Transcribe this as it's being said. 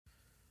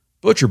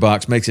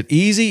ButcherBox makes it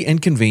easy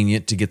and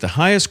convenient to get the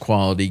highest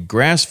quality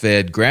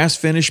grass-fed,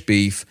 grass-finished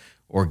beef,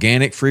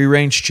 organic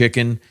free-range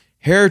chicken,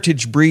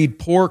 heritage breed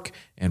pork,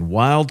 and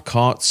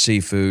wild-caught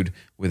seafood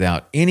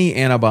without any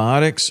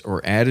antibiotics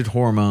or added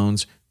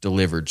hormones,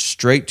 delivered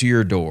straight to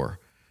your door.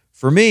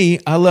 For me,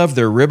 I love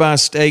their ribeye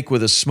steak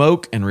with a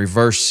smoke and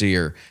reverse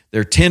sear,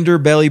 their tender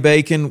belly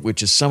bacon,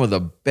 which is some of the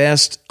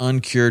best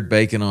uncured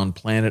bacon on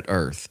planet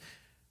Earth.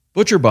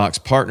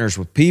 ButcherBox partners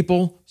with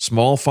people,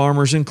 small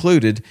farmers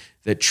included,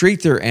 that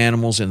treat their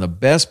animals in the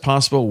best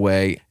possible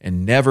way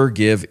and never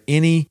give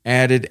any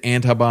added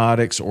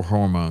antibiotics or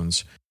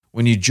hormones.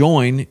 When you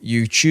join,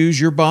 you choose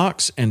your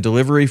box and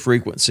delivery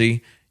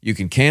frequency. You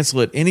can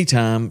cancel at any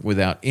time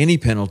without any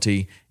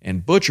penalty,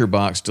 and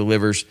ButcherBox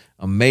delivers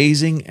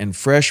amazing and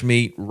fresh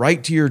meat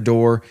right to your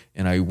door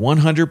in a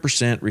 100%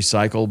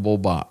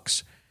 recyclable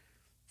box.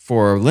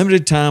 For a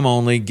limited time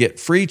only,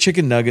 get free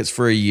chicken nuggets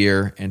for a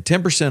year and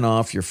 10%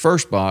 off your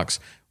first box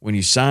when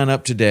you sign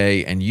up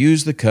today and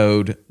use the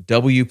code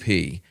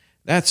WP.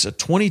 That's a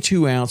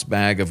 22-ounce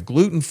bag of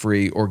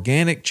gluten-free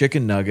organic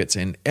chicken nuggets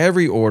in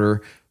every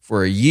order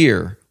for a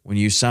year when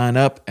you sign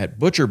up at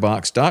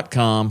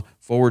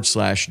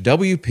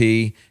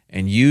butcherbox.com/WP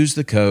and use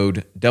the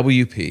code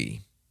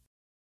WP.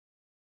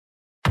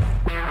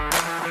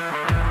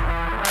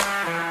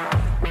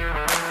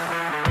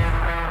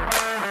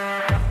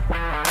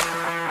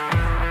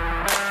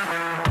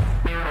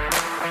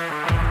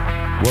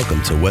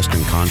 Welcome to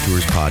Western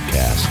Contours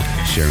Podcast,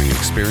 sharing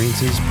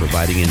experiences,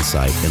 providing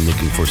insight, and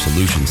looking for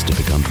solutions to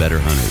become better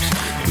hunters.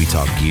 We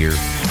talk gear,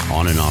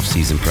 on and off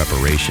season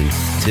preparation,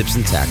 tips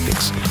and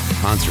tactics,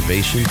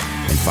 conservation,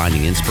 and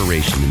finding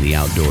inspiration in the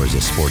outdoors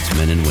as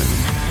sportsmen and women.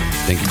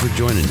 Thank you for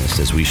joining us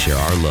as we share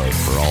our love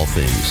for all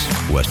things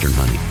Western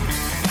hunting.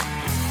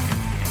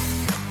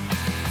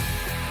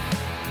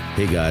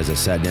 Hey guys, I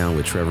sat down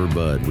with Trevor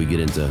Budd. We get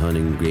into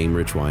hunting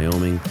game-rich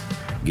Wyoming,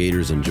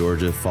 gators in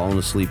Georgia, falling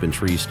asleep in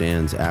tree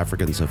stands,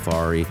 African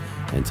safari,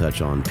 and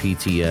touch on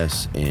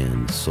PTS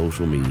and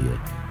social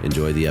media.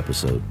 Enjoy the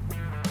episode.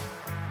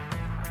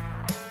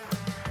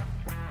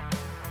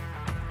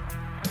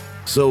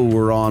 So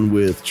we're on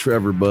with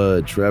Trevor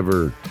Budd.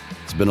 Trevor,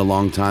 it's been a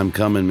long time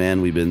coming,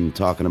 man. We've been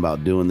talking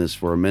about doing this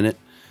for a minute.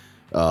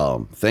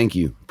 Thank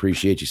you.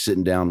 Appreciate you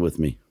sitting down with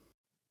me.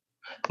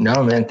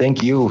 No, man,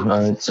 thank you.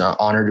 It's an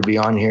honor to be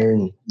on here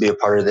and be a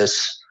part of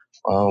this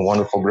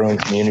wonderful growing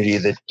community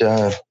that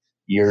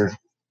you're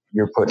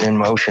putting in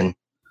motion.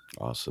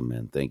 Awesome,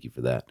 man. Thank you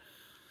for that.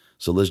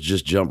 So let's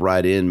just jump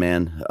right in,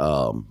 man.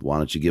 Why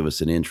don't you give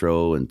us an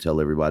intro and tell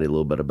everybody a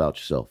little bit about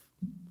yourself?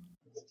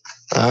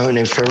 My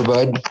name's Trevor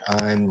Budd.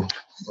 I'm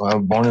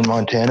born in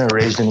Montana,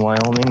 raised in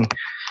Wyoming.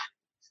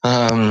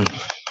 Come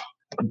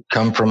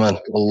from a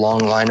long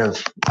line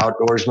of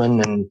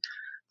outdoorsmen and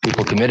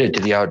people committed to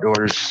the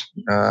outdoors.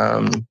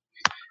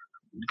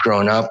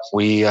 Growing up,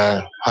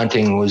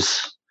 hunting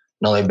was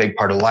not only a big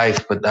part of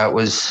life, but that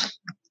was,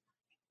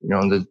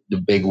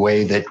 the big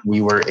way that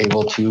we were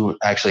able to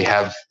actually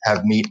have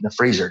meat in the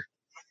freezer.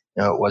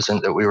 It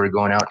wasn't that we were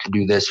going out to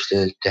do this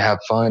to have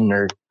fun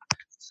or,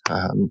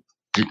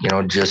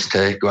 just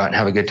to go out and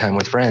have a good time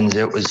with friends.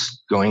 It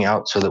was going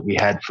out so that we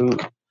had food.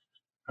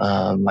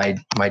 My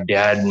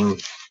dad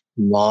and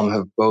mom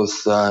have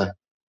both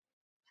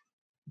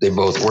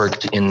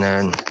worked in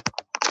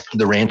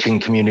the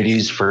ranching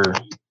communities for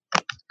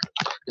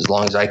as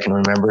long as I can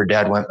remember.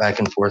 Dad went back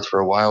and forth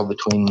for a while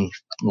between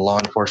law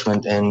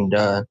enforcement and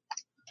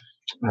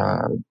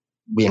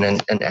being an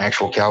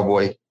actual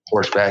cowboy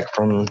horseback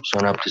from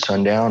sun up to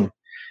sundown.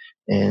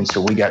 And so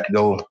we got to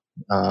go,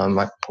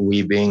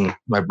 we being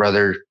my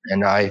brother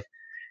and I,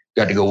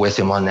 got to go with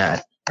him on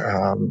that,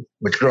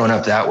 which growing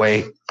up that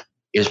way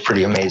is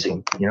pretty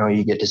amazing.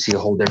 You get to see a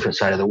whole different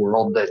side of the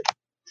world that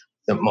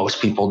most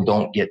people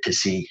don't get to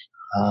see.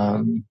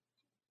 And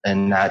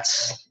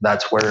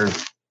that's where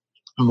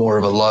more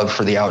of a love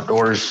for the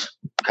outdoors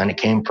kind of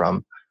came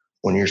from,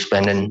 when you're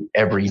spending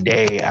every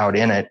day out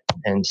in it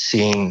and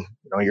seeing,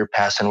 you're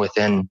passing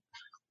within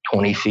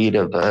 20 feet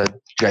of a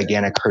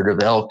gigantic herd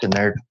of elk and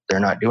they're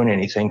not doing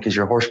anything because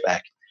you're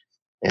horseback.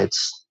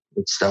 It's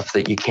stuff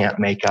that you can't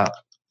make up.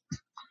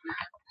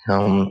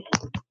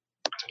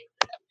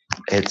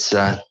 It's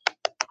a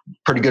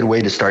pretty good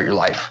way to start your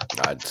life.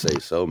 I'd say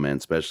so, man,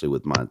 especially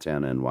with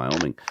Montana and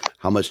Wyoming.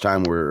 How much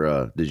time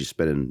did you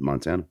spend in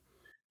Montana?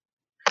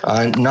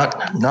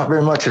 Not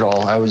very much at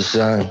all. I was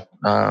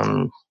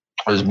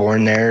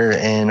born there,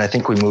 and I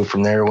think we moved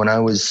from there when I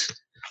was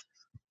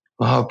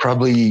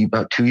probably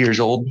about 2 years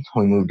old.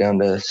 We moved down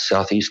to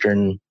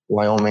southeastern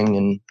Wyoming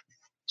and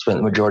spent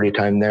the majority of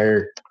time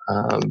there.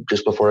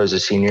 Just before I was a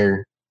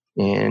senior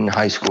in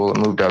high school, we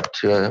moved up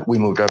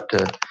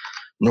to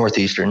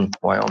northeastern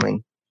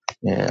Wyoming,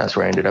 and that's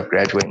where I ended up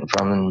graduating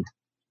from. And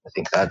I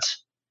think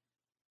that's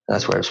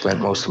where I've spent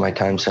most of my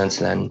time since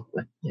then.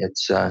 But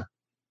it's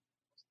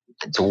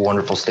a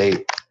wonderful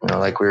state.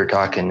 Like we were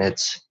talking,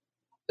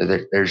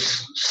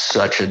 there's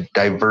such a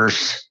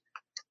diverse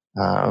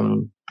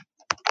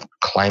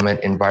climate,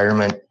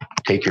 environment.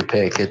 Take your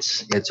pick.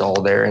 It's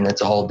all there, and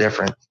it's all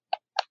different.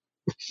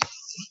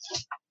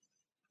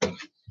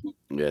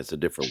 Yeah, it's a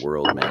different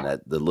world, man.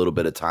 That the little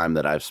bit of time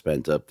that I've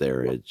spent up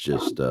there, it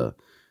just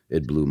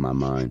it blew my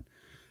mind.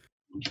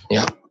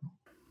 Yeah,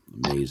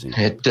 Amazing.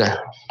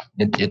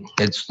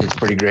 It's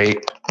pretty great.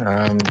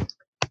 And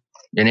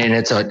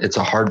it's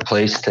a hard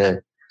place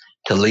to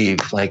leave.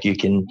 Like you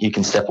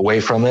can step away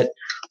from it,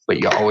 but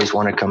you always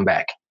want to come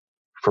back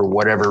for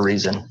whatever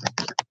reason.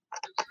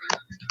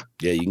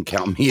 Yeah, you can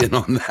count me in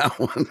on that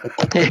one.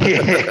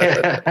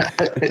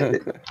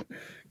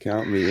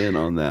 Count me in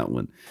on that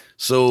one.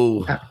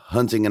 So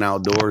hunting and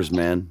outdoors,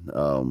 man.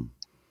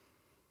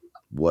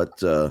 What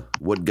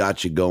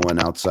got you going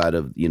outside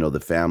of,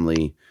 the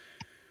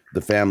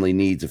family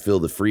need to fill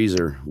the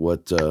freezer?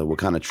 What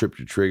kind of tripped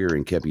your trigger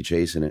and kept you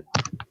chasing it?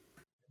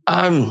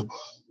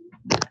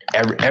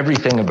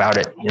 Everything about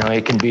it.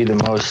 It can be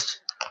the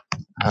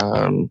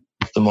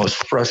most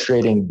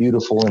frustrating,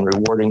 beautiful, and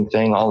rewarding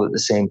thing all at the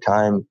same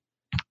time.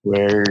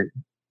 Where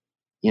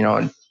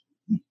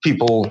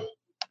people,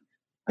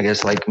 I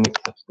guess, like me,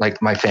 like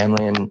my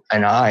family and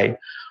I,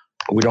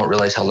 we don't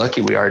realize how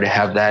lucky we are to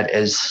have that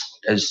as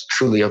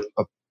truly a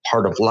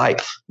part of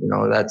life.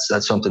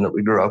 That's something that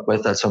we grew up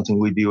with. That's something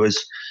we view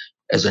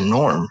as a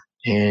norm.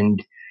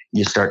 And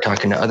you start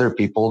talking to other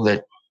people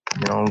that,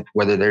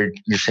 whether they're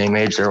your same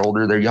age, they're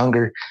older, they're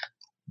younger,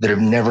 that have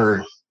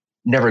never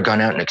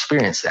gone out and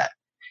experienced that.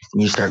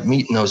 And you start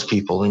meeting those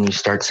people and you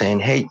start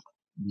saying, hey,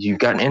 you've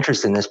got an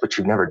interest in this, but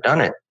you've never done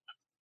it.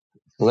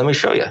 Well, let me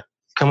show you.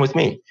 Come with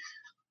me.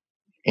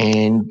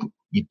 And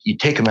you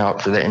take them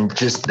out for that, and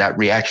just that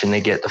reaction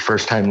they get the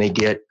first time they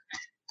get,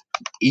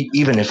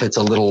 even if it's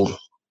a little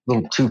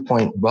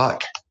 2-point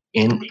buck,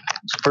 and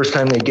first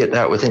time they get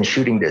that within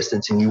shooting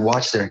distance, and you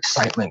watch their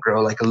excitement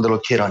grow like a little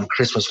kid on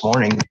Christmas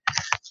morning,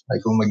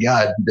 like, oh my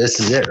God, this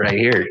is it right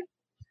here.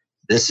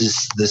 This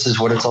is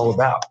what it's all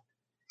about.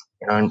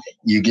 And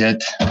you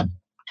get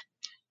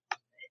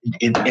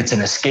it's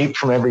an escape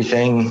from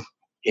everything.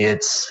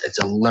 It's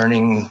a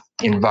learning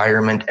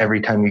environment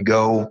every time you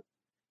go.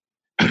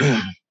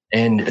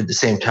 And at the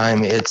same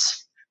time,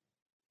 it's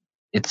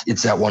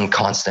that one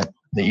constant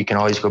that you can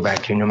always go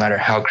back to. No matter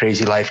how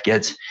crazy life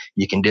gets,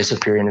 you can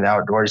disappear into the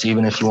outdoors.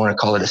 Even if you want to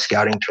call it a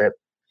scouting trip,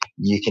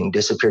 you can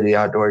disappear to the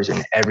outdoors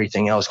and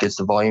everything else gets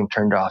the volume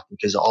turned off,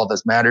 because all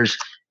that matters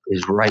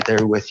is right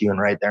there with you and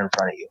right there in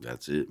front of you.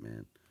 That's it,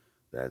 man.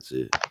 That's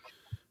it.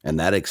 And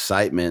that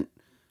excitement,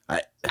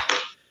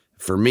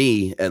 for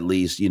me at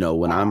least,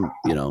 when I'm,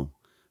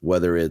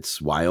 whether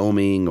it's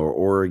Wyoming or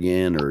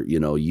Oregon or,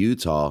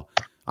 Utah,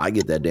 I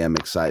get that damn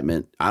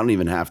excitement. I don't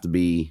even have to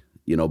be,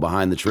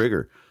 behind the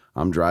trigger.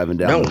 I'm driving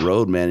down the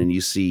road, man, and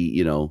you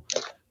see,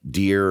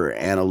 deer, or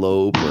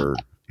antelope, or,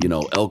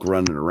 elk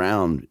running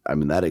around. I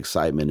mean, that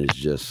excitement is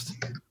just,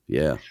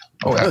 yeah.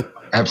 Oh,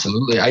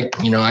 absolutely. I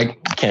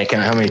can't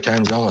count how many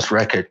times I almost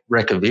wreck a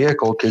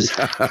vehicle because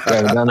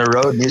driving down the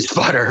road and you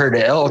spot a herd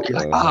of elk. You're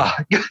like,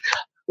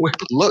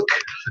 look.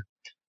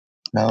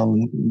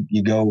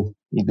 You go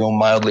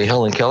mildly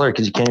Helen Keller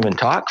because you can't even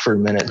talk for a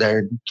minute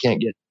there. You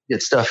can't get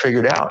stuff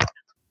figured out.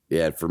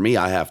 Yeah, for me,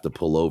 I have to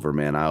pull over,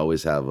 man. I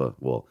always have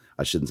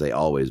I shouldn't say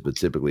always, but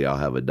typically I'll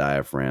have a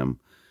diaphragm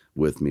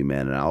with me,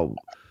 man,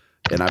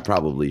 and I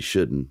probably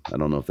shouldn't. I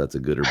don't know if that's a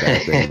good or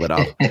bad thing, but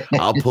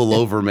I'll pull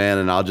over, man,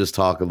 and I'll just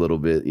talk a little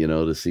bit,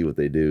 to see what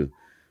they do.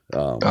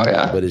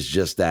 But it's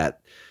just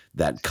that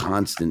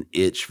constant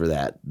itch for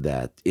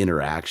that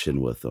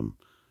interaction with them,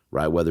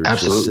 right? Whether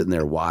it's just sitting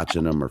there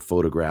watching them or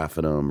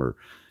photographing them, or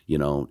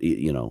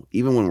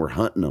even when we're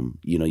hunting them,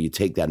 you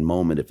take that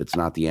moment. If it's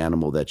not the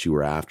animal that you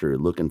were after,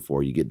 looking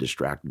for, you get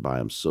distracted by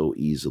them so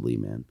easily,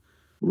 man.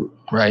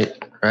 Right.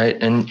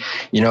 And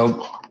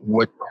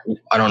what,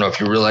 I don't know if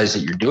you realize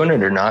that you're doing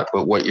it or not,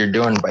 but what you're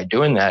doing by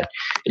doing that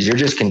is you're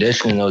just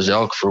conditioning those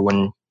elk for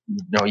when,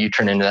 you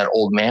turn into that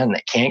old man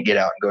that can't get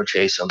out and go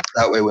chase them.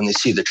 That way, when they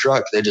see the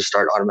truck, they just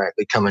start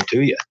automatically coming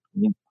to you.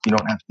 You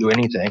don't have to do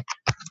anything.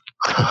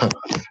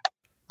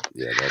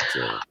 Yeah,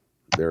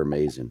 they're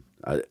amazing.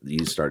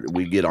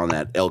 We get on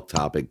that elk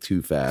topic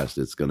too fast,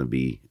 it's going to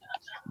be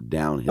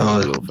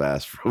downhill real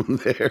fast from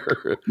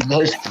there.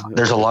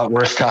 There's a lot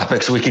worse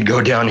topics we could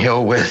go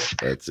downhill with.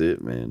 That's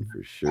it, man,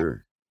 for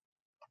sure.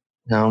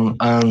 It's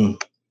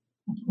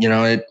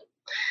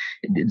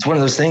one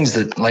of those things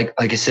that, like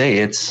I say,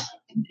 it's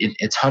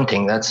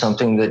hunting. That's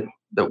something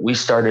that we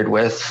started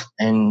with,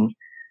 and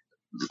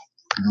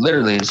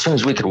literally as soon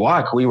as we could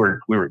walk, we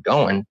were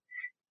going.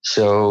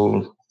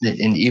 So,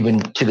 and even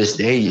to this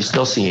day, you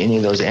still see any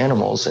of those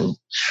animals, and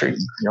sure,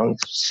 you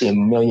see a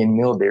million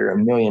mule deer, a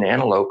million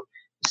antelope.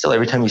 Still,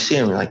 every time you see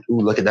them, you're like, "Ooh,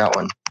 look at that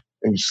one!"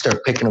 And you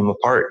start picking them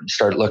apart. You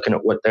start looking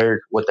at what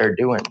they're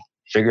doing,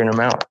 figuring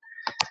them out,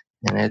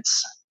 and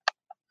it's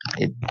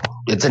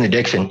an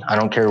addiction. I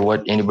don't care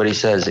what anybody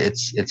says.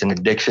 It's an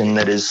addiction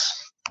that is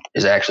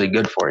actually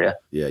good for you.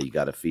 Yeah, you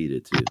got to feed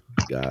it too.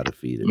 Got to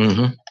feed it.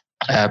 Mm-hmm.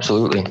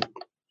 Absolutely.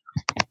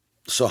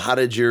 So, how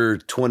did your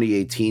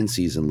 2018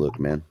 season look,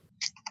 man?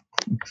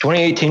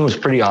 2018 was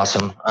pretty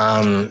awesome.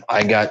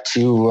 I got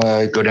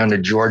to go down to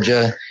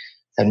Georgia.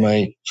 Had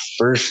my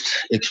first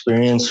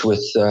experience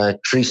with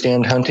tree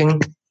stand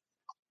hunting,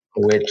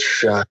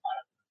 which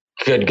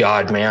Good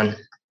God, man.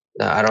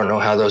 I don't know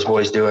how those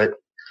boys do it.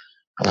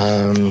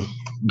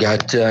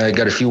 Got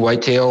a few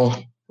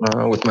whitetail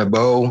with my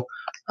bow.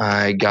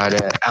 I got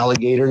an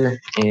alligator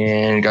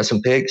and got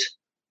some pigs.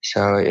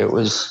 So it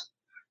was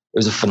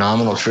a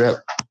phenomenal trip.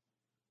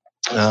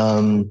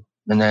 And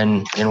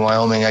then in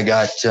Wyoming, I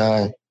got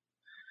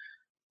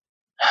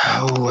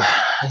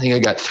I think I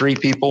got 3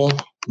 people.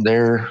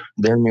 Their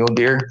mule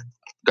deer.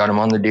 Got them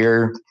on the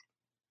deer.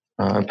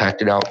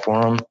 Packed it out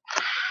for them.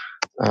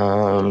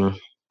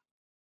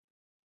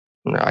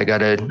 I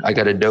got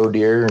a doe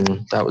deer,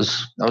 and that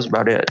was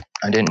about it.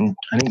 I didn't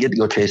get to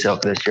go chase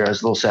elk this year. I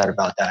was a little sad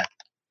about that.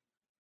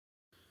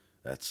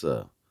 That's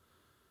a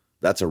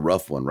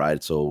rough one,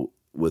 right? So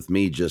with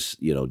me, just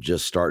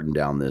starting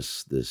down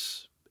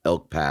this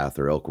elk path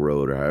or elk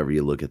road or however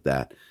you look at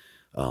that,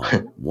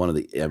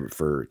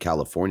 for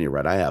California,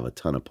 right? I have a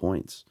ton of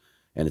points,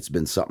 and it's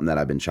been something that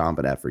I've been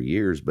chomping at for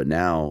years. But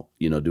now,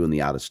 doing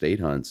the out of state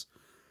hunts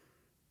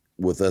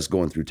with us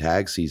going through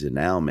tag season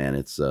now, man,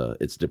 it's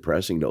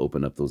depressing to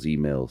open up those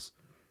emails.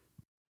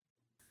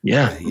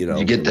 Yeah,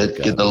 you get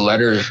the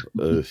letter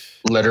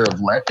of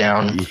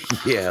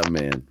letdown. Yeah,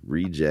 man,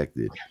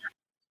 rejected.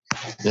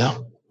 Yeah,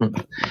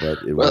 but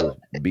it will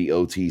be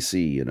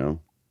OTC,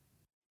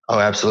 Oh,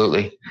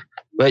 absolutely.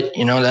 But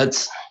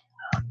that's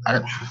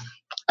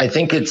I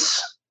think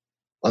it's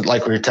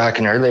like we were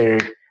talking earlier.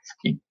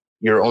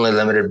 You're only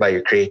limited by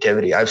your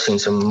creativity. I've seen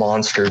some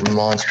monster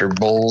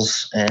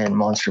bulls and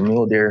monster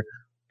mule deer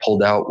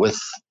pulled out with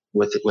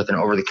an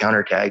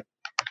over-the-counter tag.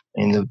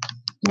 And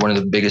one of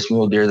the biggest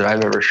mule deer that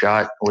I've ever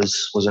shot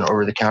was an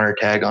over-the-counter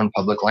tag on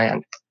public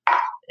land.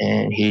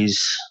 And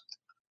he's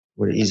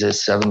a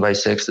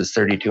 7x6 that's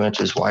 32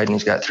 inches wide, and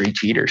he's got 3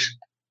 cheaters.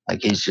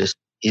 Like he's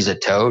a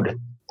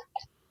toad.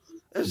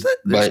 There's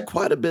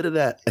quite a bit of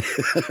that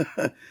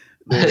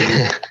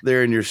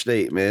there in your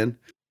state, man.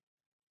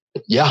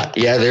 Yeah.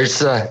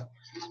 There's,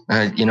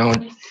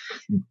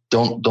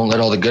 don't let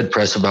all the good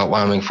press about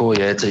Wyoming fool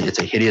you. It's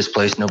a hideous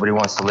place. Nobody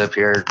wants to live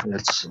here.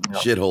 It's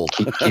shithole.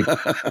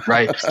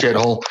 Right,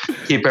 shithole.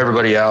 Keep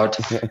everybody out.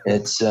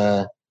 It's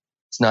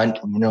not.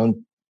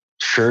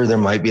 Sure, there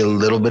might be a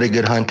little bit of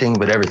good hunting,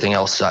 but everything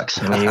else sucks.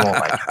 I mean, you won't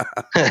like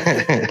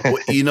it. Well,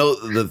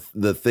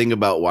 the thing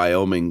about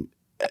Wyoming,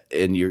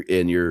 and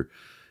you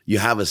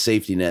have a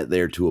safety net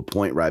there to a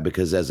point, right?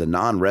 Because as a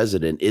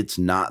non-resident, it's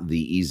not the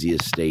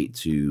easiest state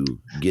to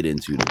get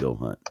into to go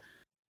hunt.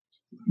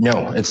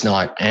 No, it's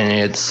not. And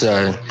it's,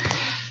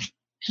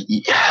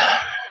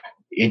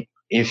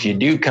 if you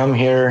do come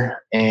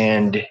here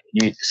and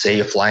you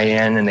fly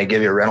in and they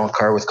give you a rental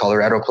car with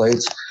Colorado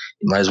plates,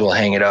 you might as well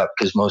hang it up,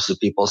 because most of the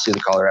people see the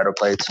Colorado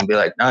plates and be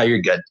like, "No,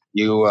 you're good.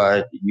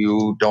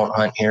 You don't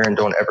hunt here and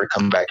don't ever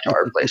come back to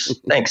our place.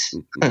 Thanks."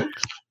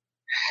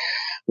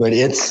 But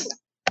it's,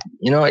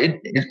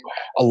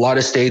 a lot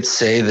of states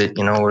say that,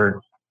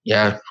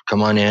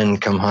 come on in,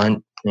 come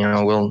hunt,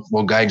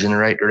 we'll guide you in the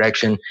right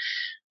direction.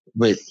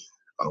 But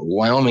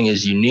Wyoming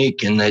is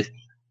unique in that,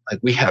 like,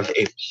 we have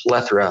a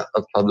plethora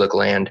of public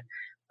land.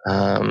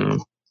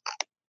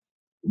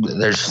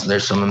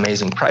 There's some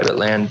amazing private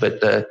land, but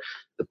the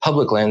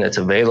public land that's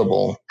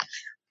available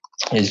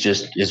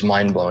is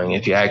mind blowing.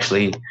 If you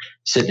actually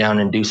sit down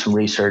and do some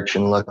research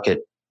and look at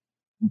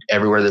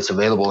everywhere that's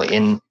available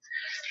in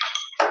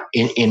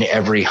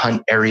every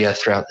hunt area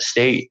throughout the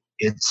state,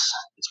 it's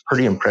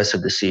pretty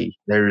impressive to see.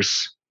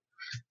 There's,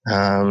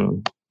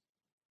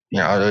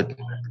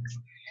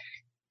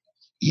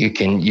 you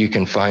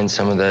can find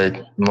some of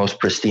the most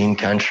pristine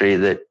country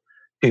that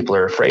people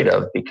are afraid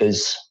of,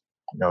 because,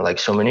 like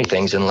so many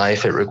things in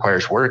life, it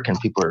requires work and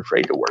people are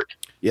afraid to work.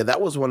 Yeah,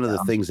 that was one of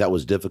the things that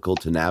was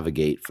difficult to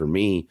navigate for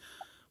me,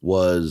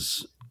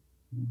 was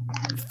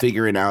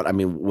figuring out, I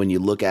mean, when you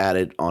look at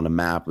it on a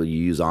map, or you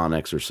use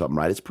Onyx or something,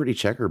 right? It's pretty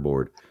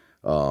checkerboard.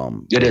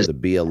 It is. The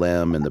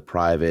BLM and the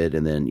private,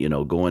 and then,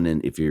 going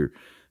in, if you're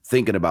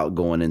thinking about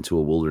going into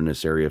a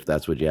wilderness area, if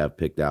that's what you have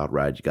picked out,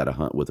 right, you got to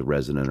hunt with a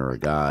resident or a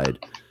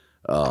guide.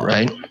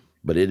 Right.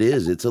 But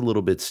it's a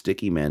little bit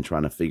sticky, man,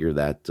 trying to figure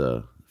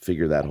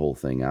that whole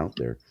thing out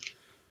there.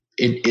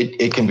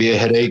 It can be a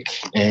headache,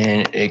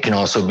 and it can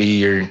also be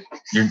your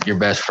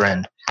best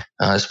friend,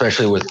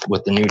 especially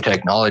with the new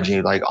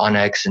technology like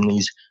Onyx and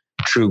these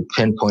true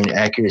pinpoint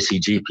accuracy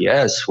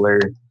GPS,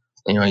 where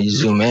you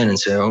zoom in and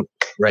say, "Oh,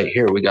 right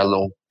here we got a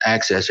little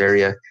access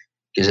area,"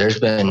 because there's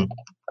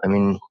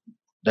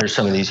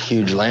some of these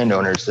huge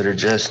landowners that are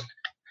just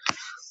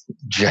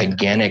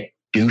gigantic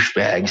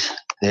douchebags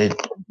that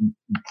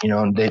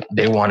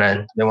they want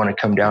to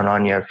come down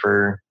on you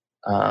for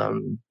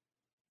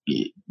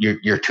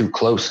you're too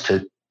close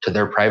to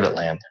their private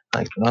land.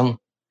 Like, well,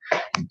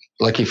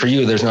 lucky for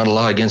you, there's not a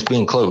law against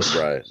being close.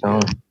 Right. So,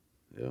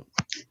 yeah.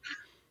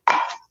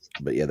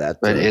 But yeah, that's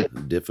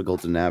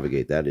difficult to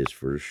navigate. That is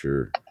for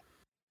sure.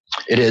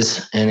 It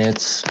is, and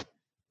it's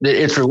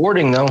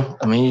rewarding though.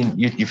 I mean,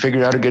 you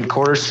figured out a good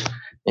course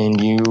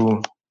and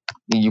you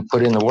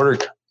put in the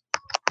work.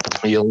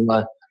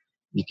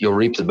 You'll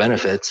reap the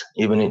benefits,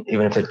 even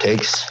if it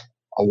takes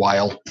a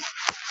while.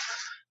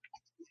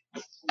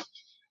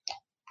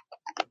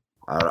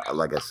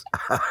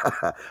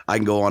 I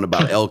can go on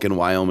about elk in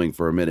Wyoming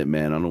for a minute,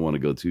 man. I don't want to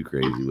go too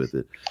crazy with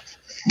it.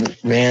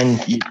 Man,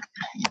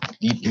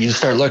 you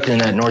start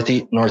looking at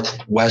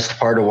northwest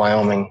part of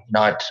Wyoming,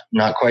 not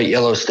quite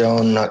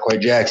Yellowstone, not quite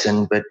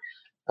Jackson, but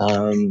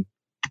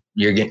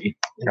you're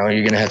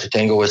gonna have to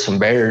tangle with some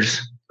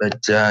bears.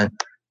 But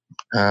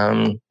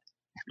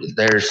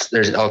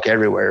there's elk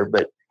everywhere,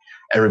 but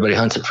everybody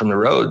hunts it from the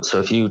road. So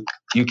if you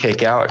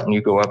kick out and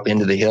you go up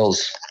into the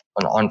hills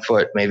on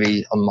foot,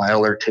 maybe a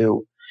mile or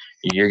two,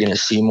 you're gonna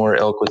see more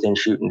elk within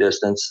shooting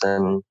distance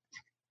than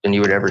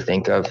you would ever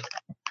think of.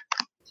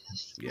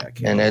 Yeah, I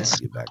can't wait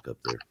to get back up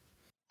there.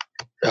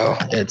 Oh,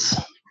 it's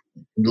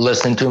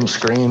listening to them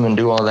scream and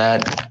do all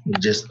that.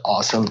 Just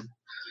awesome.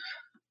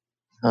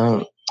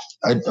 I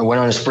went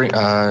on a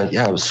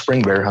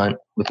spring bear hunt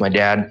with my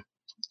dad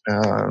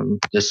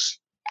this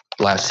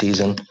last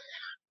season,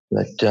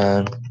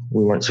 but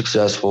we weren't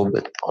successful.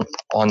 But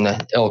on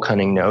the elk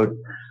hunting note,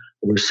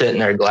 we're sitting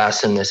there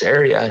glassing this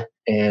area,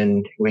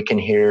 and we can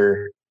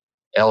hear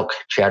elk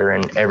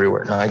chattering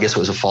everywhere. Now, I guess it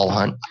was a fall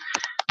hunt.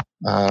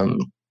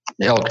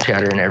 Elk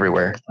chattering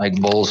everywhere, like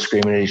bulls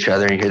screaming at each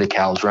other. You hear the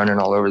cows running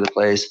all over the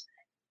place.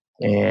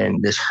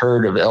 And this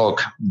herd of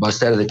elk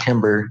bust out of the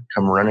timber,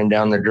 come running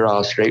down the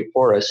draw straight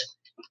for us.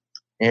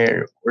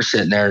 And we're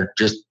sitting there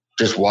just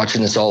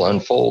watching this all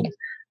unfold.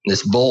 And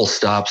this bull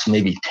stops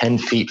maybe 10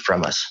 feet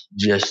from us,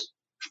 just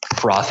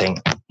frothing.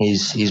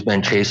 He's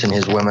been chasing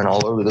his women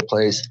all over the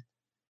place.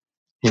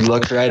 He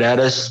looks right at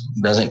us,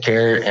 doesn't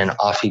care, and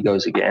off he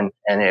goes again.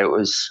 And it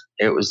was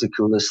the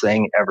coolest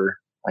thing ever.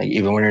 Like,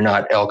 even when you're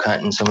not elk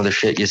hunting, some of the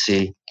shit you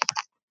see.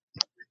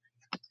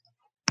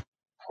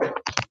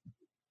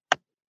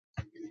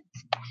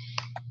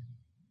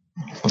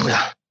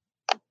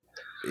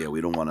 Yeah,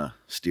 we don't want to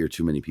steer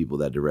too many people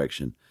that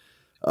direction.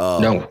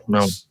 No.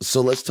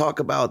 So let's talk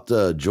about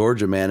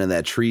Georgia, man, and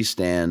that tree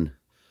stand.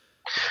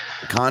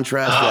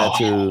 Contrast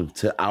that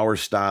to our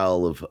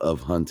style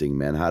of hunting,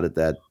 man. How did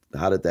that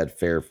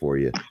fare for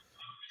you?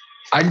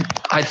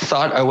 I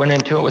thought I went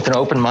into it with an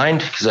open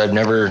mind because I've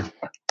never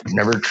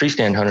tree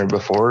stand hunted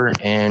before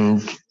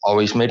and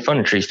always made fun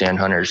of tree stand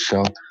hunters.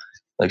 So,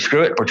 like,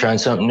 screw it, we're trying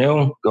something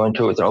new. Go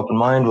into it with an open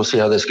mind. We'll see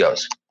how this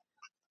goes.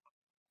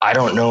 I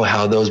don't know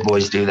how those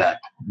boys do that,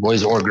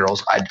 boys or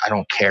girls. I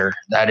don't care.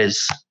 That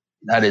is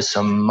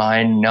some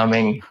mind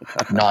numbing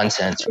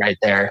nonsense right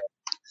there.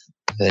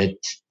 That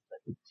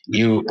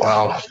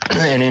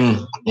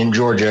and in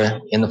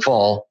Georgia in the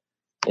fall,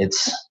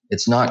 it's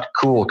not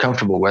cool,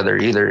 comfortable weather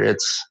either.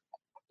 It's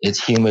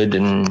humid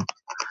and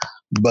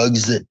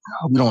bugs that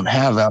we don't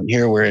have out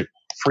here where it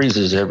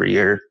freezes every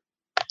year.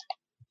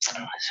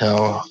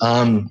 So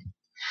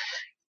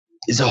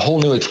it's a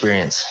whole new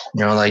experience.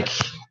 Like,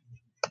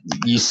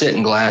 you sit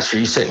in glass or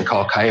you sit and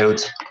call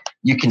coyotes.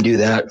 You can do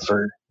that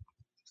for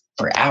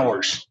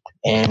hours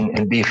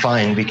and be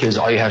fine, because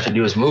all you have to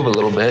do is move a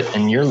little bit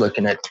and you're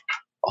looking at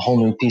a whole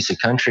new piece of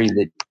country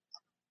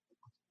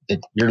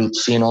that you're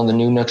seeing all the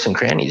new nooks and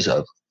crannies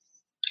of.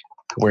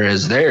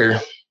 Whereas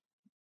there,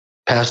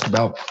 past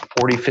about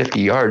 40, 50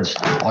 yards,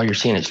 all you're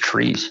seeing is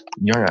trees.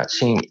 You're not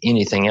seeing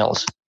anything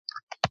else.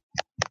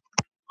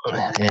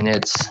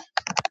 And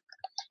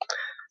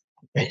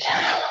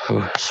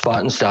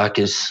spot and stock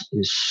is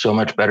so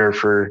much better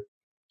for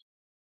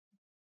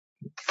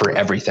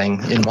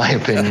everything, in my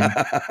opinion.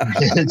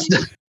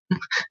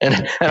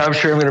 and I'm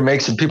sure I'm going to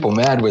make some people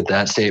mad with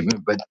that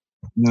statement, but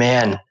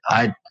man,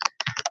 I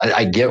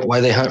get why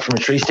they hunt from a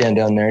tree stand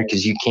down there,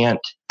 because you can't,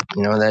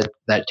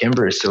 that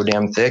timber is so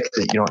damn thick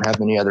that you don't have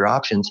many other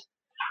options.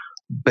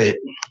 But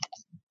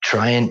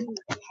trying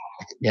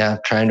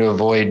to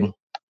avoid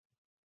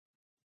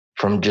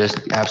from just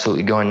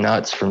absolutely going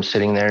nuts from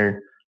sitting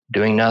there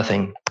doing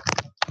nothing.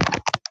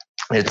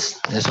 It's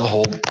a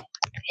whole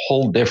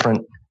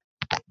different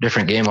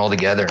game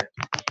altogether.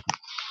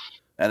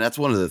 And that's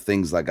one of the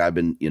things, like, I've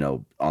been,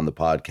 on the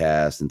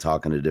podcast and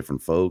talking to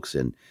different folks,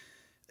 and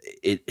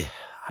I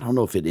don't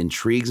know if it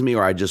intrigues me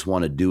or I just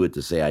want to do it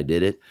to say I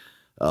did it.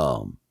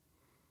 But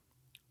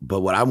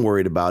what I'm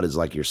worried about is,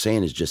 like you're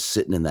saying, is just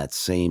sitting in that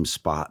same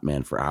spot,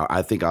 man, for hours.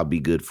 I think I'll be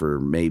good for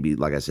maybe,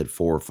 like I said,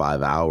 4 or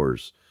 5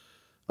 hours.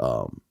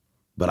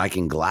 But I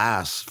can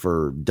glass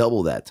for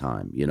double that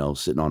time,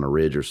 sitting on a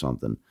ridge or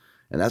something.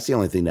 And that's the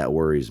only thing that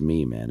worries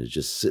me, man, is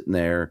just sitting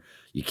there.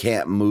 You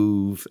can't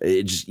move.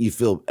 You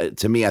feel,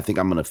 to me, I think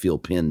I'm going to feel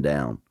pinned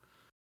down.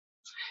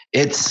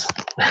 It's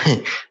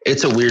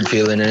a weird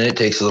feeling, and it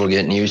takes a little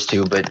getting used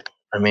to. But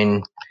I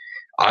mean,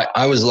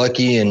 I was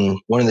lucky in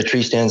one of the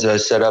tree stands that I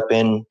was set up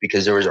in,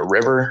 because there was a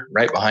river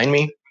right behind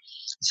me.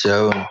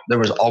 So there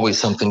was always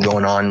something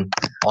going on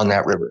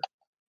that river.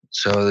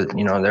 So,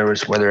 there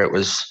was, whether it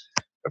was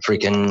a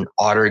freaking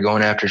otter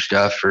going after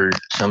stuff or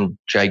some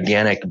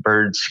gigantic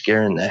bird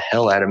scaring the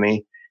hell out of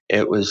me,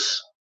 there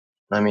was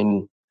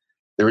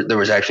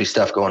actually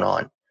stuff going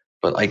on.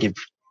 But like, if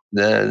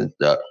the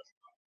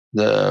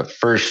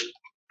first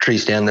tree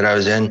stand that I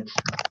was in,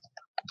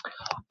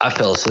 I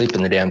fell asleep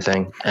in the damn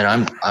thing,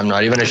 and I'm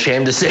not even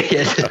ashamed to say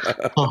it.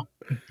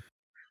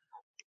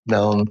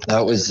 No,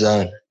 that was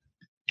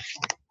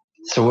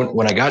So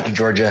when I got to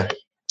Georgia,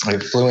 I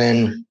flew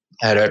in,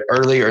 had an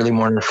early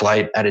morning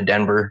flight out of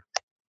Denver,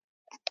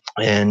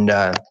 and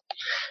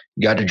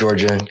got to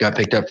Georgia, got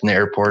picked up from the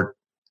airport,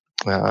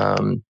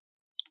 and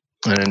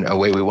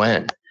away we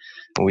went.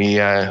 We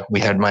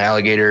had my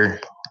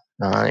alligator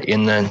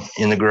in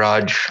the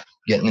garage,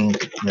 we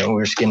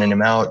were skinning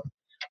him out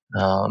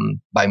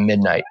by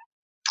midnight,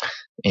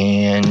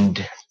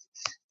 and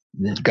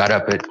got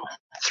up at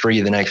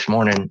 3 the next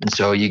morning. And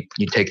so you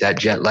take that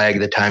jet lag,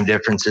 the time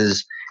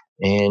differences,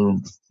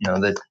 and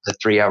the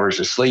 3 hours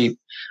of sleep,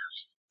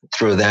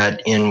 throw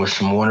that in with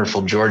some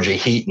wonderful Georgia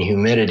heat and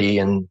humidity,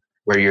 and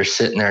where you're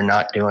sitting there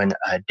not doing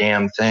a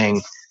damn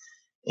thing,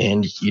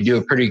 and you do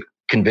a pretty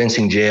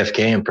convincing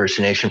JFK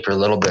impersonation for a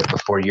little bit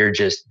before you're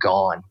just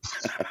gone.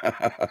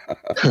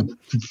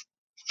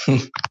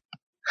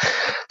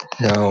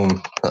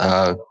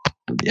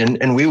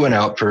 And we went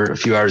out for a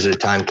few hours at a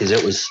time because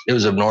it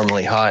was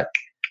abnormally hot,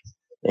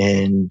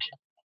 and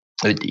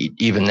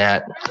even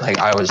that, like,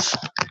 I was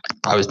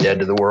dead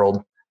to the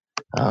world.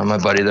 My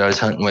buddy that I was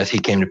hunting with, he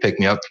came to pick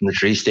me up from the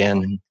tree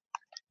stand, and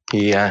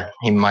he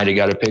might have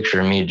got a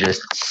picture of me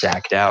just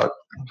sacked out.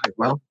 I was like,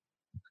 well,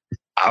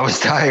 I was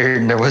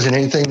tired and there wasn't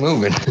anything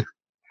moving.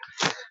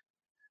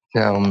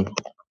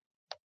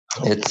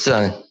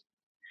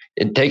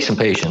 It takes some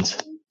patience,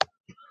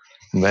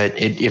 but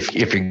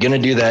if you're gonna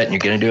do that and you're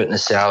gonna do it in the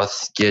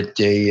South, get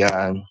we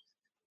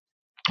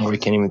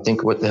can't even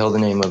think of what the hell the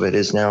name of it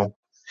is now.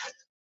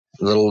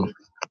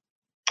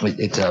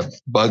 It's a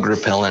bug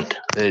repellent.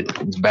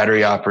 It's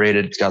battery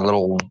operated. It's got a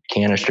little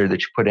canister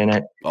that you put in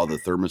it. Oh, the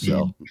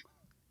Thermacell.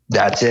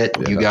 That's it.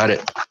 Yeah. You got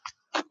it.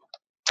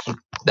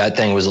 That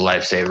thing was a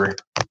lifesaver.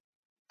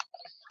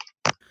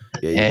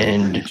 Yeah,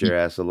 and get your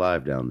ass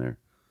alive down there.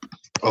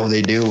 Oh,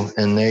 they do.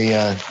 And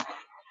they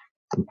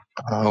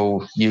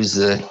use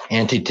the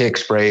anti-tick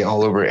spray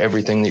all over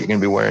everything that you're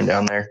going to be wearing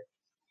down there.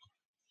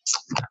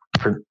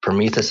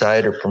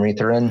 Promethazine or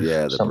permethrin?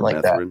 Yeah, something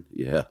like that.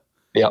 Yeah.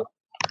 Yep.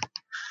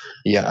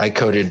 Yeah, I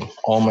coated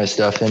all my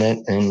stuff in it,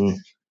 and I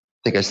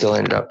think I still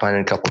ended up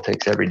finding a couple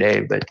ticks every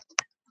day. But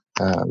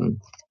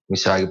we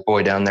saw a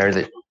boy down there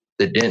that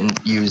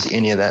didn't use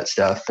any of that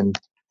stuff, and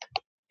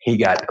he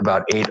got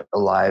about 8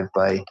 alive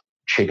by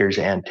chiggers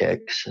and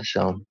ticks.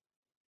 So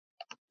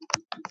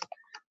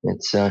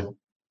it's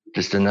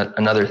just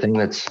another thing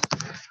that's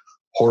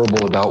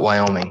horrible about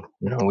Wyoming.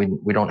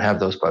 We don't have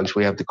those bugs.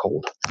 We have the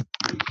cold.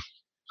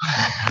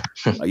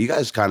 You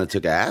guys kind of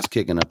took an ass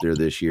kicking up there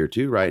this year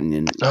too, right?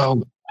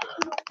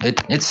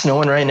 It's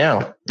snowing right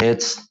now.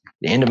 It's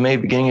the end of May,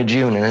 beginning of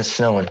June, and it's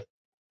snowing.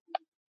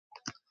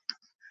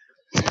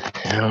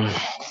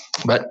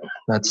 But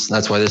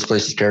that's why this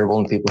place is terrible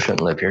and people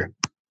shouldn't live here.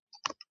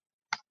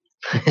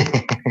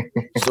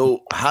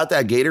 So how'd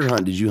that gator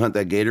hunt? Did you hunt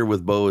that gator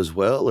with bow as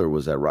well, or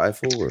was that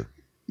rifle? Or?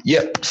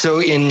 Yep.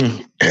 So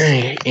in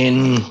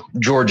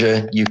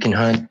Georgia, you can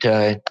hunt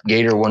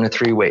gator one of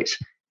 3 ways.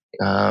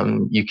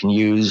 You can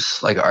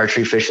use like an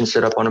archery fishing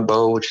setup on a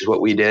bow, which is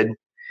what we did.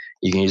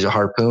 You can use a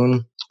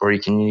harpoon, or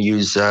you can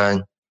use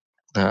a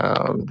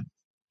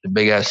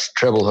big ass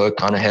treble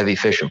hook on a heavy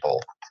fishing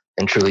pole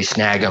and truly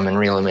snag them and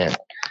reel them in.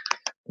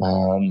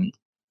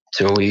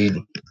 So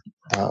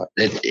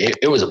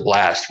it was a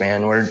blast,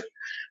 man. We're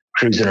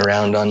cruising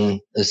around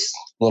on this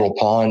little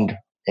pond,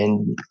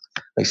 and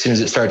as soon as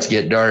it starts to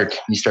get dark,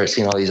 you start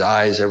seeing all these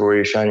eyes everywhere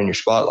you're shining your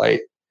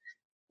spotlight,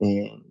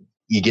 and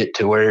you get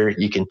to where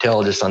you can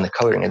tell just on the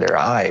coloring of their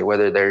eye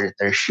whether they're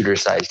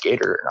shooter-sized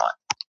gator or not.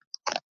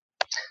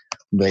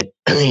 But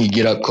you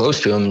get up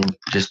close to them,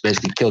 just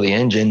basically kill the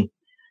engine,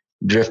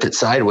 drift it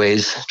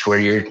sideways to where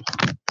you're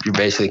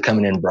basically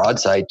coming in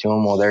broadside to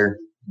them while they're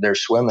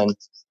swimming,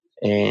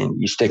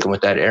 and you stick them with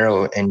that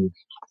arrow and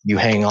you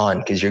hang on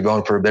because you're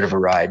going for a bit of a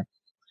ride.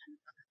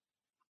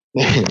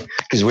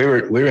 Because we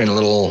were in a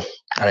little,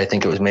 I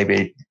think it was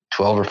maybe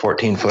 12 or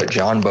 14 foot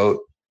John boat,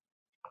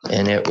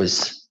 and it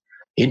was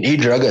he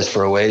drug us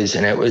for a ways,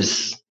 and it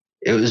was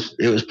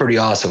pretty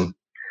awesome.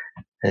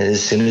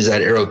 As soon as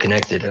that arrow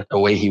connected,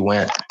 away he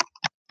went.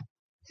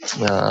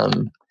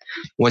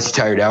 Once he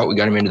tired out, we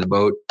got him into the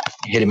boat,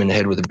 hit him in the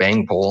head with a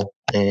bang pole,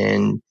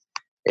 and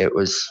it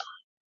was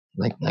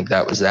like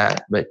that was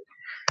that. But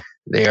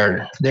they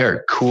are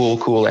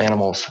cool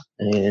animals,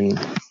 and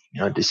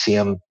to see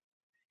them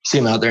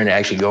out there and to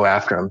actually go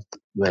after them,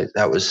 but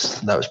that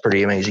was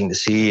pretty amazing to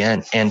see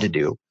and to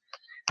do.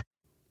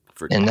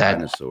 Freaking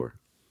dinosaur.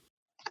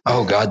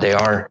 Oh God, they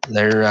are.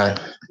 They're I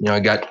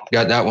got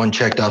that one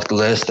checked off the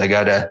list.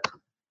 I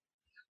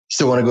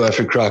still want to go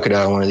after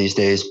crocodile one of these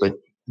days, but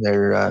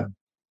they're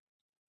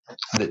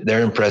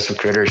impressive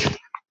critters.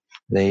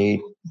 They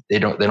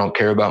don't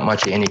care about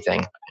much of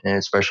anything, and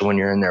especially when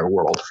you're in their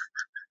world.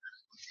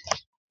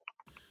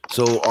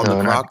 So on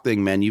the croc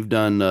thing, man, you've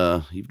done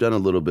a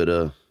little bit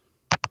of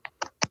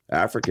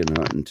African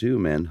hunting too,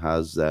 man.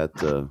 How's that?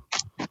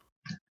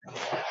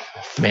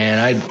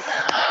 Man,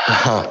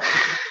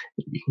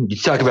 you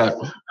talk about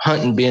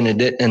hunting being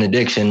an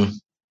addiction.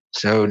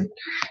 So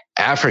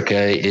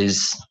Africa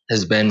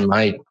has been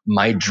my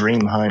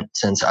dream hunt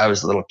since I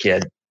was a little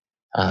kid.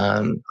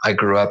 I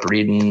grew up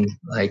reading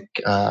like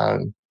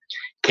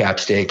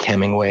Capstick,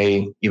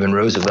 Hemingway, even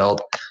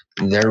Roosevelt,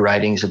 their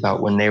writings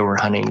about when they were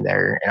hunting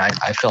there. And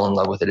I fell in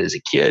love with it as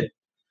a kid,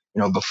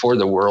 before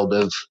the world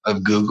of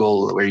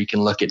Google, where you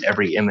can look at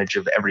every image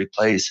of every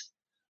place.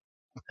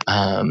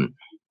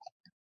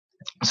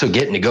 So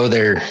getting to go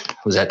there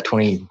was at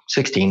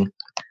 2016.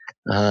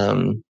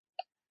 It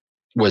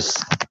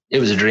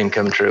was a dream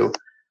come true.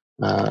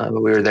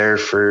 We were there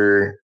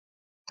for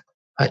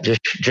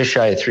just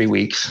shy of 3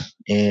 weeks,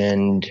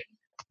 and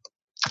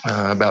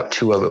about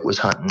 2 of it was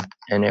hunting,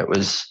 and it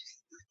was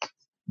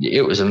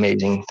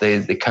amazing.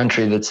 The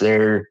country that's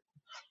there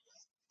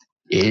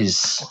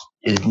is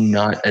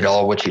not at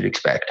all what you'd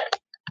expect.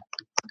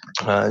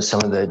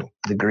 Some of the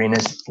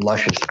greenest,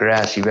 luscious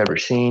grass you've ever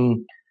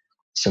seen.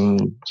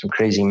 Some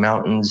crazy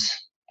mountains,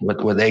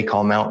 what they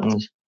call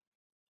mountains,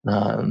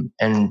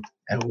 and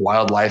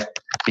wildlife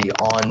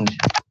beyond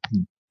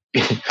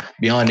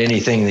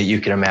anything that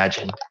you can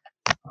imagine.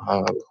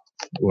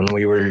 When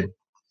we were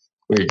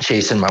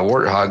chasing my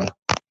warthog,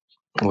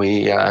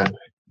 we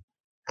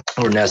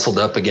were nestled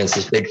up against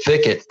this big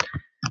thicket,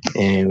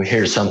 and we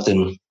hear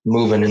something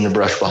moving in the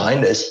brush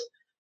behind us,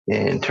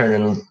 and turn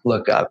and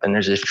look up, and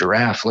there's this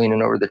giraffe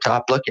leaning over the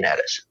top looking at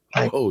us.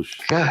 Like, Oh,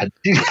 God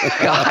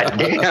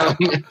damn,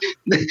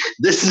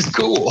 this is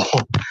cool.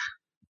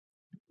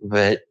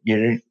 But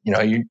you're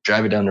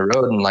driving down the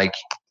road, and like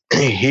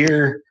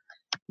here,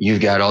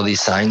 you've got all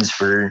these signs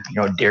for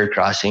deer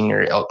crossing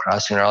or elk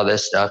crossing or all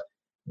this stuff.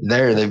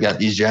 There, they've got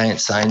these giant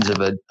signs of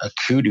a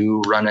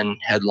kudu running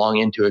headlong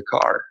into a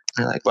car.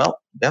 And they're like, well,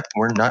 yep,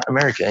 we're not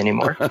America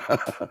anymore.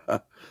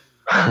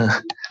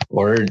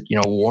 Or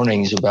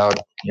warnings about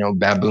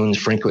baboons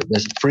frequent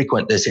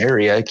this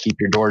area. Keep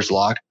your doors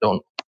locked.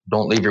 Don't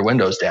leave your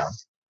windows down.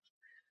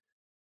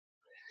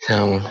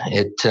 So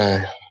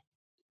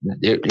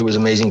it was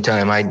an amazing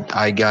time.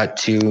 I got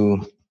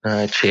to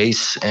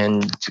chase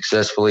and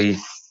successfully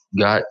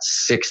got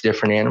 6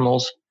 different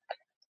animals,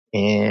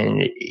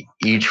 and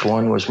each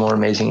one was more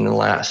amazing than the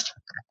last.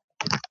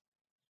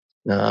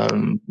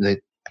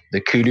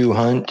 The kudu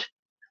hunt,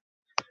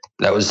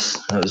 that was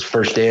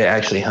first day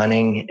actually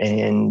hunting,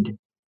 and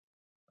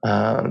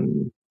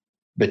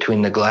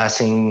between the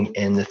glassing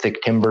and the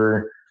thick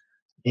timber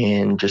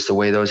and just the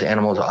way those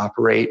animals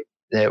operate,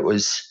 that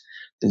was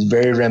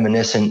very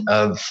reminiscent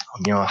of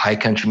a high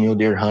country mule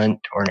deer hunt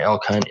or an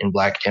elk hunt in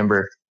black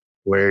timber,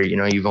 where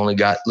you've only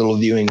got little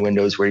viewing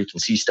windows where you can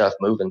see stuff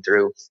moving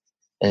through,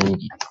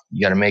 and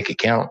you got to make it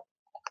count.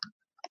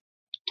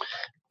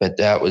 But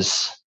that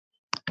was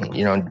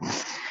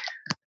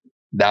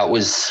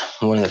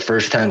one of the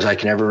first times I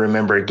can ever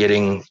remember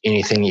getting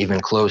anything even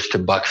close to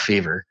buck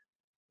fever,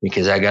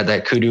 because I got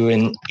that kudu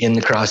in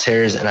the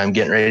crosshairs, and I'm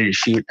getting ready to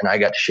shoot, and I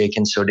got to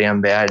shaking so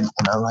damn bad,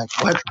 and I'm like,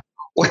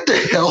 what the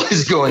hell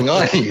is going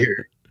on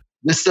here?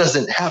 This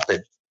doesn't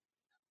happen.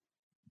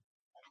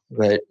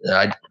 But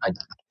I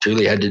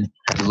truly had to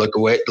look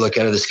away, look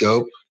out of the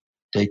scope,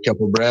 take a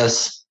couple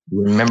breaths,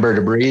 remember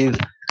to breathe,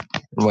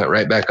 and went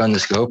right back on the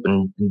scope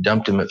and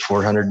dumped him at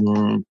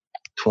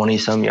 420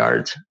 some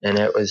yards. And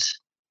it was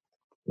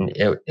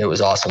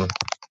awesome.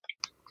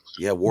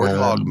 Yeah.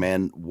 Warthog,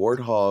 man.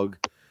 Warthog.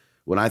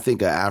 When I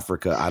think of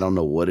Africa, I don't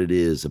know what it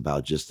is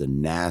about just a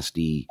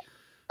nasty,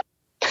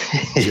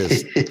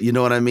 just, you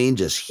know what I mean?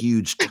 Just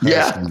huge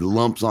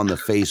lumps on the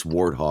face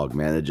warthog,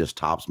 man. It just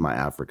tops my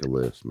Africa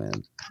list,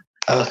 man.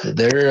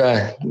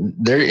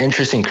 They're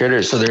interesting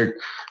critters. So their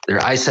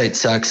eyesight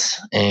sucks,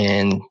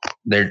 and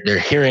their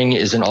hearing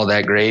isn't all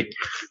that great.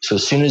 So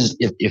as soon as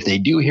if they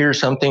do hear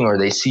something or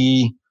they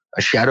see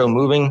a shadow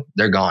moving,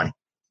 they're gone.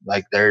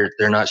 Like they're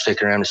not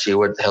sticking around to see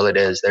what the hell it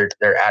is. They're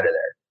out of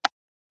there.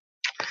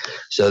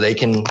 So they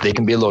can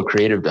be a little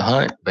creative to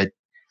hunt, but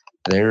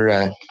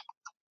they're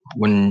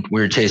when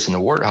we were chasing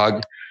the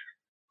warthog,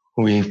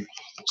 we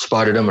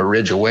spotted them a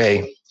ridge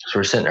away. So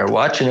we're sitting there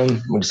watching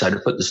them. We decided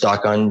to put the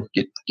stock on,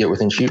 get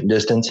within shooting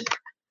distance.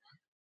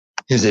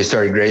 As they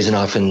started grazing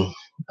off in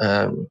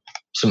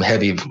some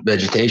heavy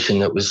vegetation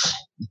that was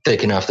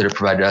thick enough that it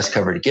provided us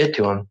cover to get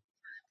to them.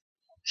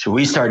 So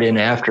we started in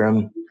after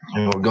them,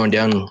 and we're going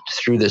down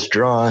through this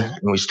draw,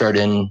 and we start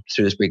in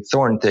through this big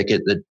thorn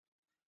thicket that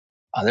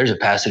there's a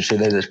passage through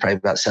there that's probably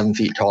about 7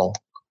 feet tall.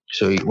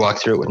 So you walk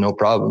through it with no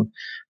problem.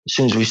 As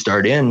soon as we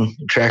start in,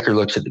 the tracker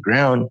looks at the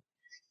ground,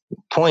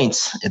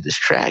 points at this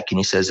track, and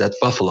he says, "That's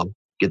buffalo.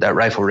 Get that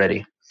rifle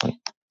ready." I'm like,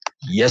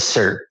 "Yes,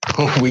 sir.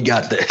 We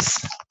got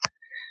this."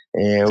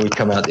 And we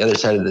come out the other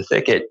side of the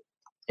thicket,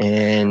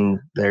 and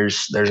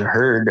there's a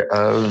herd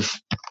of,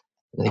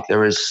 I think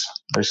there's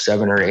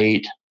 7 or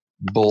 8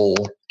 bull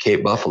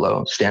Cape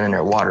buffalo standing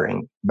there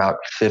watering about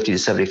 50 to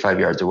 75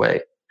 yards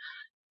away.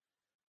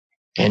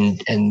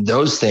 And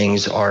those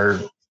things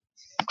are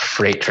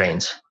freight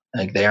trains.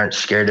 Like, they aren't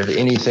scared of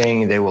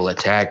anything. They will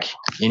attack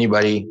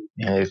anybody.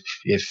 If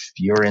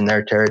you're in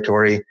their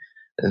territory,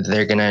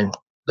 they're gonna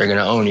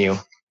own you,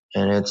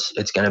 and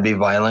it's gonna be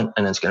violent,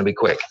 and it's gonna be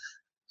quick.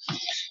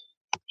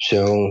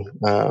 So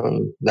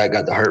that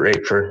got the heart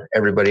rate for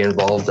everybody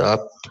involved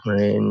up,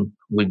 and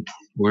we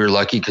were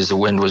lucky because the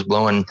wind was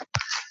blowing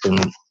from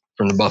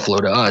the buffalo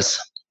to us,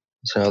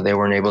 so they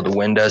weren't able to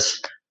wind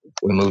us.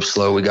 We moved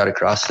slow. We got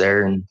across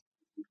there, and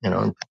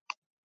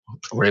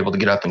we're able to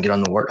get up and get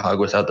on the warthog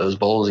without those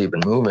bulls even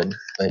moving.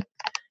 But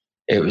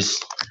it was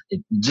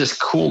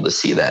just cool to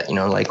see that,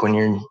 like when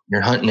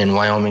you're hunting in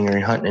Wyoming or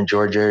you're hunting in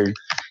Georgia, or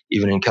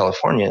even in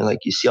California,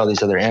 like you see all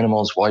these other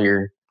animals while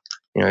you're,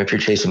 if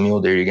you're chasing mule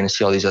deer, you're going to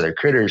see all these other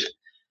critters.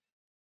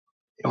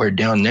 Where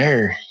down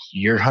there,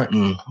 you're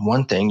hunting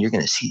one thing, you're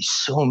going to see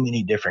so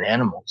many different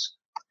animals,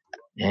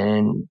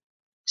 and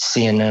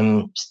seeing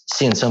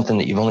something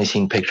that you've only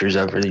seen pictures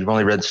of, or you've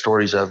only read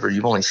stories of, or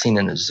you've only seen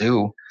in a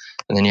zoo,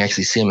 and then you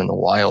actually see them in the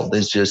wild.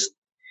 It's just,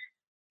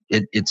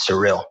 it's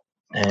surreal.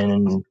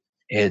 And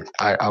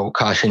I will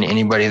caution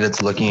anybody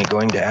that's looking at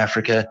going to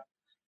Africa.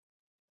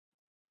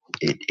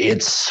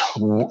 It's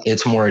more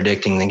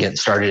addicting than getting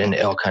started into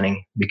elk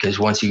hunting, because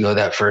once you go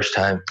that first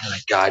time, you're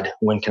like, God,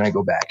 when can I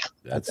go back?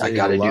 I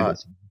got to do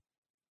this.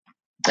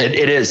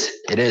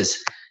 It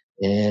is.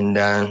 And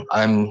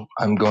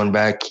I'm going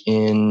back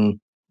in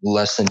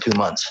less than 2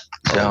 months.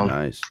 So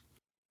nice.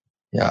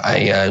 Yeah,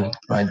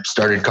 I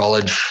started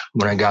college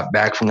when I got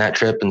back from that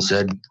trip, and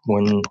said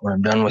when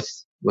I'm done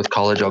with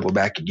college, I'll go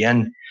back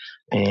again,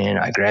 and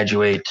I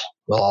graduate.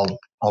 Well,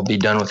 I'll be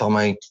done with all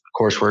my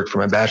coursework for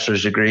my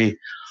bachelor's degree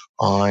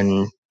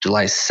on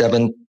July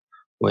 7th,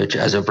 which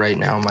as of right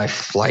now, my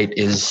flight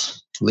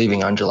is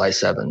leaving on July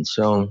 7th.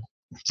 So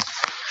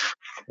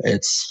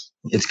it's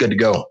good to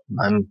go.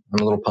 I'm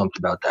a little pumped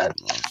about that.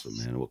 Awesome,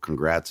 man. Well,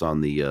 congrats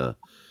on the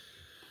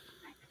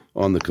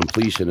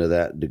completion of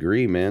that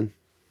degree, man.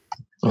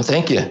 Well,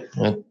 thank you.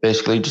 It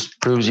basically just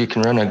proves you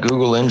can run a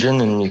Google engine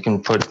and you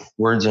can put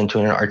words into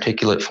an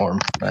articulate form.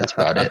 That's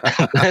about it.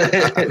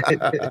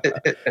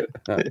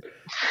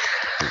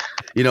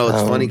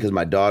 It's funny because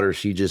my daughter,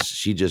 she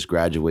just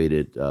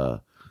graduated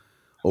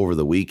over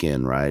the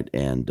weekend, right?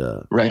 And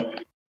right.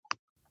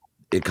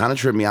 It kind of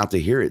tripped me out to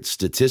hear it.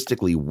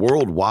 Statistically,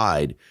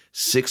 worldwide,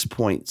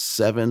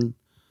 6.7%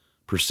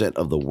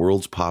 of the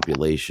world's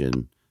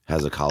population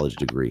has a college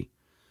degree.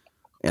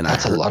 And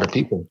that's a lot of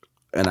people.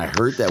 And I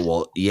heard that,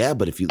 well, yeah,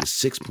 but if you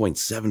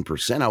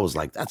 6.7%, I was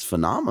like, that's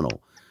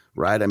phenomenal,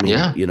 right? I mean,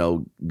 yeah.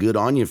 Good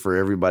on you for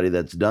everybody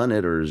that's done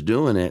it or is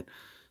doing it.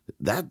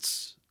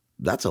 That's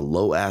a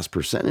low ass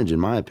percentage, in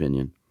my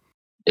opinion.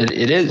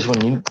 It is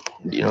when you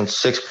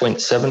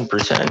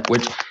 6.7%,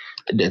 which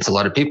it's a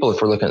lot of people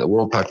if we're looking at the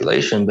world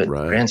population, but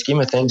right. Grand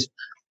scheme of things,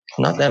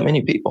 not that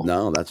many people.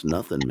 No, that's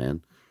nothing,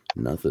 man.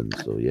 Nothing.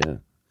 So yeah,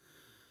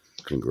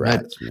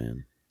 congrats,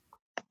 man.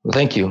 Well,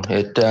 thank you.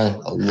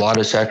 A lot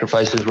of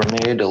sacrifices were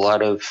made. A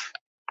lot of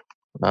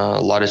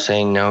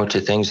saying no to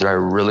things that I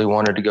really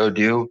wanted to go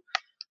do.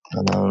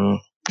 I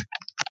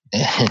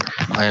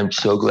am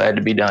so glad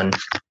to be done.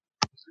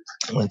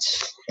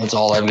 That's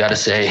all I've got to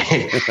say.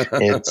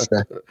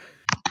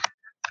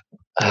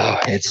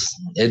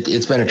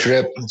 It's been a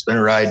trip. It's been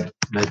a ride,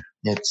 but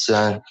it's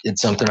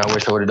something I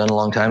wish I would have done a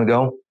long time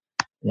ago.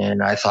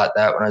 And I thought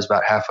that when I was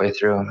about halfway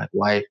through, I'm like,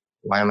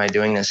 why am I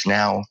doing this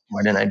now?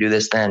 Why didn't I do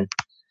this then?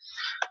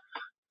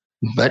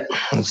 But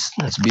that's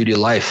the beauty of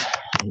life.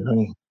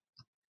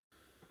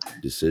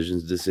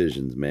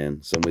 Decisions,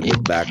 man. Some we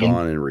look back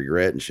on and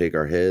regret and shake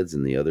our heads,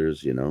 and the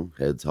others,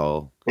 heads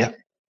haul. Yeah.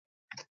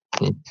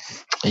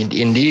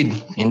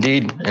 Indeed.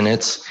 And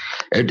it's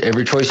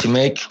every choice you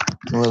make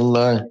will,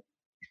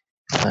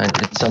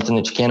 it's something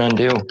that you can't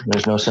undo.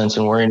 There's no sense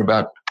in worrying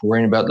about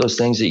those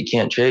things that you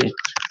can't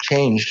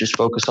change. Just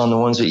focus on the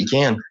ones that you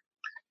can.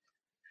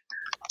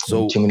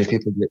 So too many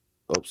people get.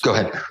 Go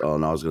ahead. Oh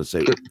no, I was going to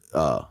say.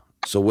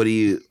 So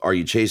are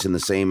you chasing the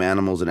same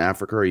animals in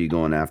Africa, or are you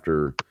going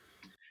after?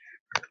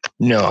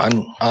 No,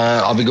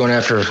 I'll be going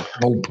after a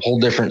whole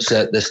different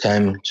set this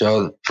time.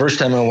 So first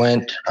time I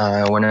went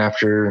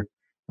after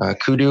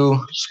kudu,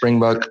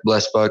 springbuck,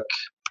 blessbuck,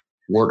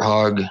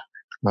 warthog,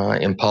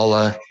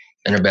 impala,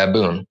 and a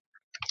baboon.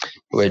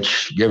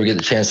 Which, you ever get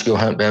the chance to go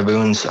hunt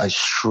baboons, I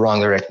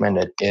strongly recommend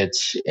it.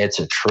 It's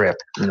a trip.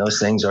 And those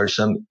things are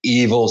some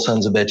evil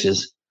sons of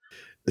bitches.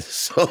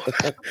 So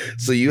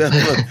you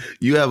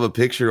have a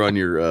picture on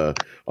your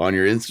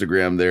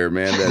Instagram there,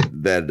 man.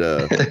 That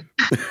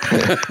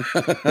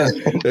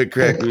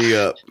cracked me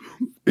up.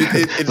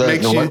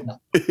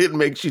 It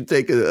makes you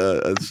take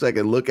a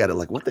second look at it,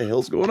 like, what the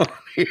hell's going on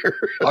here?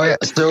 Oh yeah.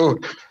 So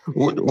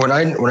when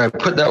I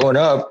put that one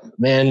up,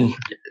 man,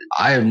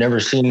 I have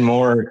never seen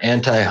more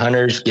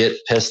anti-hunters get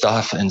pissed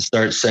off and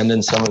start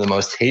sending some of the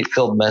most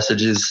hate-filled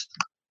messages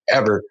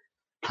ever.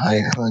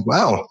 I'm like,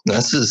 wow,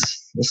 this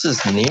is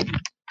neat.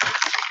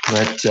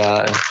 But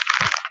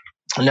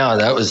no,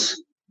 that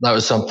was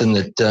something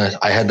that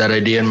I had that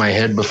idea in my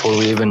head before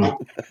we even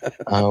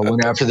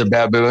went after the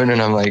baboon,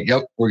 and I'm like,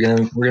 yep, we're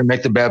gonna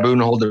make the baboon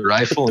hold the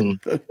rifle, and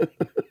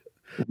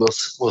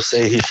we'll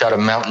say he shot a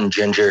mountain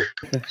ginger.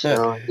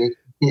 So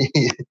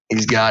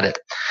he's got it.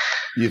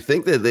 You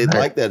think that they'd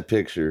like that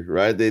picture,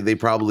 right? They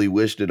probably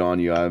wished it on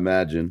you, I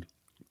imagine.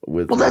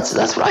 With Well, that's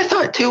what I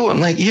thought too. I'm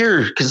like,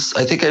 here, because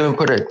I think I even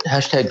put a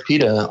hashtag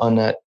PETA on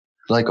that,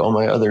 like all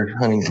my other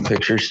hunting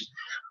pictures.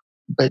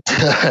 But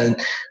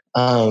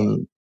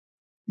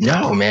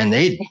no,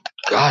 man,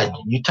 God,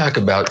 you talk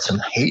about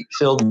some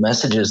hate-filled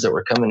messages that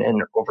were coming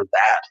in over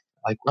that.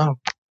 Like, well,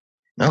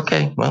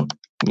 okay, well,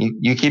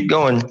 you keep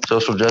going,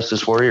 social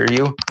justice warrior,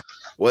 you.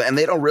 Well, and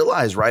they don't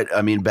realize, right?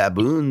 I mean,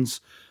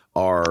 baboons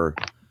are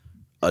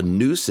a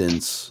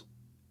nuisance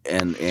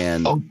and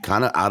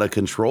kind of out of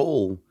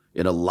control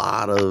in a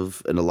lot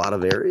of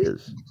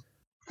areas.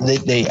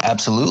 They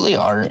absolutely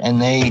are,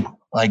 and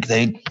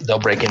they'll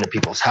break into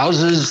people's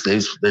houses.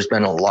 There's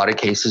been a lot of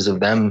cases of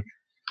them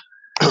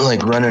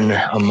like running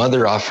a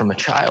mother off from a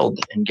child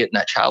and getting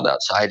that child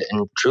outside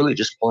and truly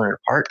just pulling it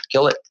apart,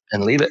 kill it,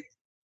 and leave it.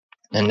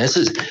 And this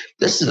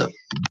is a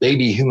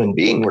baby human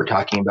being we're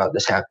talking about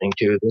this happening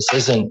to. This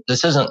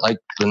isn't like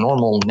the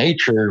normal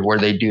nature where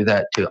they do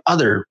that to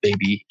other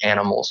baby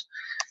animals.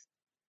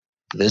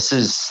 This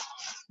is,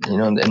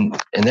 and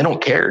they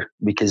don't care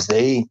because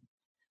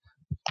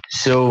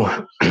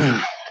so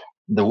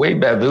the way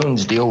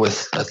baboons deal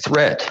with a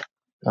threat,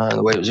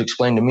 the way it was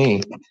explained to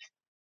me,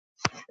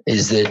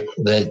 is that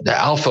the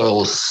alpha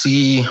will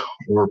see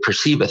or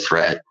perceive a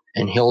threat,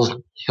 and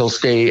he'll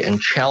stay and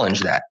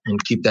challenge that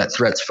and keep that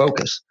threat's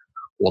focus.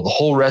 Well, the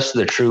whole rest of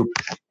the troop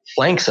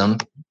flanks them,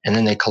 and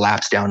then they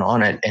collapse down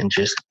on it and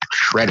just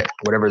shred it,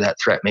 whatever that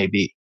threat may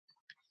be.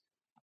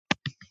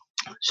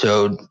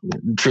 So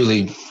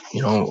truly,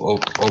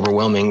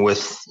 overwhelming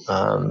with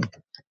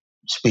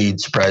speed,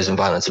 surprise, and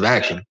violence of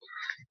action.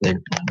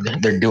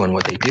 They're doing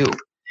what they do.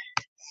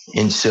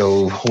 And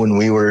so when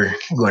we were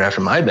going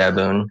after my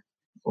baboon,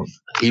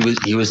 he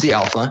was the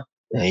alpha.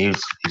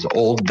 He's an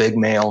old, big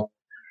male,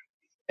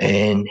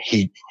 and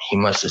he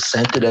must have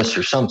scented us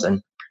or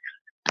something,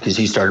 because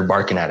he started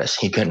barking at us.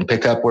 He couldn't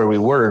pick up where we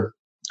were.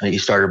 He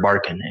started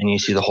barking, and you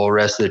see the whole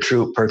rest of the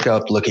troop perk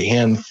up, look at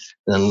him, and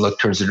then look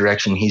towards the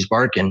direction he's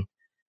barking,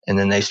 and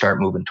then they start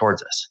moving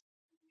towards us.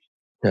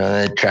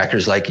 The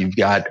tracker's like, you've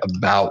got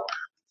about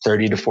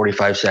 30 to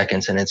 45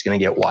 seconds, and it's going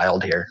to get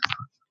wild here.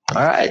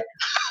 All right.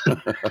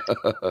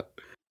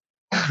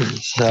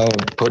 So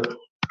put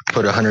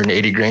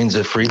 180 grains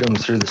of freedom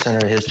through the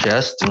center of his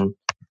chest and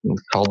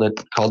called it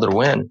a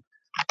win.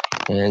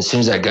 And as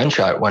soon as that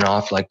gunshot went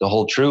off, like the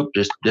whole troop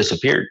just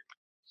disappeared.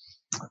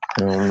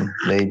 And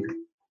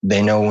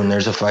they know when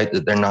there's a fight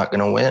that they're not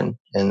going to win,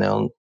 and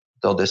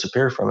they'll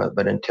disappear from it.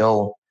 But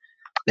until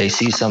they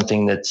see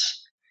something that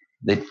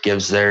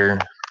gives their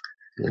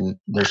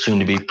soon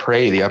to be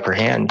prey the upper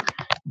hand,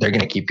 they're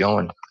going to keep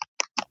going.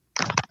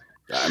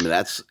 I mean,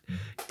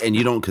 and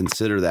you don't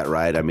consider that,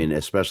 right? I mean,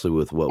 especially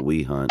with what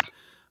we hunt,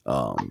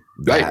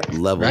 that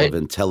level of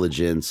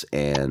intelligence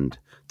and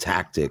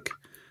tactic,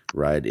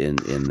 right? In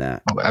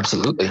that. Oh,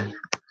 absolutely.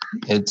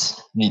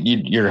 It's,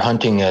 you're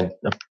hunting a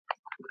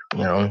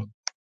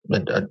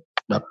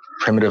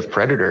primitive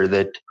predator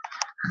that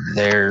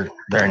they're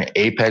an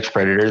apex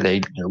predator.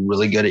 They're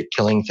really good at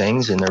killing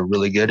things, and they're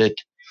really good at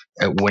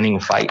winning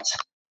fights,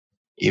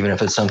 even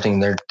if it's something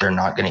they're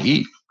not going to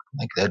eat.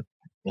 Like that,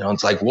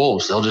 it's like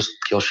wolves. They'll just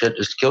kill shit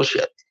just to kill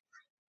shit.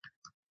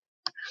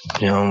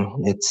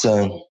 It's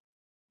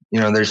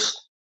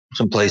there's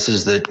some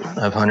places that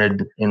I've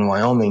hunted in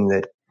Wyoming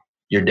that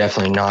you're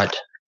definitely not.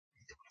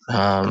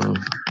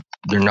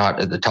 They're not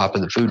at the top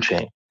of the food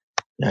chain.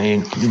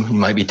 You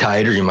might be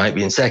tied, or you might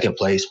be in second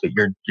place, but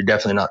you're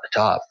definitely not the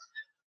top.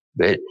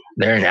 But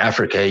there in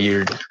Africa,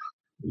 you're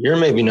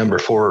maybe number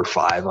 4 or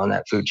 5 on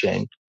that food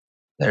chain.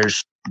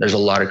 There's a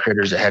lot of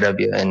critters ahead of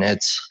you, and I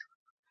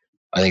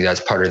think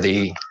that's part of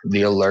the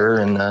allure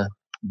and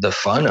the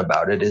fun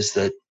about it, is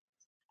that,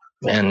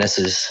 man, this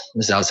is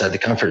outside the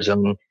comfort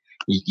zone.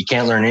 You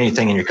can't learn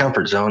anything in your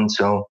comfort zone,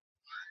 so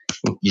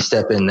you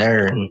step in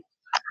there, and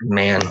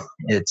man,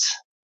 it's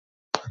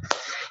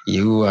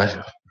you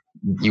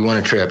want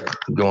a trip,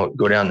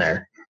 go down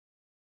there.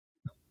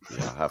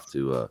 Yeah, I'll have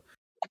to.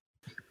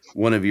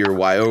 One of your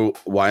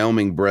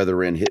Wyoming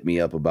brethren hit me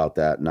up about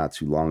that not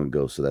too long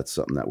ago, so that's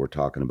something that we're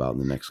talking about in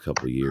the next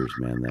couple of years,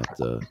 man.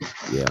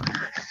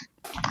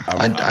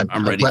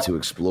 I'm ready to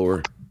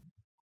explore.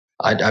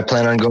 I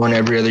plan on going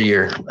every other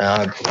year.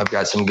 I've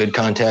got some good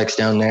contacts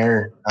down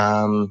there.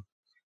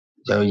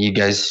 So you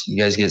guys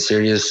get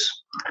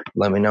serious,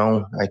 let me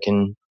know. I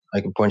can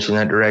point you in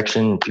that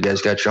direction. If you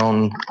guys got your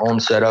own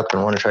setup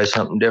and want to try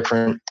something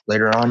different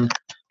later on,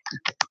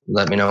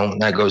 let me know.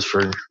 That goes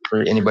for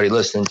anybody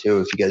listening too.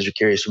 If you guys are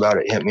curious about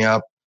it, hit me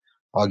up.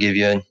 I'll give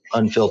you an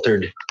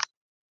unfiltered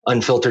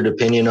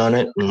opinion on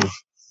it, and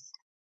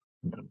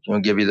I'll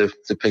give you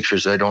the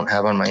pictures I don't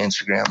have on my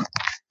Instagram.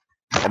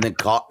 And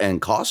then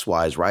cost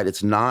wise, right?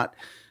 It's not,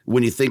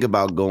 when you think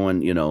about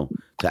going, to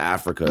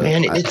Africa,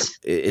 man,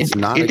 it's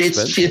not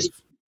expensive.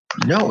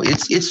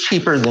 It's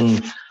cheaper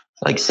than,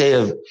 like, say,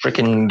 a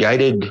freaking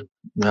guided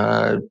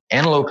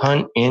antelope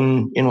hunt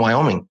in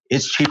Wyoming.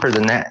 It's cheaper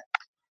than that.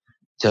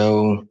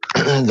 So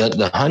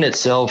the hunt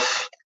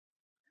itself,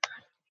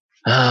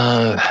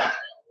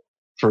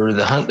 for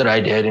the hunt that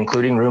I did,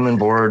 including room and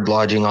board,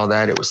 lodging, all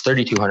that, it was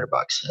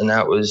 $3,200, and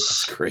that was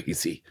That's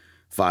crazy.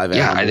 5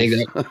 yeah. animals. I think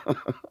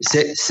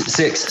that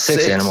six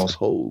animals.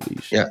 Holy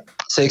shit! Yeah,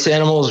 6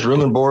 animals,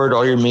 room and board,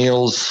 all your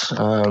meals.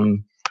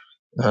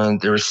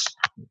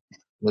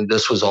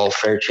 This was all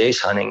fair chase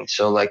hunting,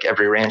 so like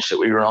every ranch that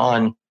we were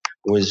on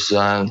was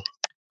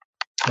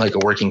like a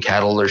working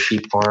cattle or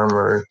sheep farm,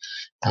 or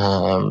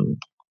the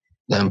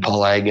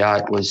impala I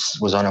got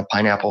was on a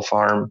pineapple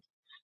farm.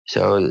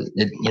 So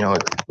it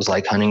was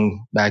like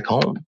hunting back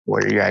home,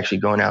 where you're actually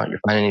going out, you're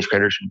finding these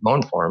critters and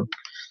going for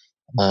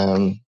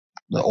them.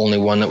 The only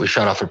one that we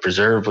shot off a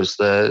preserve was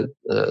the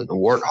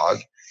warthog,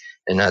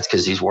 and that's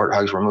because these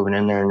warthogs were moving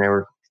in there and they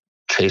were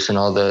chasing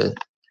all the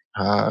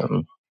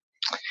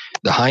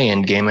high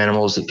end game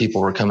animals that people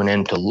were coming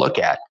in to look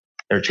at.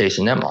 They're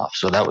chasing them off.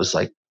 So that was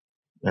like,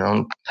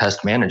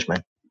 pest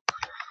management.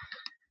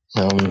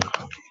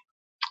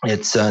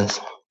 It's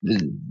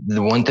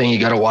the one thing you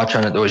got to watch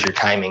on it though is your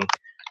timing.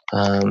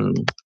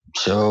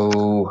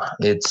 So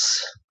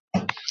it's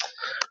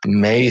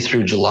May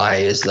through July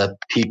is the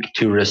peak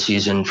tourist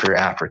season for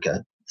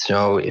Africa.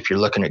 So if you're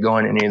looking at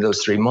going any of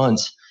those 3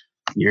 months,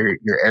 your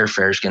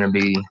airfare is going to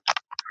be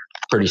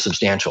pretty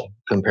substantial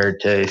compared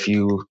to if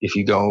you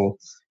go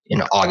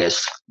in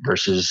August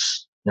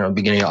versus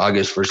beginning of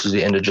August versus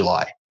the end of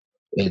July.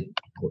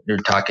 You're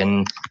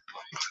talking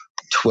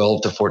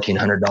 $1,200 to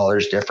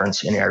 $1,400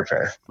 difference in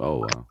airfare. Oh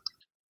wow!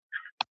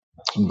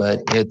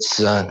 But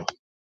it's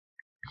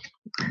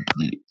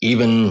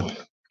even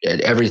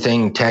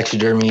everything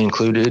taxidermy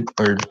included,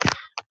 or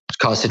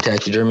cost of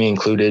taxidermy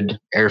included,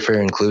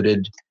 airfare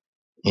included,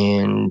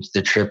 and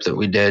the trip that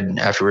we did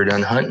after we were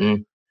done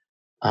hunting,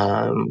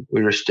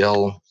 we're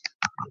still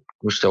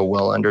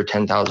well under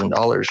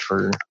 $10,000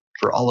 for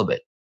all of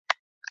it.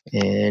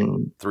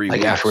 And 3 like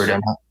weeks. after we're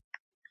done,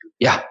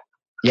 yeah.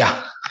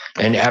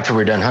 And after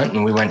we're done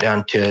hunting, we went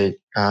down to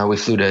we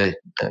flew to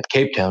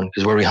Cape Town,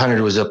 because where we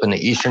hunted was up in the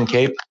Eastern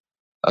Cape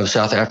of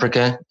South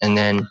Africa, and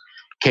then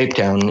Cape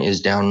Town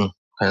is down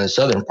kind of the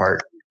southern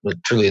part,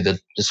 but truly the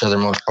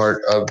southernmost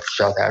part of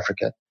South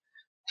Africa.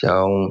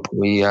 So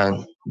we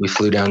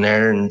flew down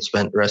there and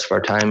spent the rest of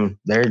our time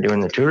there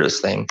doing the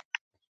tourist thing.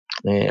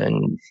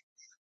 And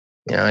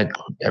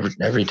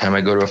every time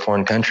I go to a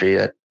foreign country,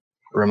 it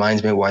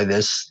reminds me why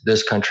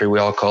this country we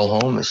all call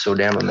home is so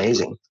damn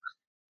amazing.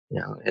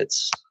 You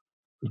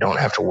don't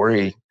have to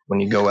worry when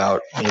you go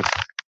out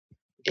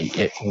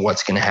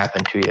what's going to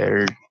happen to you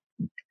or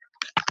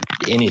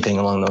anything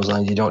along those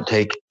lines. You don't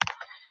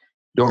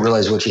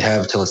realize what you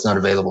have till it's not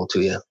available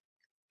to you.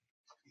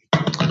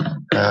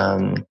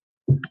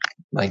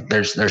 Like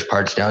there's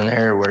parts down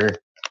there where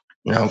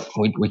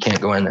we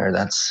can't go in there.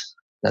 That's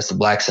the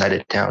black side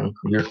of town.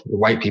 You're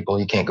white people,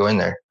 you can't go in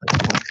there.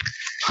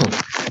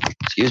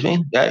 Excuse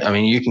me? Yeah, I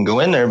mean, you can go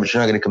in there, but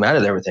you're not going to come out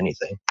of there with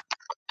anything.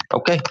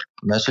 Okay,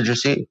 message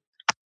received.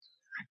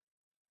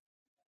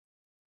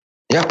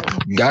 Yeah,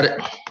 got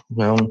it.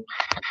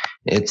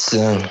 It's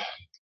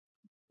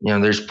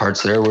there's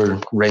parts there where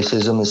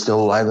racism is still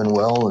alive and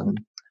well, and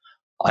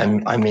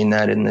I mean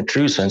that in the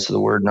true sense of the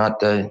word, not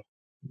the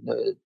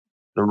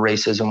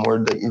racism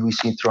word that we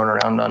see thrown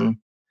around on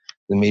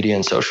the media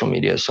and social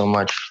media so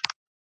much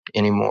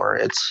anymore.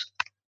 It's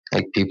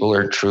like people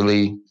are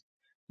truly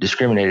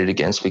discriminated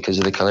against because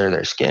of the color of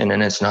their skin,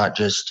 and it's not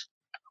just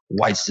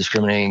whites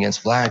discriminating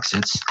against blacks;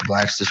 it's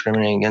blacks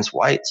discriminating against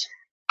whites.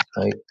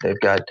 Like they've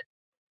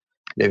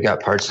got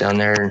parts down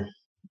there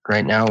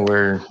right now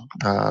where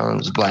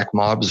black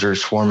mobs are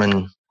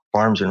swarming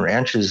farms and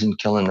ranches and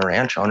killing the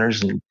ranch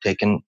owners and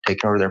taking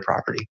over their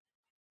property.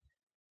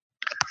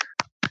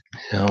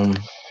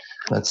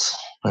 That's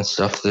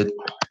stuff that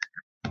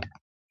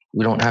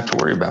we don't have to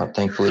worry about,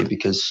 thankfully,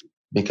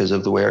 because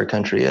of the way our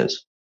country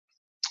is.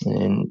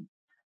 And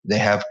they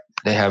have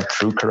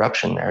true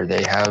corruption there.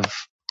 They have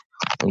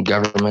a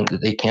government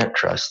that they can't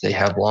trust. They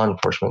have law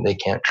enforcement they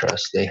can't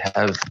trust. They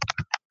have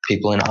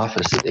people in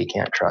office that they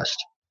can't trust.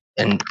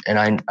 And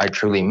I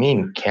truly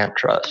mean can't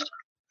trust.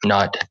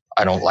 Not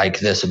I don't like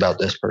this about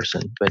this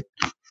person, but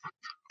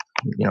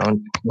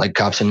like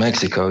cops in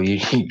Mexico, you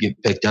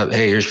get picked up.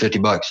 Hey, here's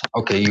 $50.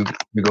 Okay, you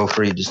go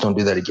free. Just don't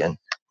do that again.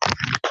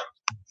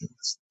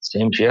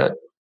 Same shit.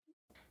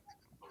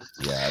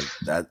 Yeah,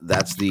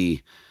 that's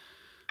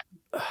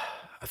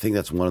I think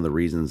that's one of the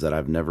reasons that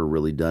I've never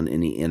really done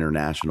any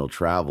international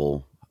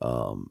travel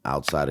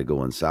outside of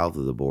going south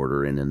of the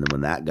border. And then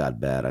when that got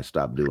bad, I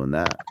stopped doing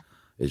that.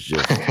 It's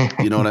just,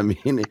 you know what I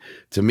mean?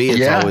 To me,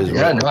 it's always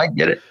no, I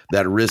get it.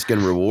 That risk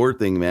and reward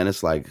thing, man.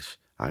 It's like,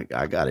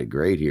 I got it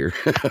great here.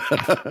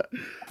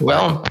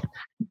 Well,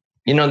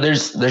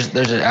 there's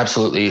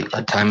absolutely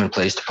a time and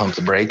place to pump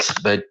the brakes,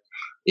 but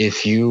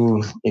if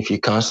you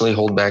constantly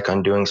hold back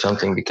on doing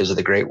something because of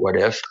the great what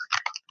if,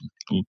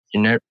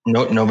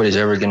 nobody's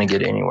ever going to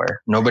get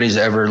anywhere. Nobody's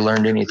ever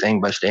learned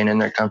anything by staying in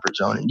their comfort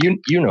zone. And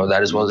you know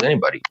that as well as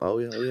anybody. Oh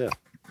yeah.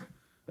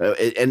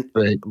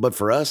 But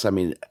for us, I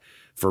mean,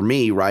 for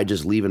me, right,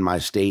 just leaving my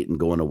state and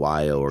going to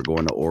Ohio or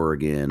going to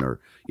Oregon or,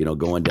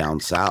 going down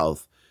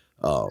south,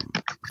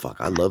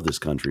 I love this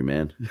country,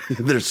 man.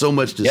 There's so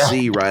much to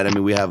see, right? I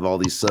mean, we have all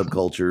these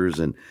subcultures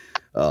and,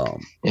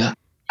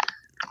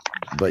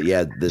 but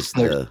yeah, this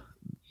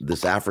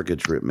Africa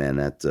trip, man,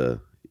 it's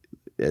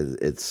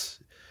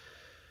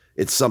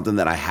something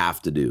that I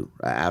have to do.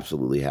 I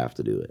absolutely have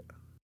to do it.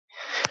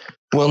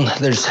 Well,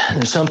 there's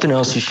something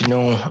else you should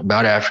know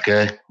about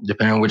Africa,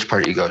 depending on which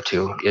part you go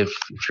to. If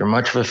you're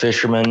much of a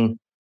fisherman,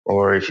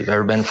 or if you've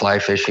ever been fly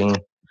fishing,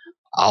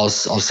 I'll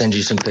send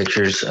you some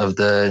pictures of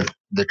the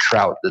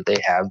trout that they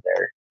have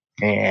there,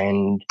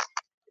 and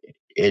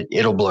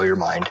it'll blow your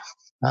mind.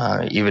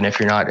 Even if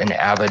you're not an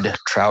avid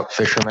trout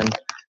fisherman,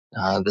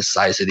 the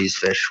size of these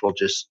fish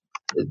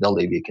they'll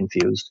leave you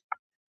confused.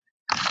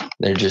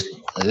 They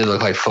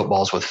look like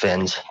footballs with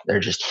fins. They're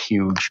just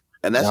huge.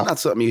 And that's not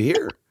something you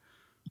hear.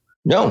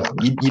 No,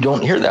 you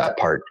don't hear that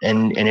part.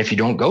 And if you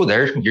don't go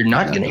there, you're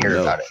not going to hear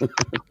about it.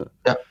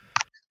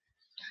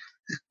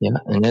 Yeah.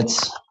 And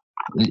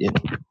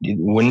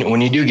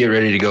when you do get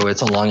ready to go,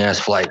 it's a long ass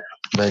flight,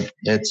 but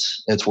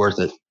it's worth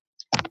it.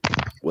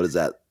 What is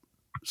that?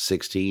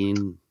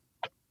 16?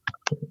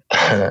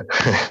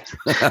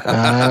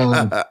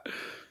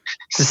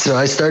 So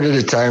I started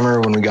a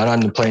timer when we got on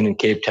the plane in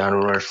Cape Town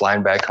when we were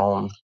flying back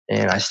home,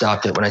 and I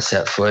stopped it when I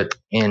set foot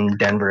in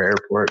Denver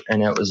airport,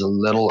 and it was a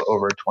little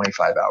over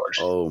 25 hours.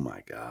 Oh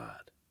my God.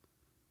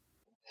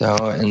 So,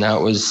 and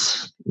that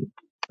was,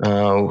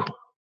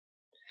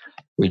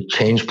 we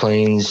changed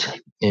planes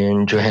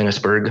in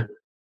Johannesburg,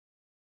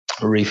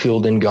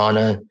 refueled in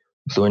Ghana,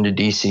 flew into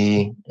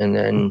DC, and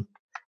then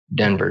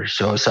Denver.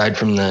 So aside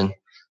from the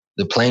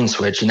plane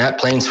switch, and that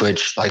plane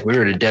switch, like we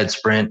were at a dead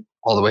sprint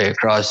all the way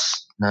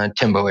across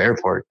Timbo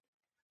Airport.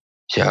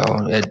 So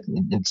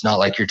it's not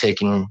like you're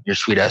taking your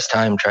sweet ass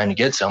time trying to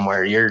get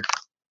somewhere. You're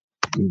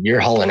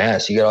hauling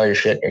ass. You got all your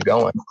shit and you're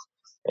going,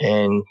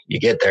 and you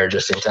get there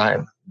just in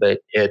time.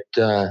 But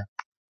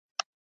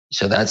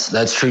so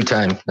that's true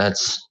time.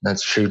 That's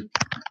true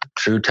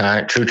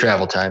time, true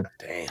travel time.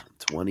 Damn,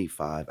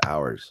 25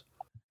 hours.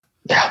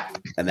 Yeah.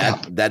 And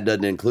that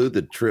doesn't include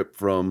the trip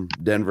from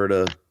Denver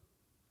to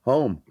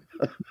home.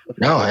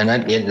 No, and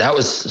that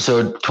was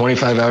so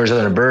 25 hours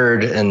on a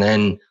bird, and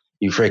then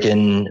you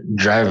freaking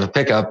drive a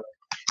pickup.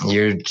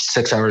 You're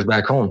 6 hours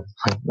back home.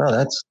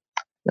 No,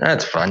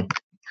 that's fun.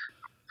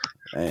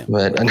 Damn,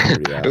 but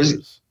it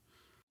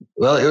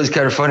was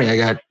kind of funny. I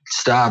got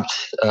stopped.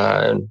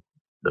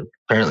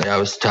 Apparently, I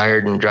was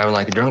tired and driving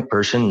like a drunk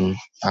person.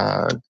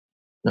 A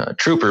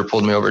trooper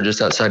pulled me over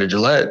just outside of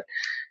Gillette,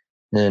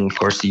 and of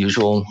course, the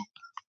usual.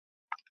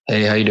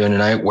 Hey, how you doing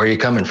tonight? Where are you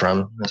coming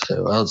from? I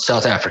said, well,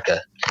 South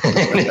Africa.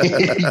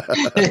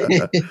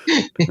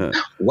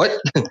 What?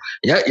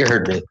 Yeah, you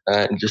heard me.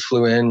 Just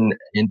flew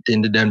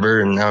into Denver,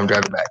 and now I'm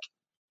driving back.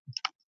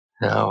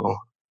 No,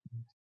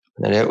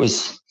 but it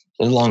was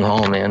a long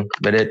haul, man,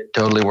 but it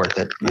totally worth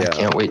it. Yeah. I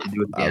can't wait to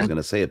do it again. I was going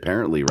to say,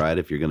 apparently, right,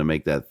 if you're going to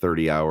make that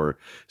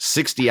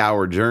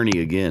 60-hour journey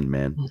again,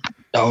 man.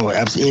 Oh,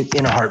 absolutely,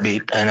 in a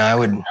heartbeat. And I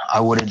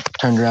would have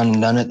turned around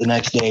and done it the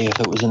next day if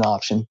it was an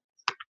option.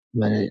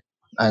 But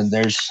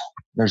there's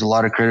a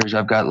lot of critters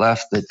I've got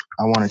left that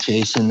I want to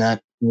chase in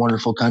that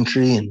wonderful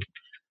country, and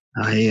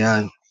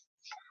I've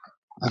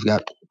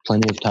got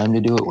plenty of time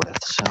to do it with.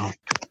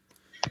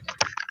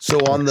 So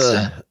on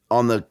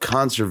the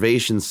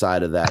conservation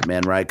side of that,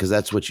 man, right? Because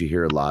that's what you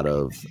hear a lot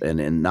of,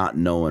 and not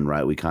knowing,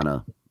 right? We kind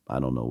of, I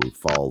don't know, we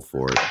fall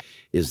for it.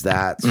 Is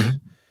that,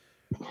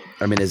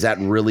 I mean, is that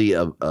really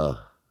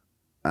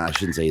I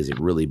shouldn't say is it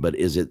really, but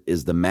is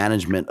the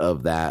management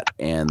of that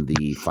and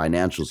the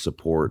financial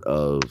support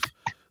of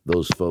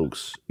those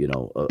folks,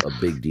 a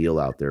big deal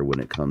out there when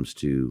it comes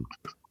to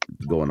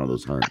going on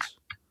those hunts?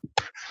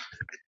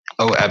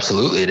 Oh,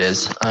 absolutely it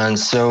is. And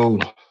so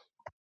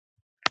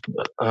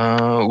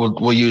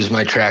we'll use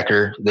my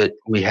tracker that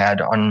we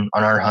had on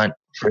our hunt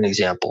for an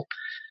example.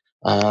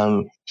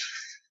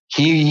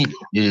 He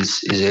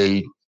is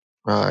a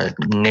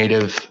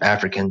native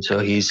African, so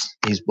he's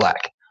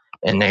black,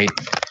 and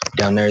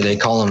down there they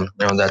call him,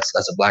 that's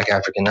a black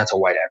African, that's a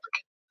white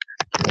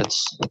African.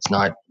 It's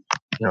not,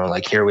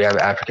 like here we have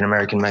African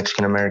American,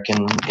 Mexican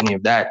American, any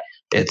of that.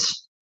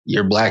 It's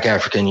you're black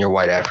African, you're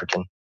white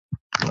African.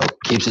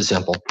 Keeps it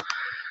simple.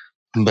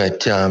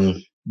 But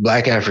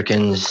black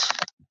Africans,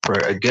 for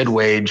a good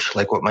wage,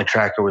 like what my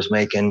tracker was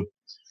making,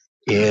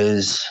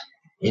 is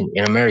in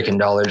American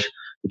dollars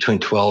between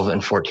 $1,200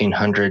 and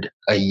 $1,400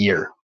 a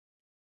year.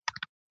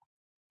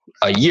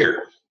 A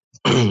year.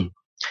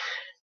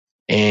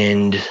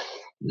 And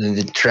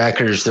the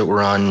trackers that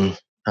were on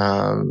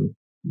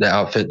the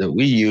outfit that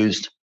we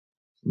used,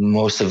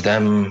 most of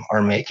them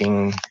are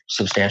making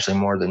substantially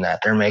more than that.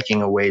 They're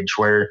making a wage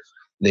where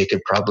they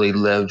could probably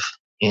live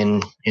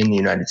in the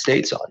United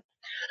States on.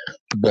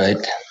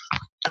 But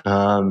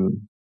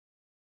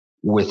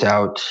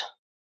without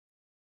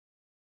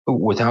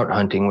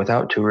hunting,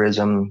 without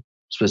tourism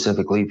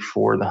specifically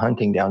for the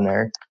hunting down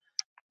there,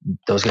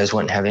 those guys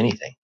wouldn't have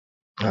anything.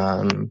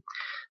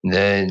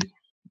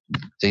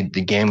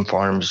 The game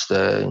farms,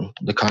 the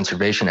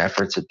conservation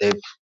efforts that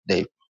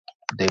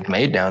they've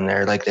made down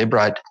there, like they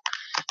brought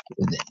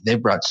they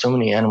brought so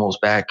many animals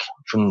back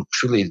from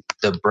truly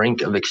the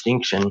brink of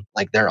extinction.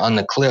 Like they're on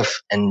the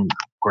cliff and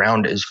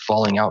ground is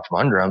falling out from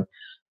under them.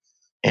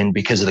 And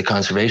because of the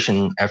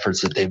conservation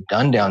efforts that they've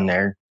done down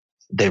there,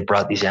 they've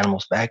brought these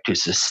animals back to a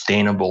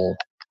sustainable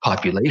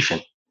population.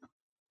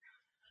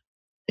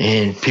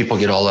 And people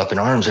get all up in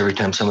arms every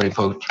time somebody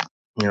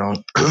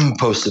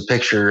posts a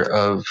picture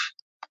of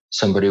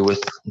somebody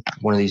with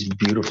one of these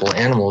beautiful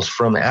animals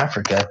from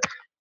Africa.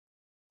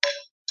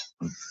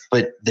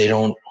 But they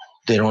don't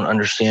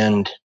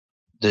understand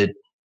that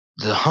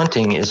the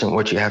hunting isn't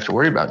what you have to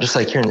worry about. Just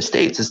like here in the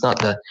States, it's not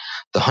the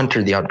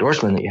hunter, the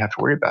outdoorsman that you have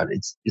to worry about.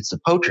 It's the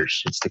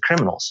poachers, it's the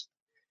criminals.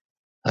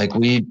 Like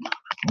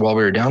while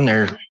we were down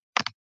there,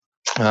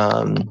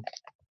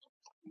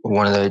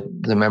 one of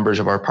the members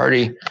of our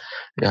party,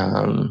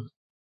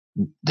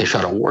 they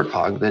shot a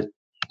warthog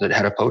that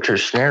had a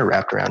poacher's snare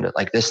wrapped around it.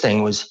 Like this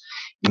thing was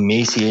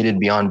emaciated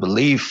beyond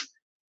belief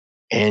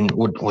and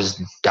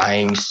was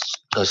dying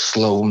a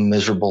slow,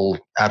 miserable,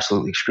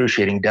 absolutely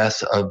excruciating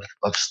death of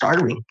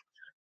starving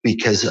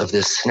because of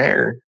this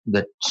snare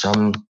that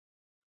some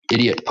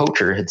idiot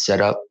poacher had set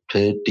up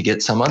to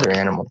get some other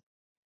animal.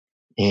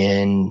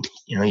 And,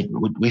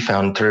 we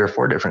found 3 or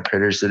 4 different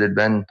critters that had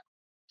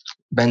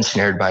been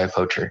snared by a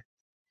poacher.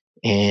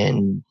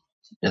 And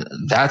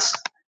that's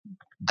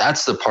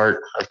the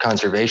part of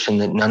conservation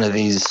that none of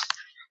these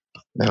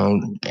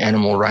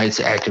animal rights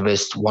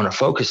activists want to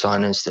focus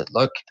on, is that,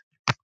 look,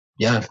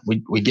 yeah,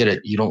 we get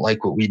it. You don't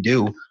like what we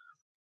do.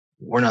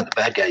 We're not the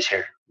bad guys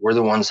here. We're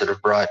the ones that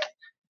have brought,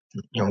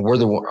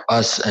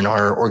 us and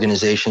our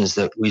organizations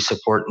that we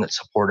support and that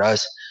support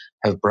us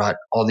have brought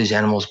all these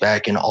animals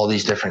back in all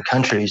these different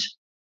countries.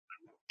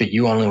 But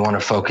you only want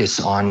to focus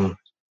on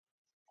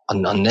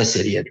this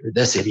idiot or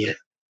this idiot.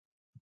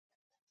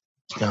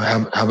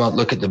 How about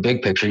look at the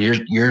big picture?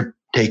 You're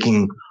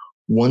taking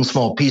one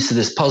small piece of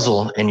this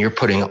puzzle and you're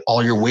putting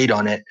all your weight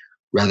on it,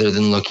 rather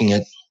than looking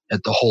at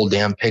the whole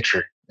damn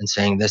picture and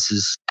saying this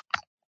is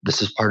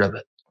part of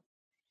it.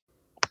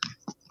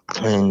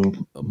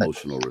 And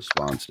emotional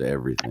response to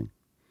everything.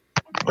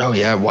 Oh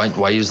yeah,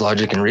 why use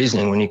logic and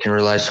reasoning when you can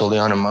rely solely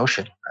on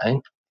emotion,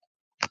 right?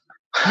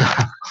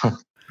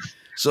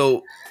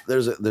 So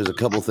there's a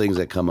couple things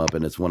that come up,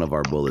 and it's one of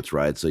our bullets,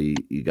 right? So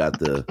you got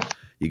the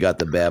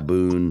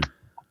baboon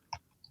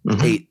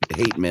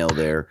hate mail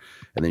there,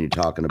 and then you're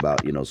talking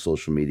about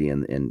social media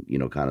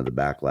and kind of the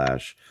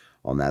backlash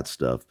on that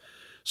stuff.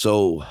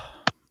 So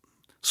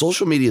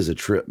social media is a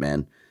trip,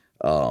 man.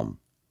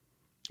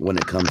 When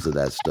it comes to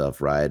that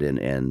stuff, right?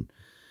 And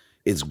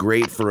it's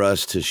great for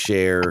us to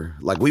share.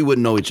 Like, we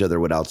wouldn't know each other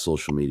without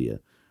social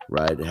media,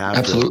 right?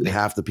 Absolutely.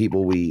 Half the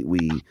people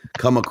we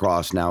come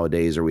across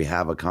nowadays, or we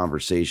have a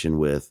conversation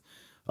with,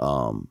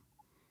 and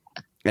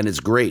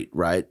it's great,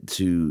 right?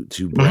 To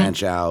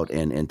branch out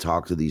and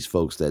talk to these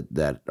folks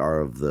that are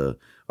of the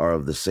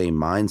same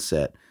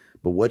mindset.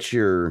 But what's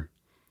your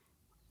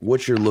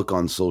look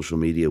on social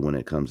media when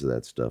it comes to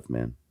that stuff,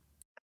 man?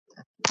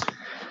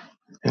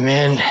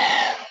 Man,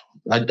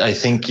 I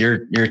think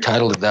your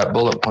title of that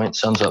bullet point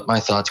sums up my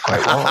thoughts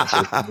quite well on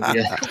social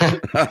media.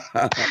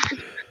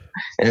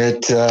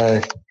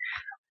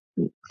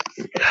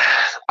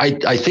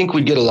 I think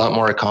we'd get a lot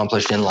more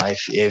accomplished in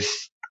life if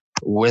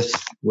with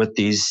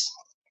these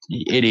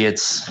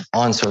idiots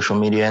on social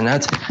media, and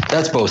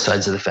that's both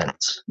sides of the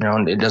fence.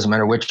 It doesn't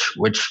matter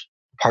which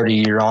party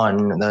you're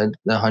on,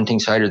 the hunting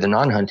side or the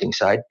non-hunting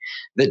side.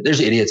 There's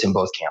idiots in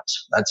both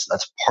camps.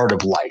 That's part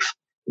of life.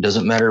 It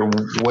doesn't matter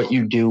what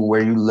you do,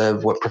 where you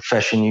live, what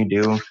profession you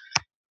do.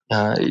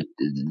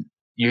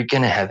 You're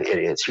going to have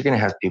idiots. You're going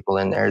to have people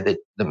in there that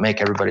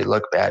make everybody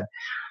look bad.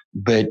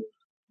 But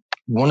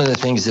one of the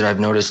things that I've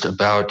noticed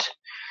about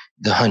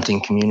the hunting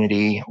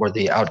community or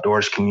the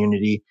outdoors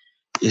community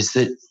is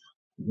that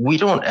we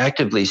don't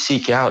actively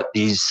seek out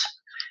these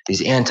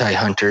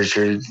anti-hunters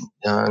or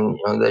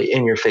the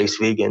in-your-face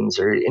vegans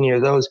or any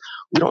of those.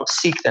 We don't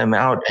seek them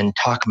out and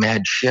talk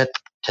mad shit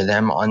to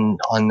them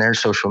on their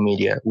social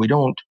media. We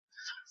don't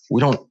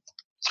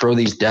throw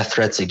these death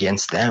threats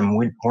against them.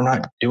 We're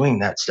not doing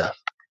that stuff.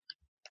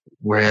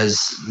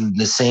 Whereas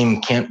the same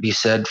can't be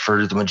said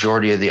for the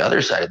majority of the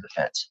other side of the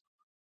fence.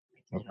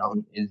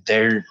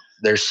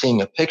 They're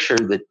seeing a picture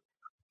that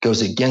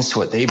goes against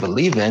what they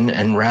believe in,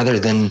 and rather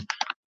than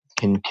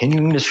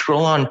continuing to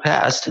scroll on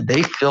past,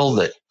 they feel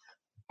that,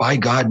 by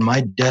God,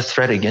 my death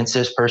threat against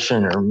this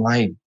person or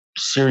my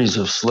series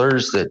of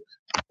slurs that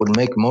would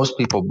make most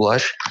people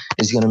blush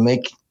is going to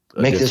make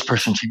this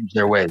person change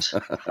their ways.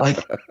 Like,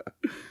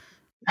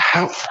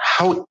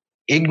 how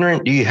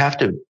ignorant do you have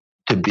to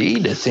be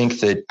to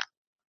think that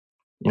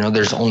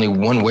there's only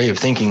one way of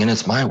thinking and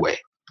it's my way?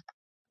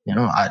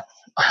 I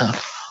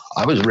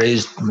was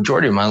raised the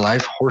majority of my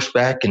life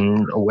horseback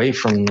and away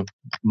from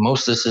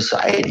most of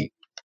society.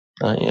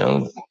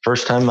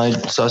 First time I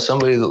saw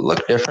somebody that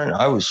looked different,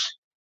 I was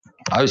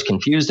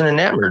confused and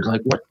enamored.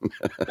 Like, what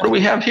do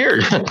we have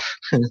here?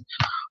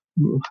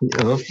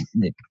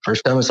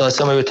 First time I saw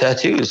somebody with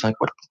tattoos, like,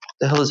 what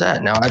the hell is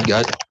that? Now I've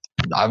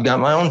got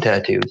my own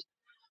tattoos.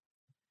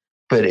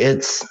 But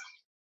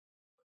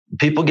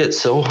people get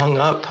so hung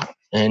up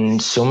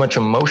and so much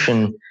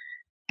emotion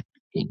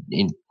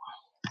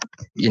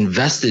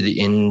invested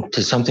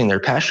into something they're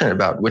passionate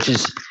about, which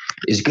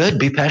is good.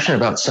 Be passionate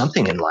about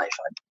something in life.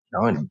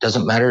 It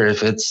doesn't matter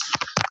if it's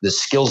the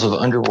skills of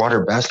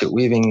underwater basket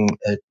weaving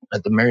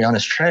at the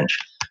Marianas Trench,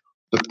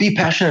 but be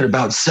passionate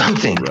about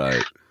something.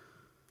 Right.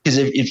 Because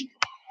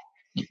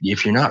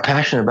if you're not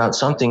passionate about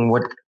something,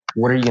 what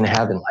are you going to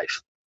have in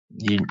life?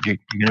 You're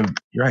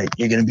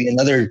going to be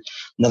another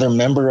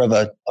member of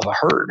a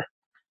herd.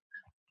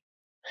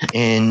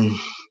 And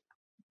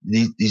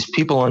these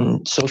people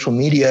on social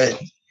media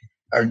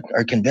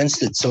are convinced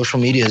that social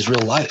media is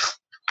real life,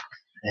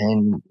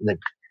 and that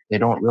they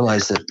don't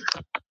realize that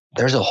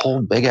there's a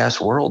whole big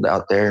ass world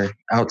out there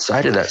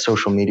outside of that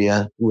social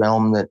media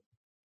realm that,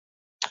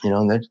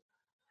 that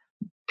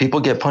people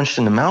get punched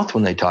in the mouth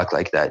when they talk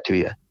like that to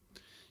you.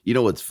 You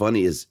know, what's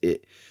funny is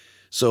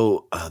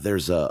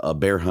there's a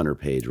bear hunter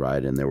page,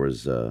 right? And there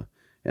was,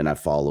 and I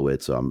follow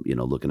it. So I'm,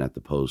 looking at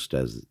the post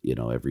as,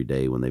 every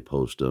day when they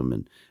post them,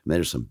 and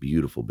there's some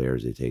beautiful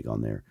bears they take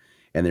on there.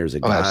 And there's a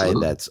guy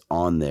absolutely. that's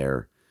on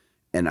there,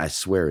 and I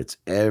swear it's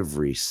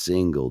every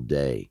single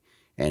day,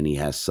 and he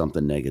has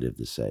something negative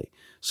to say.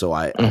 So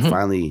I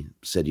finally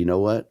said, you know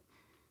what?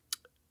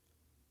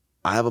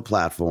 I have a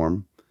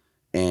platform,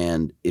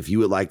 and if you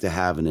would like to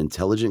have an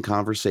intelligent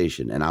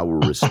conversation, and I will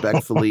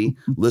respectfully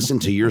listen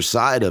to your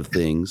side of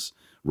things,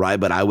 right?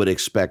 But I would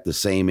expect the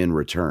same in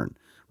return,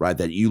 right?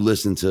 That you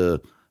listen to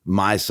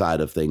my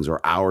side of things or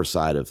our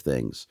side of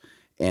things.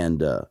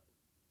 And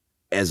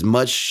as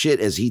much shit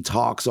as he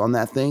talks on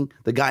that thing,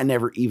 the guy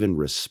never even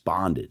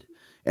responded.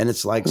 And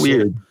it's like,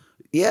 weird.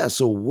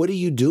 So what are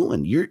you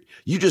doing? You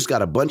just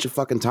got a bunch of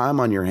fucking time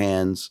on your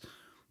hands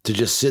to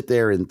just sit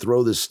there and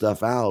throw this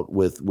stuff out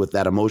with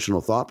that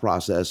emotional thought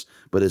process.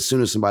 But as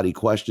soon as somebody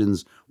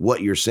questions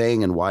what you're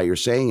saying and why you're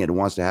saying it and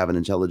wants to have an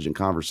intelligent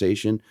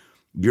conversation,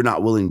 you're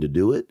not willing to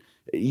do it.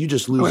 You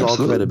just lose all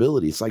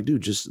credibility. It's like,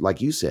 dude, just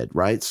like you said,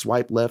 right?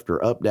 Swipe left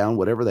or up, down,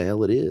 whatever the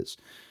hell it is.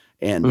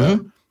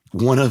 And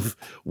one of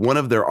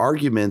their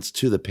arguments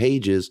to the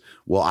pages,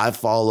 well, I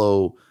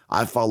follow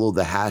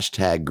the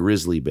hashtag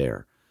grizzly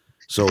bear.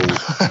 So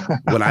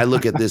when I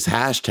look at this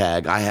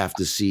hashtag, I have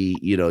to see,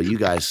 you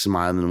guys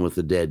smiling with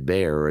a dead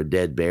bear or a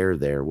dead bear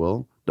there.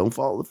 Well, don't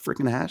follow the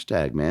freaking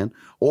hashtag, man,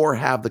 or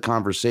have the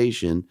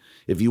conversation.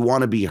 If you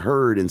want to be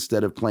heard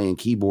instead of playing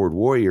keyboard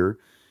warrior,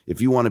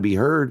 if you want to be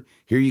heard,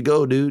 here you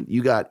go, dude.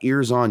 You got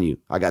ears on you.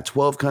 I got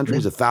 12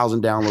 countries,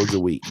 1,000 downloads a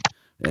week.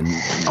 And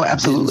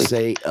absolutely. Didn't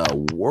say a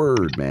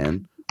word,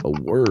 man, a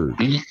word.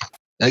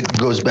 That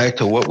goes back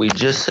to what we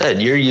just said.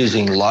 You're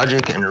using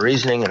logic and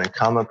reasoning and a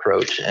calm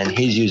approach, and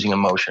he's using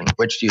emotion.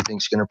 Which do you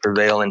think is going to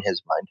prevail in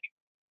his mind?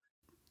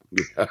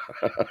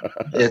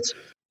 It's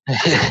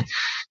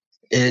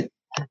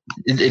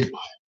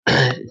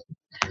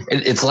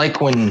like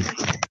when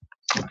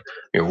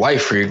your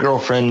wife or your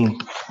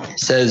girlfriend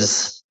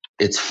says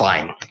it's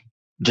fine.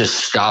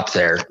 Just stop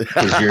there,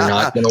 because you're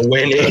not going to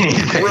win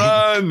anything.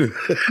 Run.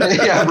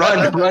 Yeah,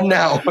 run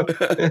now.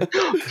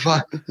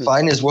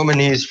 Find his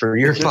womanese for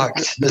you're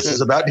fucked. This is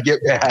about to get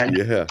bad.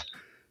 Yeah.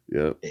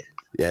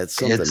 It's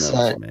something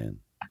else, man.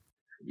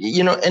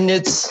 And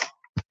it's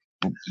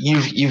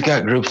you've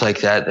got groups like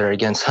that. They're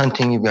against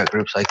hunting. You've got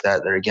groups like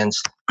that. They're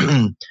against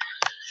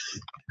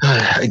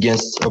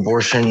against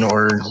abortion,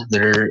 or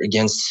they're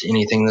against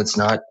anything that's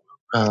not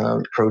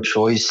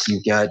pro-choice.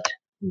 You've got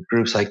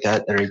groups like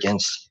that are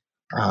against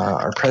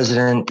our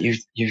president.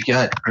 You've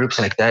got groups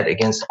like that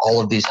against all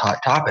of these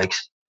hot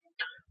topics.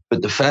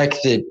 But the fact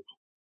that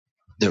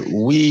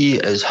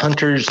we as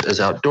hunters, as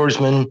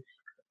outdoorsmen,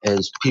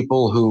 as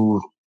people who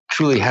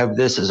truly have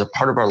this as a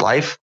part of our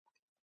life,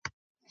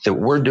 that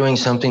we're doing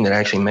something that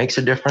actually makes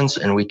a difference,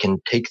 and we can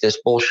take this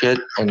bullshit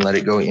and let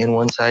it go in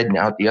one side and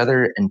out the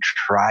other and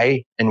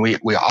try. And we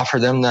offer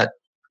them that,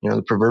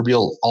 the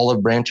proverbial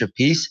olive branch of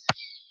peace,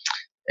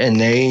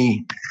 and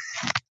they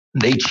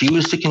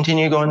choose to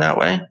continue going that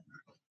way.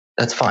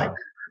 That's fine.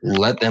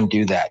 Let them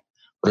do that.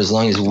 But as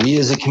long as we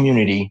as a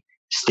community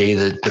stay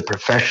the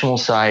professional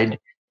side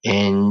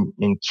and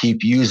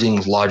keep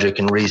using logic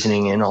and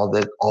reasoning and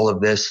all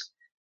of this,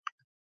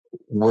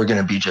 we're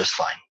going to be just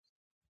fine.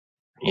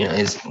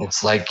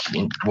 It's like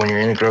when you're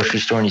in a grocery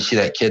store and you see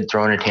that kid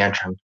throwing a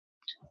tantrum.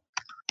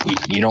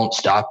 You don't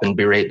stop and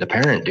berate the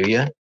parent, do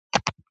you?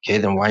 Okay,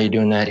 then why are you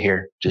doing that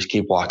here? Just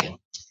keep walking.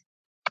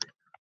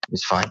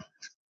 It's fine.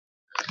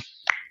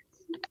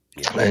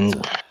 Yeah,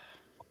 and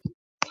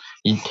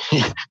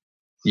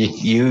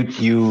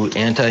you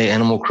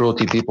anti-animal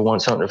cruelty people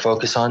want something to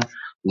focus on?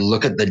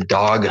 Look at the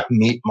dog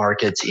meat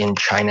markets in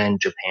China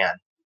and Japan.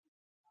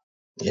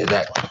 Yeah,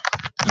 that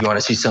you want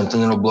to see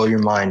something that'll blow your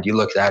mind, you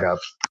look that up.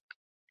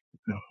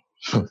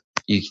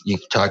 You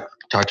talk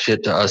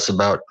shit to us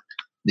about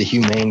the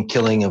humane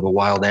killing of a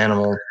wild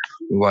animal.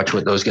 You watch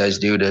what those guys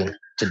do to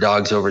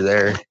dogs over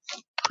there.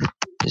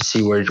 To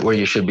see where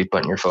you should be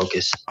putting your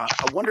focus. I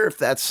wonder if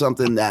that's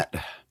something that,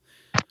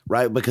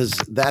 right? Because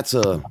that's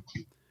a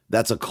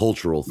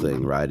cultural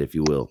thing, right? If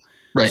you will.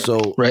 Right.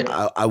 So right.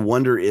 I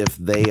wonder if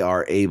they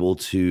are able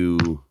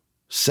to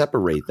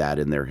separate that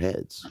in their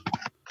heads?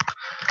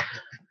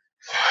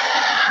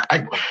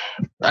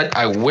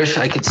 I wish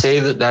I could say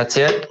that that's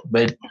it,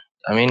 but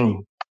I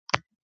mean,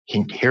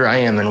 here I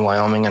am in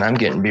Wyoming, and I'm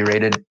getting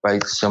berated by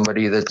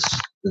somebody that's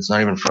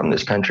not even from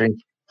this country,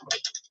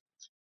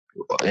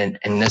 and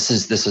this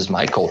is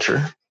my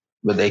culture,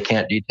 but they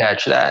can't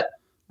detach that.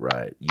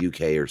 Right,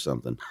 UK or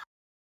something.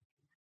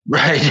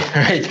 Right.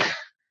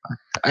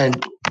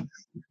 And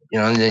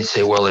they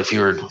say, well, if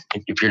you're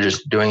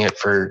just doing it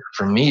for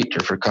meat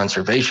or for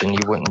conservation, you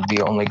wouldn't be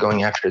only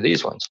going after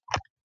these ones.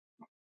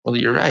 Well,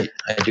 you're right.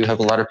 I do have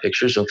a lot of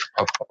pictures of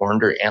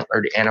horned or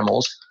antlered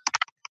animals,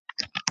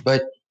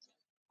 but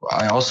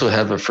I also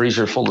have a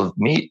freezer full of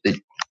meat that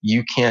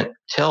you can't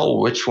tell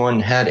which one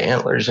had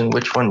antlers and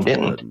which one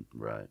didn't.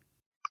 Right.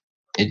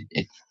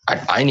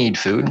 I need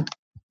food.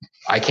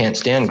 I can't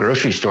stand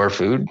grocery store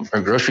food or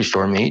grocery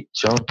store meat,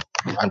 so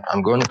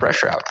I'm going the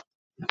fresh route.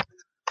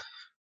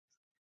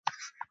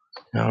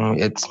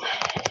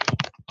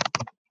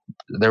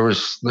 There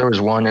was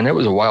one, and it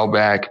was a while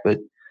back, but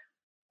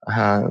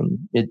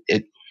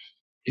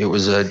it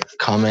was a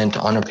comment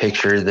on a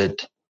picture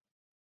that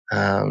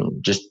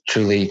just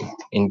truly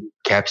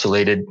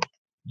encapsulated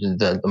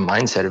the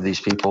mindset of these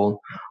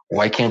people.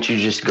 Why can't you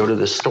just go to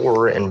the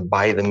store and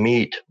buy the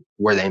meat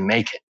where they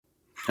make it?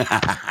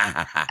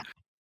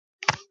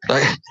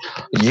 Like,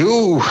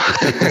 you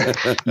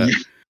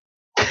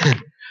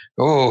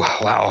oh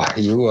wow,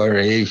 you are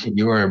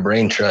a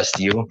brain trust,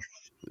 you.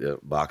 Yeah,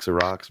 box of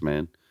rocks,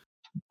 man.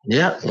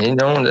 Yeah,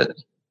 that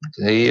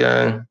they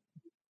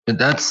but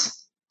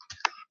that's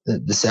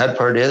the sad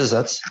part is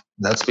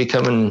that's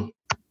becoming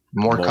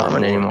more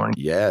common anymore.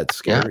 Yeah, it's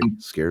scary. Yeah.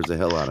 Scares the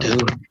hell out of me.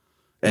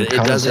 And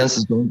common sense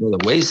is going to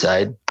the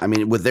wayside. I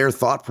mean, with their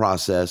thought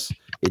process,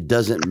 it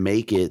doesn't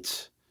make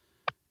it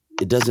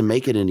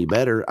any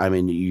better. I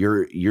mean,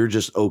 you're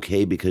just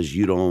okay because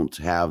you don't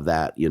have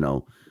that,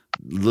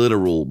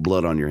 literal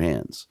blood on your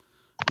hands,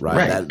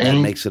 right? That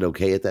makes it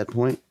okay at that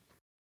point.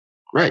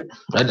 Right.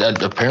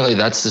 Apparently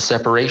that's the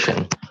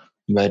separation.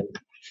 But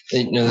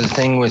the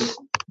thing with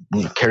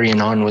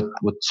carrying on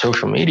with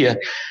social media,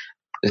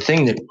 the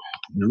thing that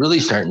really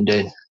starting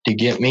to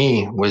get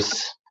me with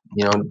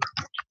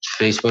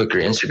Facebook or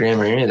Instagram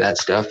or any of that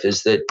stuff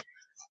is that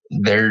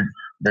they're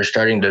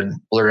starting to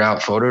blur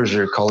out photos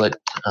or call it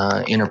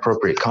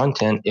inappropriate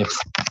content if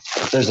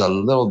there's a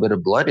little bit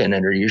of blood in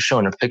it, or you're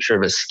showing a picture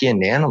of a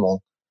skinned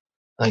animal.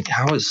 Like,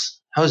 how is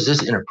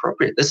this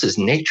inappropriate? This is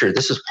nature.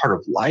 This is part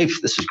of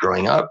life. This is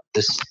growing up.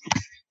 This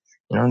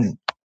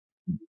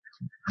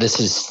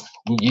is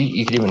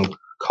you could even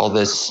call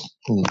this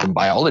the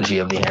biology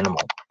of the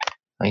animal.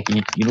 Like,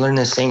 you learn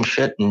the same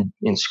shit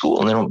in school,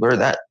 and they don't blur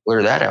that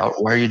out.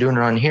 Why are you doing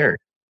it on here?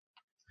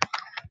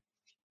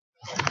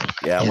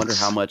 Yeah, I wonder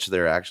how much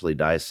they're actually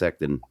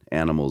dissecting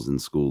animals in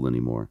school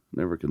anymore.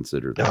 Never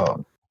considered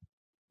that.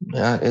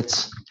 Yeah,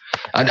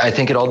 I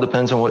think it all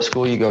depends on what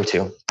school you go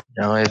to.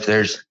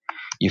 If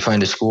you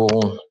find a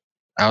school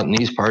out in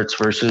these parts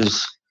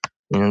versus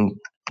the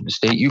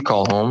state you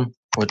call home,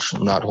 which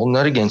I'm not holding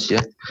that against you.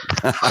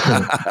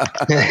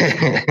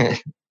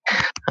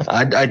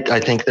 I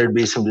think there'd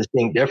be some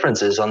distinct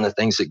differences on the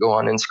things that go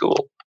on in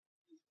school.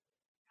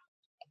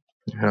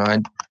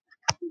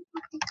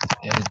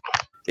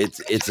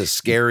 It's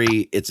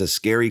a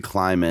scary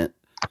climate.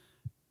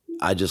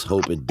 I just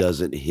hope it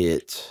doesn't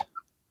hit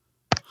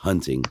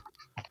hunting.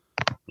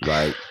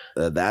 Right.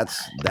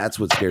 That's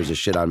what scares the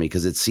shit out of me,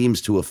 because it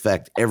seems to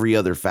affect every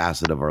other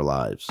facet of our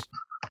lives.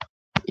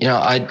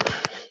 I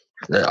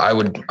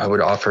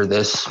would offer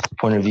this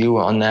point of view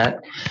on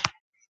that.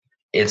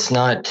 It's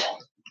not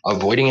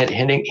avoiding it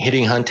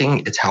hitting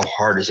hunting. It's how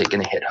hard is it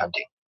going to hit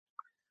hunting?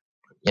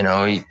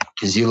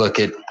 Because you look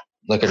at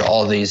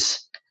all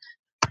these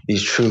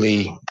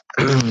truly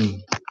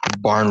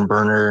barn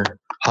burner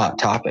hot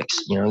topics.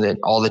 That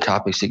all the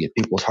topics that get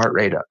people's heart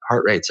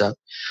rates up: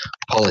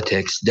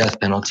 politics, death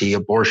penalty,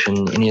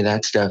 abortion, any of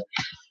that stuff.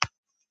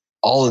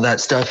 All of that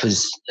stuff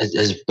has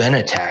been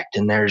attacked,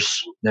 and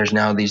there's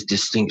now these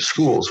distinct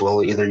schools.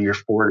 Well, either you're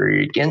for it or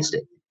you're against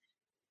it.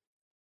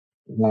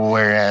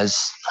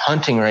 Whereas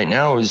hunting right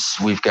now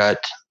we've got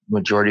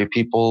majority of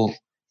people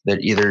that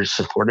either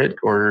support it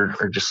or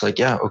are just like,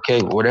 yeah,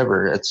 okay,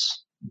 whatever.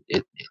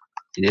 It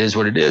is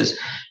what it is.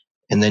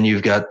 And then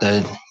you've got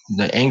the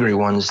angry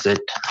ones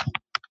that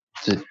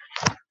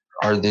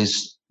are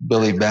this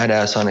Billy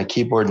Badass on a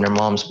keyboard in their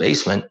mom's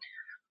basement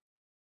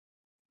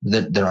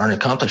that aren't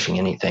accomplishing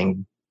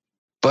anything,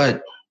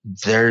 but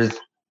they're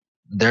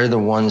the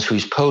ones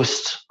whose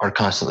posts are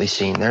constantly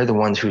seen. They're the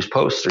ones whose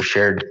posts are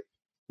shared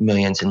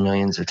millions and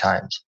millions of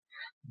times.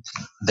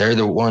 They're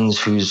the ones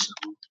whose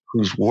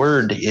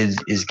word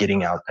is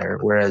getting out there.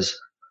 Whereas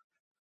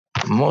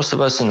most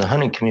of us in the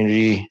hunting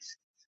community,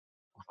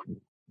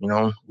 we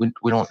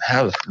don't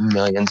have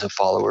millions of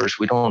followers.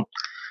 We don't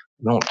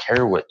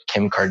care what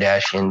Kim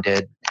Kardashian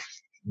did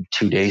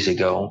 2 days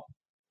ago.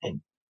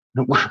 And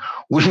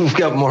we've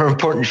got more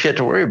important shit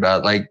to worry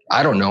about. Like,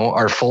 I don't know,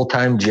 our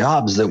full-time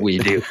jobs that we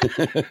do.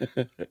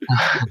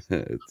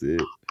 That's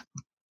it.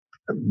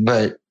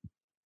 But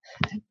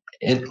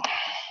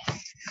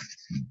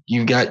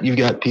you've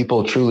got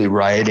people truly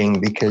rioting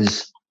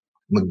because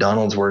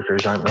McDonald's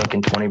workers aren't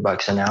making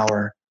 $20 an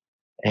hour,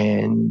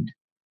 and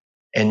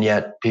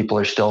yet people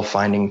are still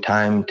finding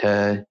time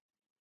to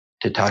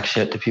talk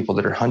shit to people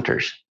that are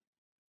hunters.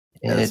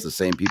 And it's the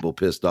same people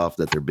pissed off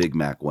that their Big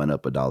Mac went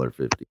up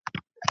 $1.50.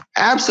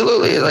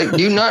 Absolutely. Like,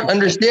 do you not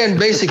understand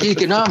basic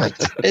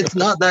economics? It's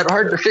not that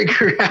hard to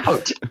figure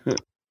out.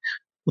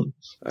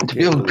 To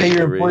be able to pay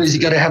your employees,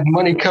 you got to have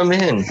money come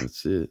in.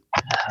 That's it.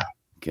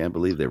 Can't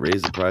believe they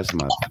raised the price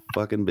of my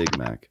fucking Big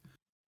Mac.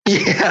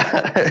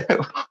 Yeah.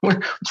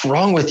 What's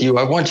wrong with you?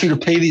 I want you to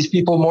pay these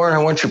people more and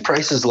I want your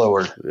prices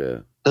lower. Yeah.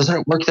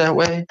 Doesn't it work that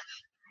way?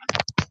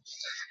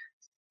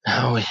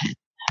 No.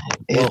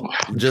 Well,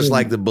 just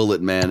like the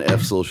bullet man,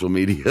 F social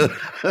media.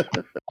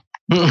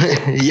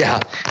 Yeah.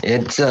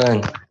 It's,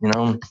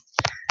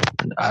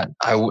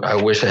 I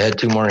wish I had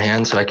 2 more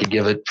hands so I could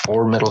give it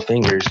 4 middle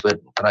fingers, but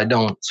I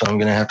don't. So I'm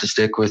going to have to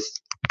stick with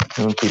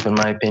keeping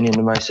my opinion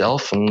to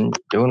myself and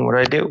doing what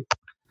I do.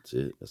 That's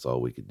it. That's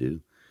all we could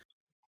do.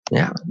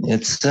 Yeah.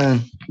 It's,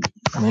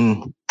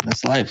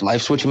 that's life.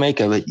 Life's what you make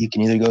of it. You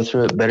can either go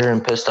through it bitter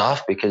and pissed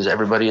off because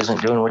everybody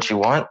isn't doing what you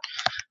want,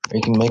 or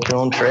you can make your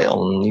own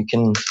trail and you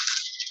can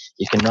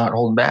not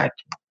hold back.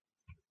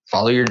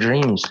 Follow your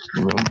dreams.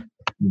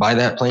 Buy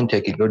that plane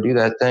ticket. Go do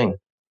that thing.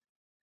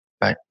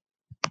 But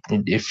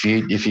if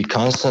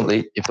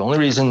the only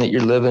reason that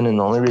you're living and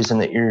the only reason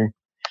that you're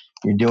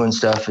doing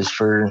stuff is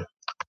for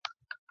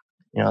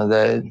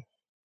the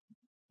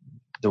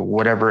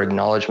whatever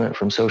acknowledgement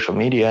from social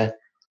media,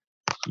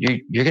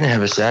 you're gonna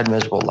have a sad,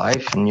 miserable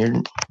life, and you're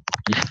gonna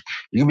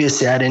be a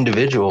sad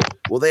individual.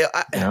 Well,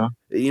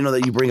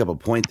 that you bring up a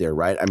point there,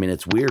 right? I mean,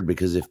 it's weird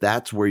because if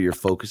that's where your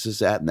focus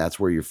is at and that's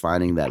where you're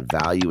finding that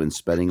value in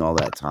spending all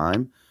that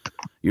time,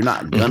 you're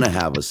not gonna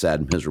have a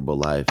sad, miserable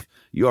life.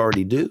 You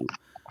already do.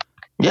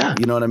 Yeah.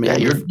 You know what I mean? Yeah,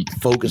 you're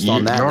focused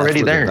on that. You're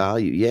already there. The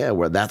value. Yeah,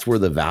 that's where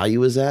the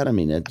value is at. I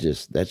mean,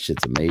 that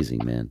shit's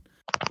amazing, man.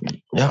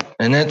 Yeah.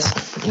 And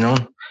that's,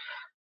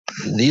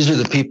 these are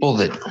the people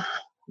that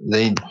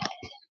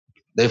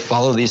they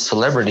follow these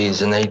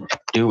celebrities and they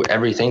do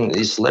everything that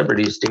these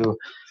celebrities do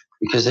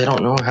because they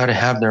don't know how to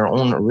have their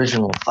own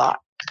original thought.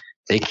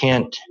 They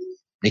can't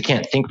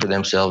think for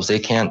themselves. They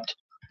can't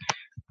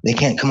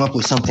come up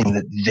with something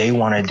that they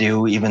want to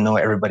do, even though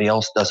everybody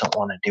else doesn't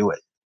want to do it.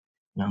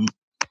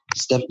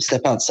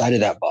 Step outside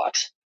of that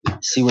box.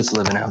 See what's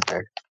living out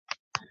there.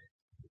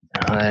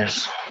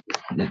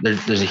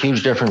 There's a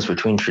huge difference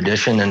between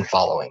tradition and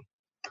following.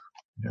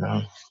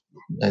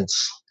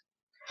 It's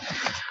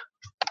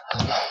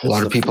a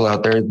lot of people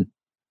out there.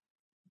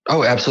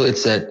 Oh, absolutely!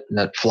 It's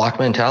that flock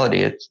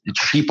mentality. It's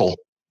sheeple.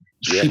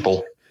 Yeah.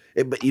 Sheeple.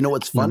 But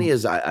what's funny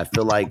is I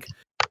feel like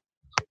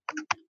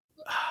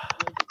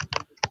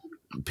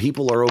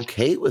people are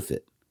okay with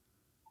it.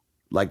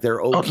 Like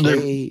they're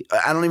okay.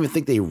 I don't even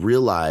think they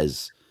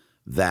realize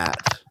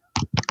that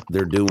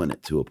they're doing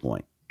it to a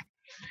point.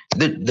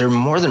 They're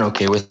more than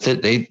okay with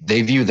it.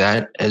 They view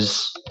that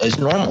as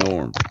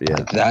normal. Yeah.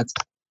 Like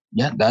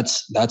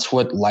that's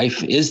what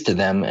life is to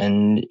them,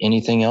 and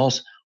anything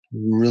else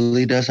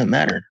really doesn't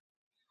matter.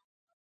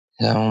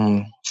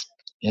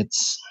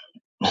 It's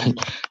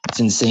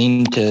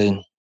insane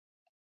to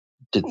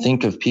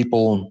think of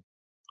people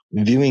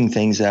viewing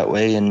things that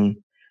way and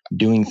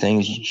doing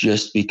things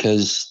just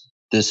because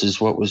this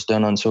is what was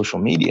done on social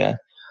media,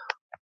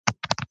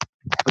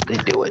 but they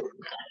do it.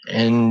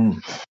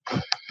 And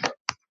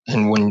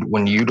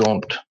when you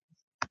don't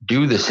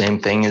do the same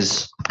thing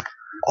as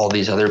all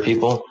these other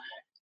people,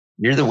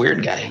 you're the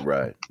weird guy.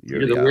 Right.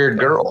 You're the weird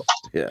girl.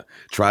 Yeah.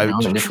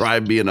 Try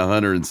being a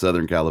hunter in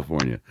Southern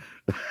California.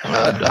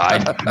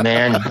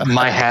 Man,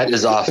 my hat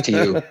is off to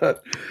you. I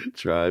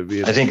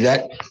think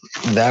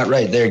that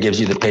right there gives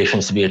you the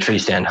patience to be a tree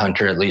stand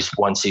hunter at least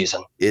one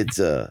season. It's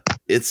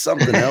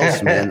something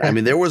else, man. I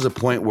mean, there was a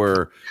point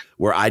where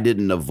I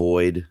didn't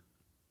avoid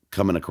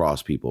coming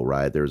across people,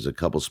 right? There's a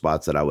couple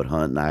spots that I would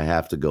hunt and I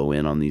have to go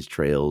in on these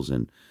trails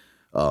and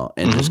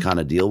just kind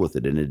of deal with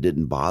it. And it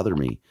didn't bother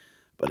me,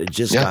 but it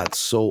just got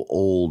so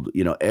old.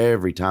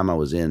 Every time I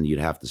was in, you'd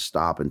have to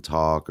stop and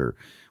talk, or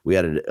we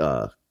had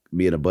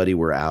me and a buddy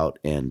were out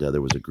and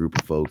there was a group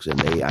of folks and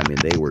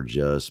they were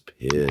just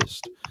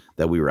pissed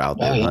that we were out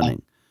there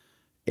hunting.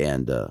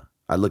 And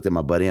I looked at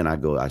my buddy and I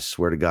go, I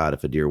swear to God,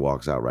 if a deer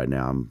walks out right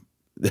now,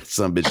 that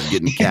son bitch is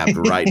getting capped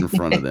right in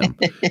front of them.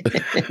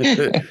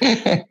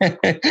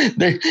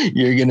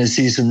 You're going to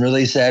see some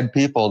really sad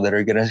people that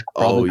are going to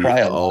probably cry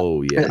a lot.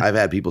 Oh, yeah. I've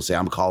had people say,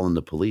 I'm calling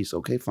the police.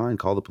 Okay, fine.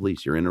 Call the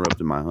police. You're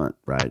interrupting my hunt,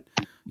 right?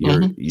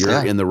 You're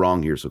in the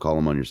wrong here, so call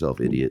them on yourself,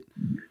 idiot.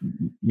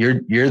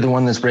 You're the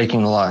one that's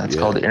breaking the law. It's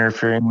called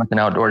interfering with an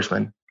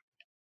outdoorsman.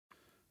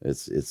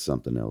 It's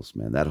something else,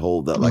 man.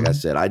 Like I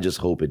said, I just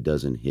hope it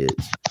doesn't hit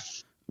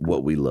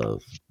what we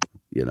love.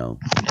 I don't know,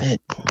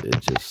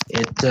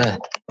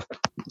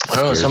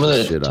 some of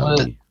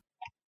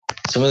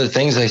the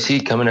things I see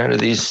coming out of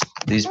these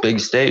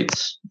big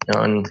states,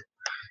 in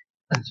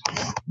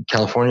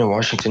California,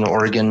 Washington,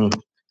 Oregon,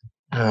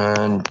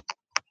 and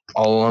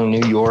all along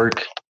New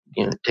York,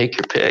 take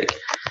your pick.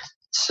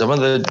 Some of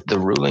the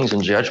rulings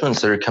and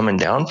judgments that are coming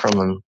down from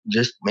him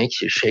just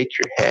makes you shake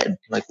your head.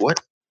 Like, what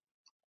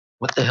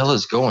the hell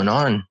is going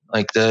on?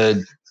 Like,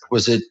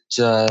 wasn't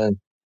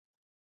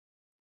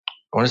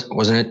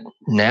it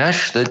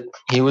Nash that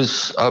he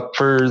was up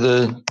for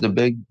the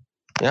big,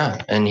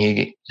 yeah, and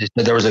he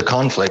said there was a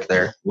conflict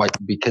there. Why?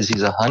 Because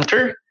he's a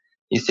hunter?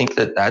 You think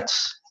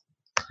that's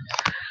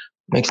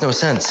makes no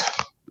sense.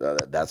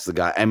 That's the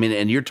guy. I mean,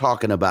 and you're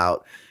talking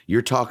about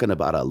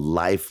a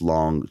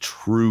lifelong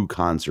true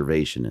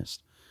conservationist,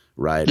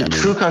 right?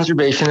 True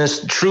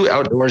conservationist, true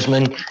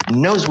outdoorsman,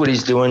 knows what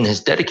he's doing,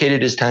 has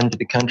dedicated his time to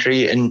the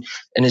country, and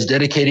is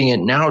dedicating it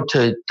now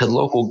to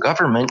local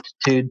government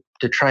to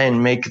try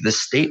and make the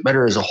state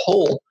better as a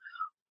whole.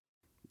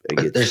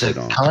 But there's a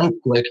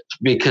conflict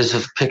because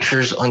of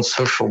pictures on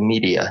social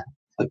media.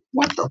 Like,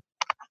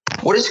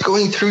 what is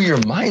going through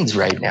your minds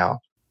right now?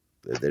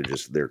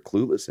 They're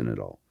clueless in it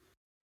all.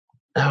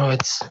 No,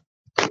 it's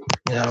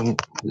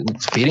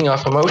feeding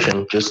off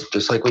emotion,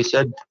 just like we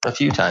said a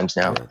few times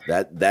now.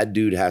 Yeah, that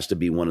dude has to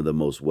be one of the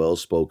most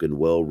well-spoken,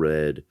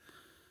 well-read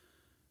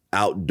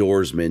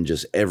outdoorsmen,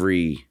 just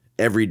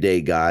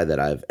everyday guy that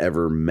I've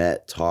ever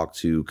met, talked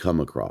to, come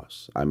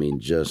across. I mean,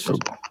 just,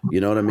 you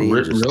know what I mean?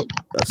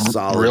 A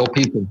solid, real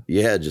people.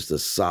 Yeah, just a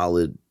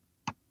solid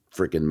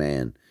freaking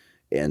man.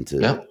 And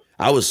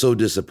I was so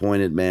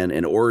disappointed, man.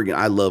 And Oregon,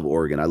 I love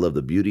Oregon. I love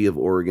the beauty of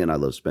Oregon. I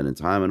love spending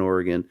time in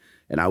Oregon.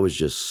 And I was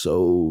just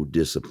so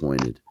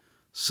disappointed.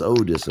 So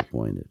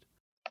disappointed.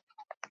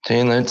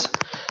 See,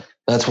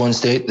 that's one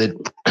state that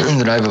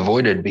that I've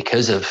avoided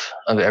because of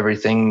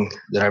everything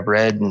that I've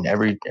read, and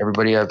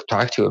everybody I've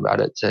talked to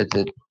about it said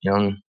that,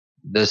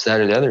 this,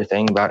 that, or the other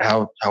thing about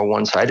how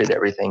one-sided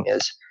everything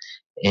is.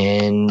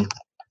 And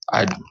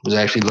I was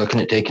actually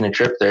looking at taking a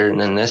trip there, and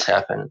then this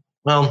happened.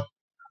 Well,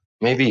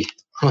 maybe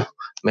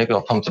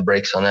I'll pump the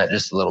brakes on that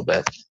just a little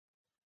bit.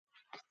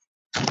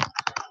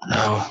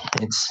 No,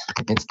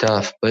 it's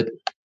tough, but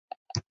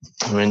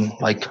I mean,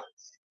 like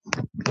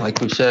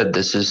we said,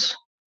 this is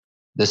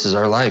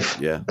our life.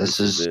 Yeah, this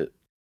is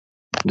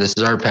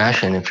our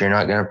passion. If you're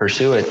not going to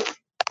pursue it,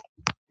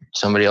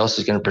 somebody else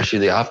is going to pursue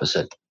the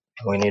opposite.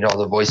 We need all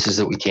the voices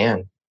that we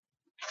can.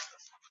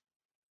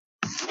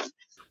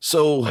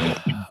 So,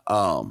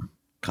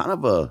 kind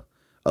of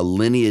a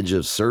lineage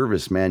of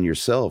service, man,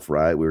 yourself,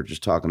 right? We were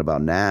just talking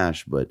about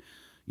Nash, but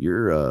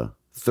you're a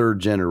third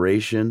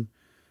generation.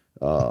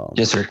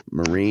 Yes, sir.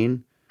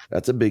 Marine.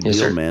 That's a big deal,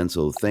 sir, man.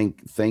 So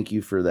thank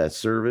you for that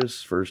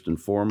service, first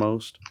and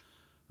foremost.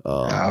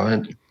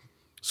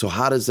 So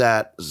how does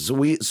that? So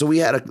we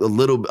had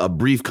a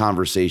brief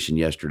conversation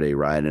yesterday,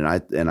 Ryan,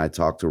 and I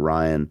talked to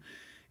Ryan,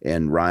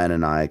 and Ryan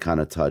and I kind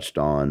of touched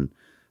on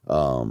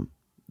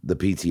the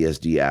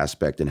PTSD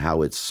aspect and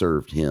how it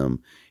served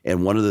him.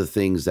 And one of the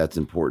things that's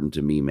important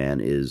to me,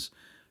 man, is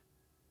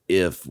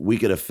if we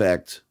could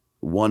affect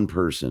one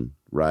person,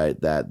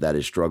 right, that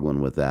is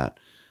struggling with that.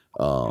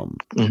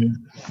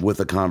 With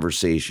a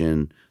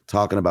conversation,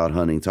 talking about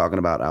hunting, talking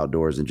about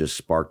outdoors, and just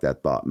spark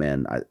that thought,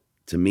 man.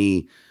 To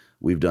me,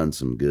 we've done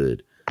some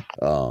good.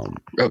 So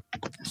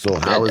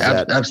how has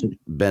that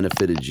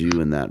benefited you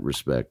in that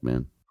respect,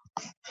 man?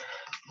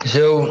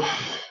 So,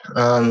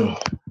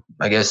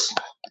 I guess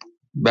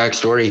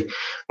backstory,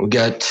 we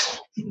got,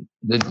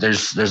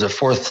 there's a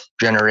fourth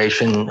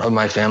generation of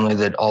my family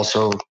that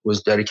also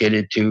was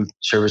dedicated to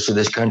service to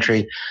this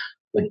country,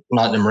 but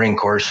not in the Marine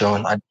Corps.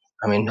 So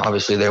I mean,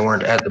 obviously they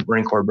weren't at the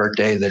Marine Corps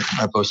birthday that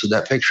I posted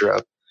that picture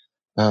of.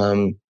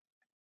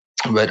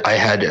 But I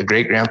had a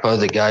great grandpa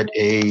that got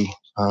a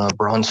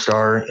Bronze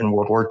Star in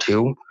World War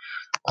II.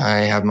 I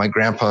have my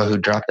grandpa who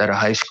dropped out of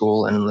high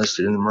school and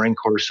enlisted in the Marine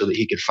Corps so that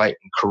he could fight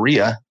in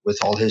Korea with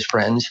all his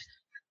friends.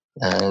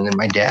 And then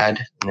my dad,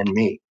 and then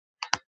me.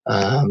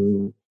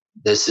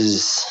 This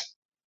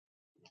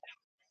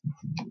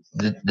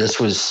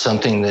was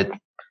something that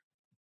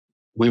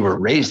we were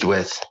raised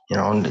with,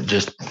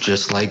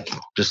 just like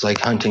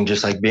hunting,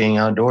 just like being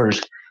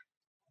outdoors.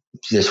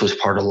 This was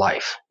part of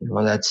life.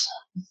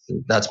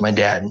 That's my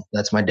dad.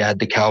 That's my dad,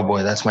 the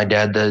cowboy. That's my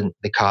dad, the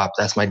cop.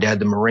 That's my dad,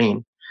 the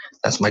Marine.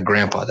 That's my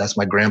grandpa. That's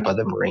my grandpa,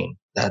 the Marine.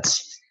 That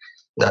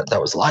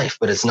was life,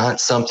 but it's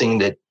not something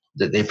that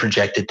they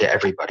projected to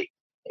everybody.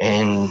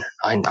 And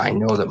I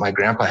know that my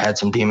grandpa had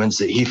some demons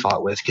that he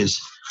fought with,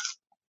 because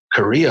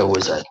Korea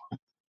was a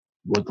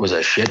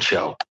shit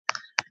show.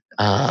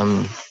 I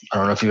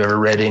don't know if you've ever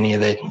read any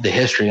of the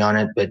history on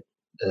it, but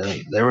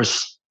there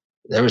was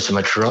some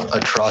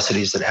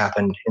atrocities that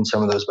happened in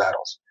some of those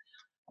battles.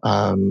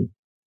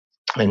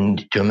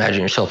 And to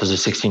imagine yourself as a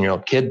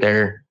 16-year-old kid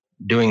there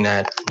doing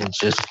that, it's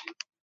just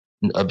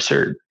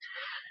absurd.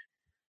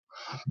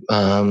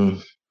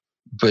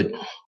 But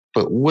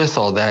with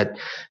all that,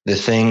 the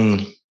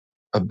thing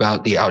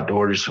about the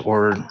outdoors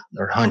or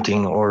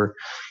hunting or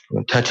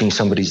touching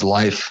somebody's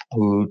life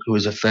who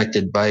is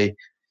affected by,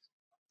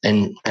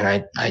 and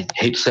I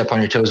hate to step on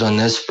your toes on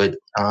this, but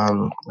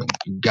a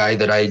guy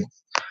that I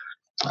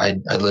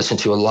listen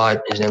to a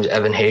lot, his name is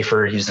Evan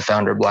Hafer. He's the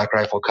founder of Black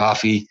Rifle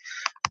Coffee.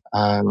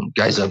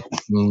 Guy's a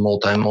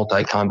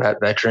multi combat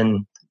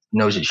veteran,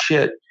 knows his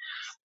shit.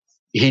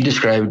 He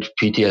described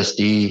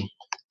PTSD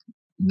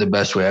the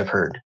best way I've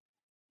heard.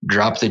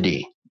 Drop the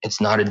D. It's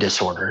not a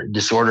disorder.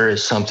 Disorder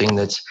is something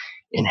that's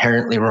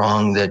inherently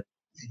wrong, that,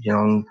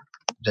 that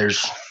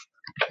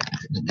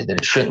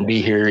it shouldn't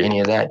be here, any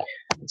of that.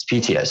 It's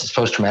PTS. It's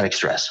post-traumatic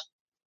stress.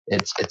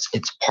 It's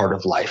part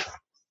of life.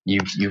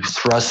 You've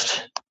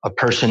thrust a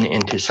person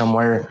into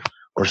somewhere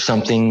or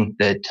something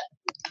that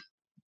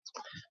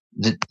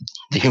the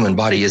human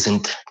body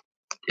isn't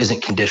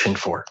conditioned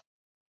for.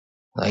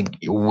 Like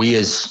we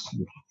as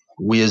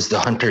the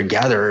hunter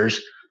gatherers,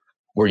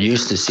 we're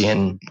used to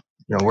seeing,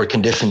 we're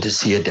conditioned to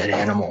see a dead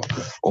animal,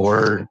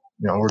 or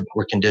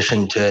we're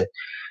conditioned to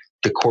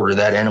quarter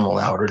that animal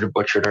out or to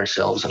butcher it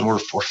ourselves, and we're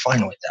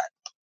fine with that.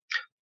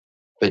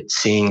 But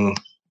seeing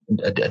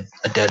a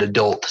dead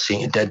adult,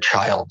 seeing a dead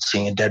child,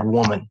 seeing a dead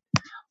woman,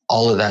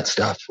 all of that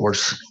stuff, or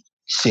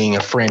seeing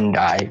a friend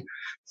die,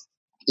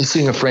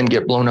 seeing a friend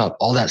get blown up,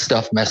 all that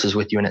stuff messes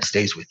with you and it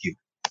stays with you.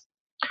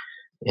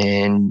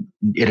 And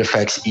it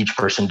affects each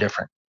person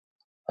different.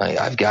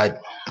 I've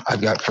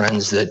got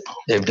friends that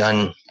they've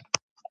done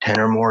 10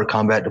 or more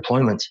combat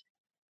deployments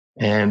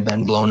and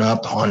been blown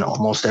up on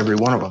almost every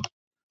one of them.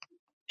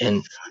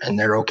 And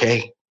they're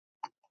okay.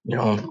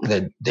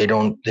 That they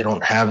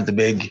don't have the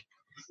big,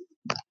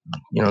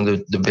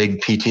 the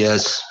big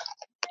PTS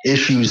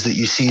issues that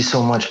you see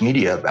so much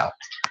media about.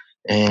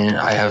 And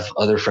I have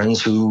other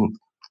friends who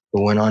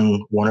went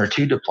on 1 or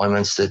 2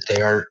 deployments that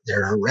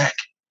they're a wreck.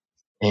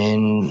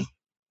 And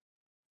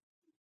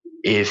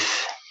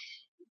if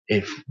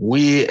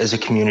we as a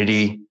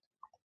community,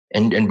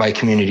 and by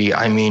community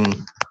I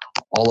mean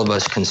all of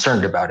us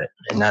concerned about it,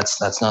 and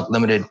that's not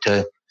limited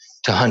to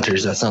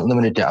hunters, that's not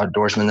limited to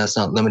outdoorsmen, that's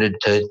not limited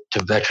to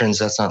veterans,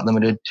 that's not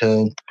limited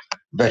to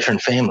veteran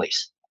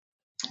families.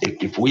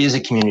 If we as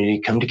a community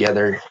come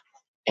together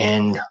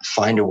and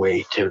find a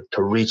way to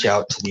reach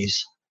out to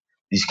these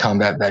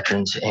combat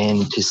veterans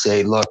and to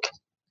say, look,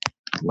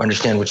 we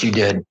understand what you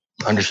did,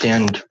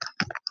 understand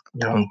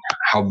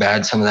how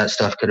bad some of that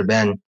stuff could have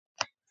been.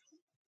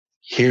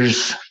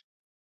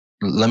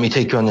 Let me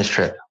take you on this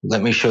trip.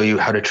 Let me show you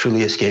how to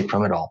truly escape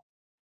from it all,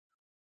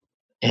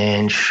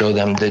 and show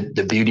them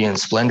the beauty and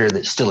splendor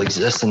that still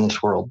exists in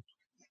this world.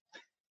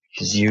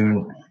 Because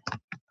you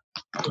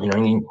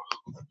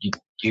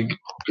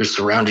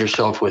surround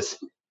yourself with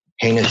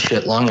heinous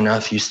shit long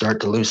enough, you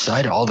start to lose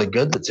sight of all the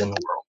good that's in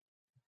the world.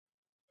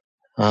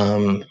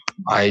 On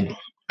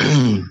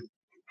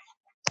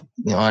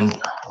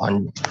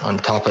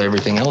top of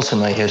everything else in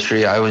my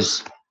history, I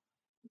was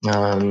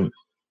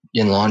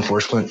in law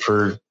enforcement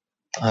for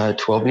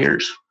 12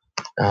 years.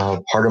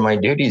 Part of my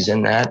duties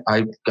in that,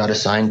 I got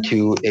assigned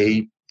to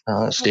a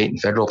state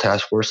and federal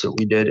task force that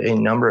we did a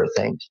number of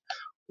things.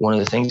 One of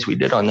the things we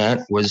did on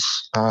that was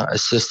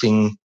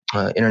assisting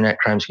internet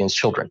crimes against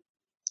children,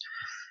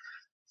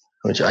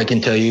 which I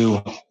can tell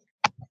you,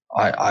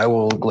 I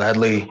will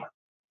gladly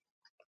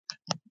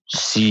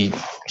see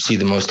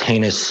the most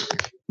heinous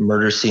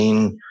murder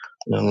scene,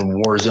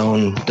 war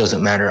zone,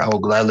 doesn't matter. I will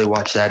gladly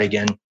watch that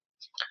again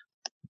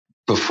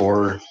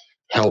before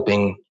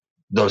helping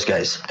those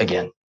guys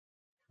again.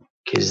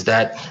 Because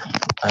that,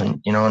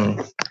 and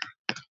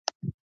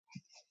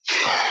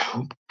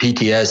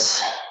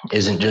PTS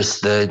isn't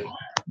just the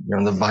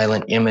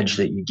violent image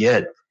that you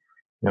get,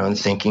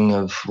 thinking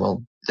of,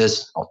 well,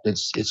 it's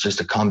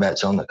just a combat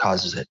zone that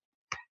causes it.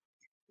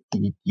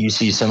 You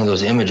see some of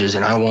those images,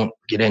 and I won't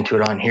get into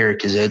it on here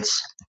because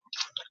it's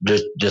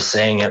just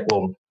saying it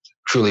will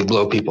truly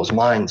blow people's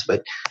minds.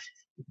 But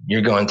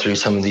you're going through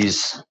some of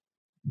these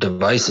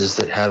devices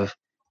that have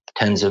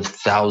tens of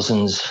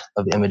thousands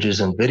of images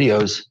and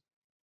videos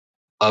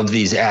of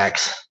these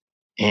acts,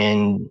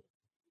 and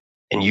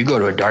you go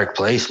to a dark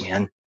place,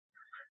 man.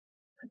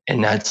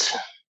 And that's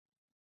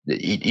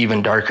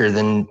even darker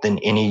than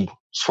any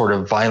sort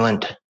of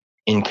violent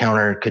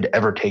encounter could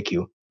ever take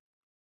you.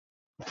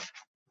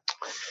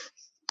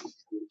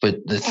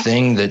 But the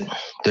thing that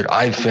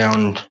I've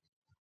found,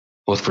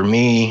 both for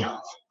me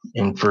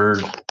and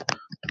for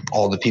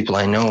all the people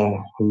I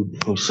know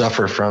who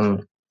suffer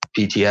from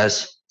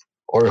PTS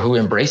or who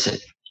embrace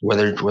it,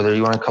 whether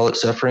you want to call it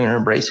suffering or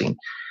embracing,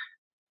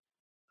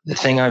 the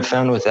thing I've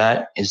found with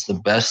that is the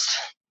best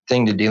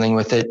thing to dealing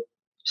with it,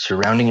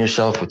 surrounding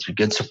yourself with your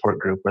good support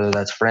group, whether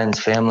that's friends,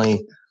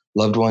 family,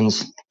 loved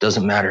ones,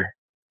 doesn't matter.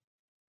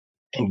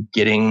 And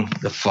getting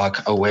the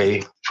fuck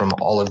away from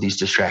all of these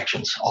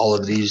distractions, all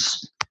of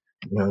these,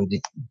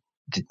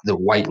 the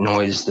white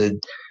noise, the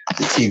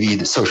TV,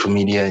 the social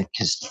media.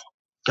 Because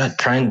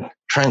try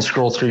and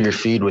scroll through your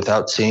feed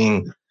without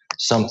seeing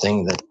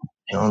something that,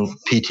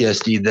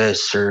 PTSD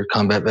this or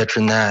combat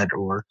veteran that,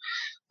 or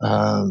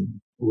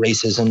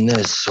racism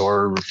this,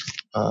 or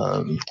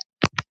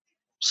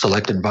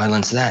selected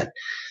violence that.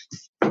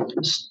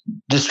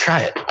 Just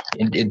try it.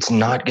 It's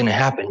not going to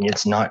happen.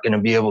 It's not going to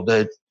be able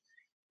to.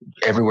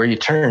 Everywhere you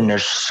turn,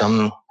 there's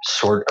some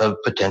sort of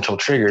potential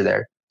trigger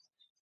there.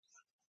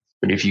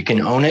 But if you can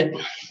own it,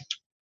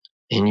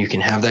 and you can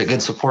have that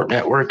good support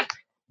network,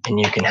 and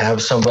you can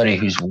have somebody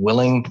who's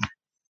willing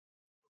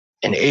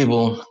and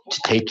able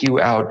to take you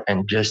out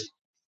and just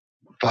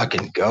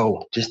fucking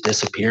go, just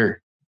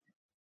disappear,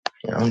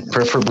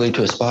 preferably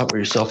to a spot where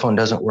your cell phone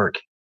doesn't work,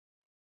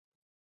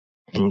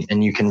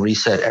 and you can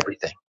reset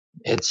everything.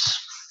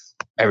 It's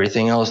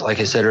everything else, like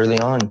I said early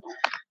on,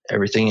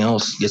 everything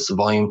else gets the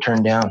volume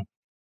turned down.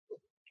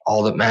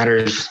 All that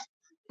matters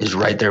is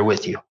right there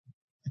with you.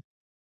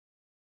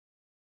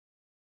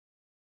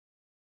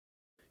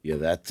 Yeah,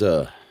 that's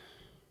a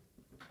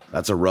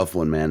rough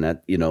one, man.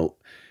 That,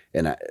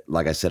 and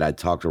like I said, I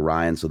talked to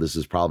Ryan, so this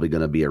is probably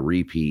going to be a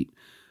repeat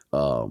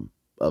of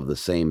the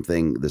same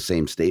thing, the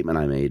same statement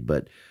I made.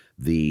 But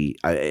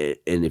and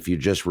if you're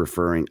just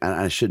referring,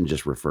 I shouldn't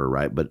just refer,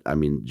 right? But I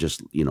mean,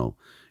 just,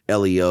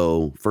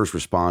 LEO, first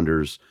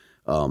responders,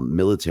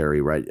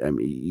 military, right? I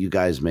mean, you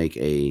guys make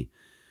a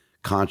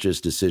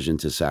conscious decision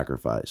to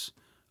sacrifice.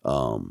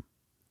 And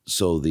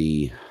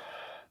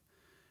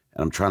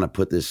I'm trying to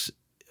put this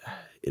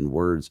in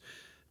words.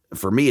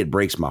 For me, it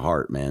breaks my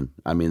heart, man.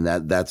 I mean,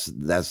 that's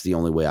the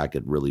only way I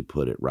could really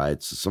put it,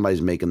 right? So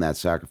somebody's making that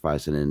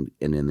sacrifice and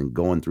then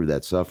going through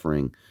that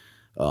suffering,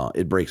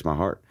 it breaks my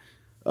heart.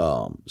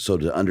 So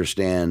to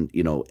understand,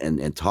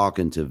 and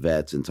talking to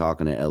vets and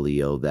talking to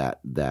LEO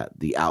that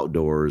the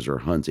outdoors or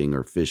hunting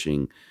or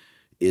fishing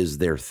is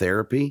their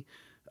therapy,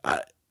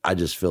 I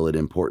just feel it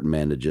important,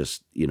 man, to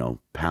just,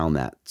 pound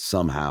that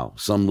somehow,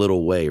 some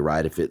little way,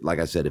 right? If it, like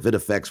I said, if it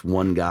affects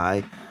one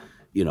guy,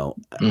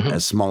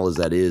 as small as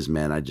that is,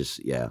 man,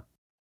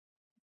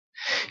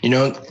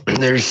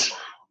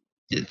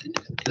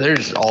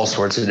 there's all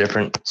sorts of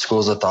different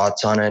schools of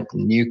thoughts on it.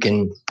 You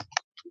can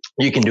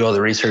do all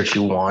the research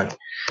you want,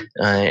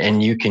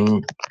 and you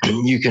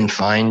can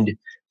find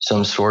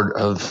some sort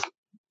of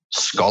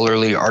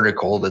scholarly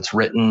article that's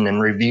written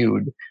and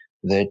reviewed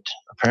that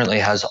apparently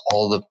has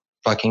all the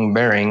fucking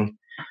bearing.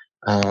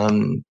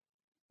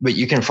 But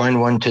you can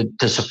find one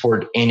to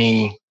support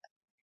any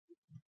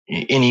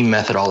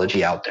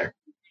methodology out there.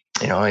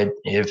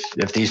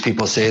 If these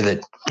people say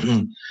that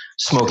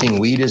smoking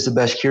weed is the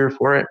best cure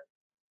for it,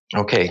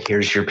 okay,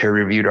 here's your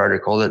peer-reviewed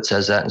article that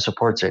says that and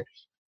supports it.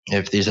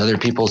 If these other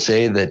people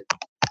say that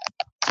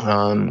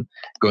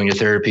going to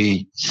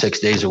therapy 6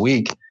 days a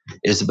week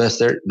is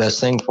the best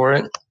thing for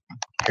it,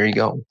 here you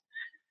go.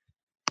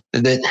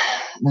 The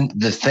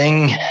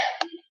thing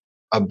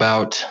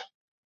about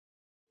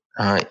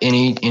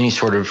any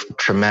sort of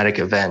traumatic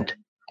event,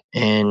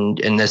 and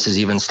this is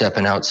even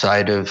stepping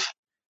outside of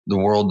the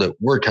world that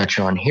we're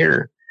touching on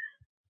here,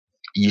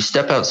 you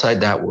step outside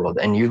that world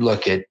and you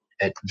look at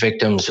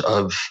victims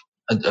of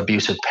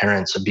abusive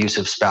parents,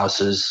 abusive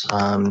spouses,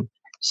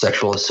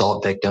 sexual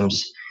assault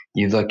victims.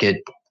 You look at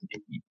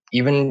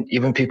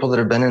even people that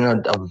have been in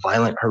a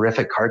violent,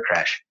 horrific car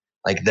crash.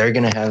 Like they're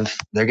gonna have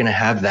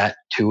that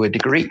to a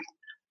degree.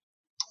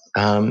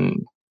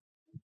 The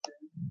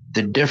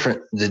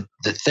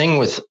thing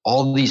with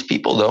all these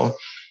people though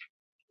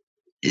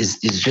is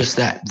just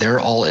that they're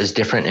all as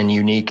different and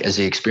unique as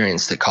the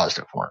experience that caused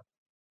it for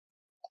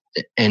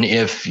them. And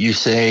if you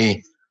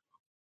say,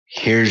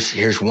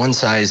 here's one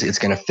size, it's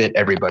going to fit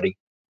everybody,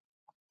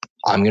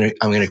 I'm going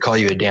to call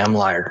you a damn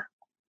liar,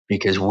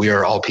 because we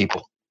are all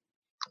people.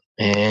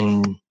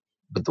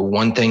 But the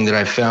one thing that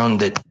I've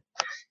found that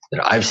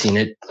I've seen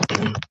it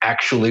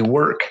actually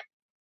work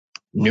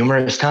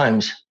numerous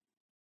times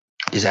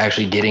is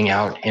actually getting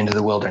out into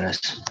the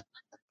wilderness.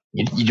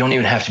 You don't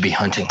even have to be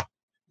hunting,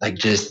 like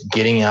just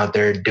getting out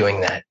there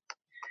doing that.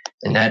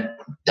 And that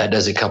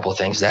does a couple of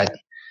things. That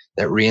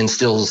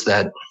reinstills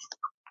that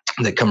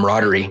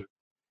camaraderie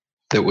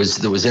that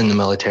was in the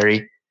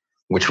military,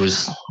 which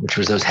was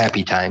those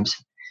happy times.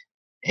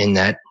 And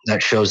that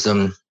shows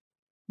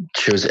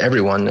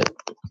everyone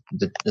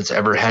that's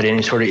ever had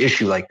any sort of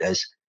issue like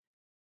this,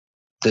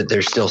 that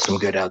there's still some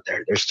good out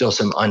there. There's still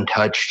some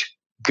untouched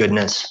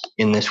goodness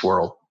in this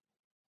world.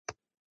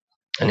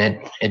 And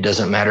it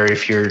doesn't matter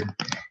if you're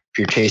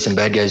chasing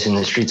bad guys in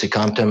the streets of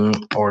Compton,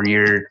 or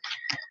you're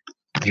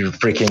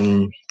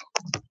freaking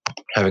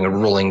having a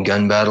rolling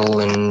gun battle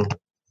in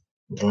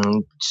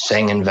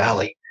Sangin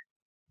Valley.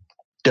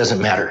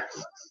 Doesn't matter.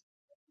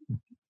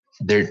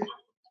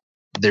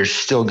 There's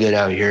still good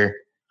out here,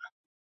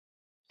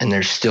 and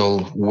there's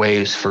still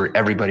ways for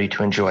everybody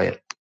to enjoy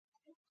it.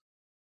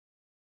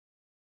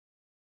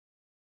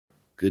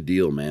 Good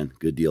deal, man.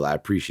 Good deal. I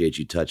appreciate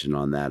you touching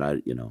on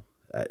that.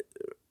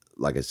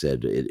 Like I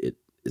said,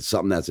 it's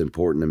something that's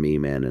important to me,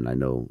 man. And I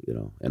know,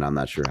 and I'm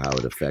not sure how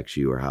it affects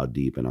you or how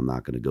deep, and I'm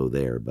not going to go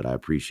there, but I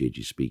appreciate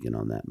you speaking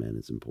on that, man.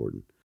 It's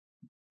important.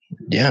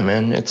 Yeah,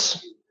 man.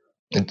 It's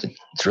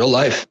real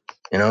life.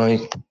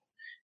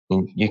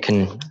 You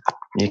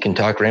can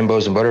talk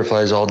rainbows and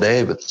butterflies all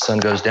day, but the sun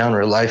goes down,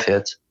 real life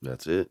hits.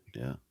 That's it.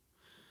 Yeah.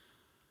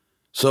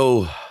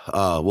 So,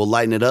 we'll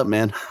lighten it up,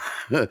 man.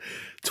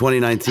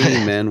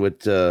 2019, man,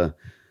 with,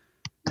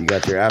 you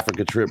got your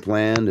Africa trip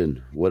planned, and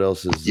what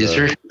else is, yes,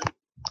 sir.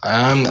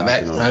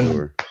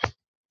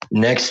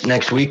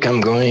 Next week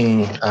I'm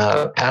going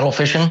paddle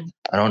fishing.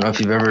 I don't know if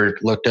you've ever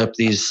looked up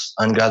these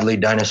ungodly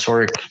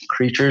dinosauric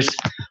creatures,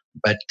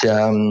 But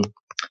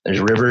there's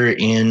a river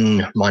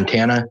in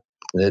Montana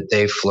that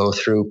they flow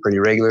through pretty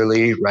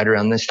regularly right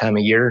around this time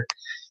of year.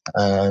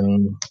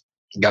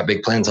 Got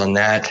big plans on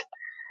that.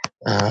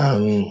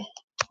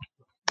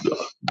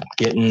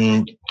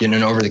 Getting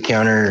an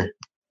over-the-counter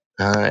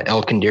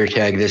elk and deer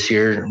tag this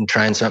year and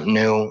trying something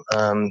new.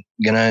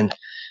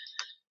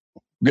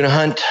 Gonna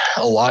hunt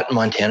a lot in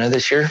Montana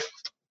this year.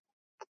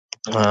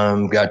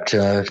 Got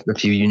a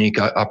few unique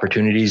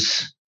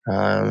opportunities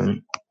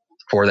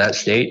for that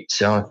state,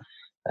 so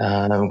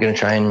I'm gonna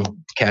try and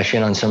cash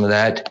in on some of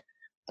that.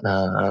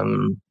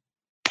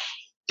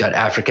 Got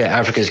Africa.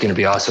 Africa is gonna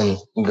be awesome.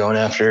 I'm going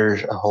after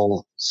a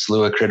whole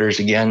slew of critters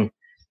again,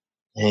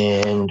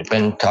 and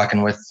been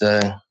talking with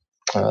the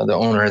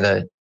owner of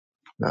the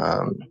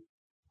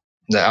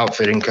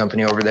outfitting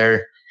company over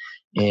there,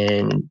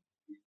 and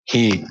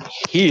he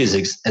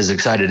is as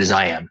excited as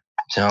I am.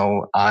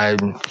 So I'm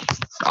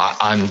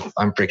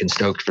freaking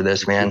stoked for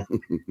this, man.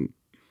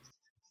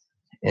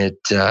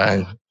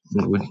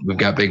 We've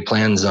got big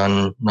plans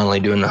on not only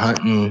doing the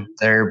hunting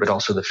there, but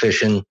also the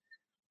fishing.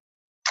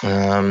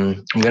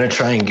 I'm gonna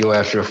try and go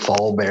after a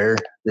fall bear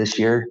this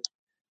year.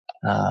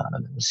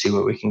 See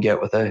what we can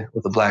get with a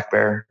black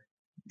bear.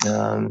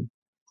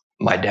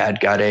 My dad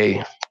got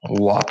a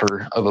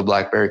whopper of a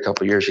black bear a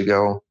couple years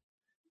ago.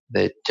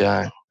 That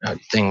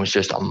thing was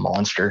just a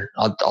monster.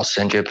 I'll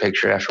send you a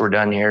picture after we're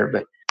done here.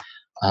 But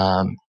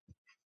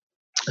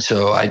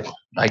so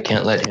I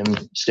can't let him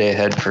stay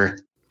ahead for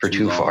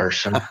too far.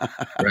 So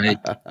right.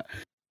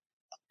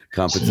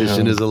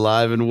 Competition is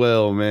alive and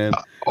well, man.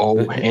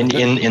 Oh, and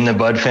in the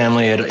Budd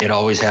family, it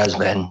always has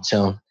been.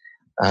 So,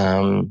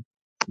 going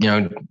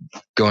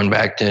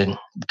back to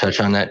touch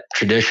on that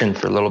tradition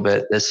for a little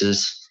bit, this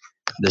is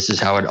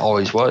how it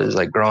always was.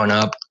 Like growing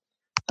up,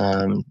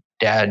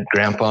 Dad,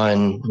 Grandpa,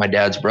 and my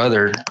dad's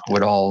brother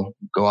would all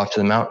go off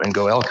to the mountain and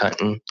go elk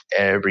hunting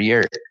every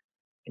year.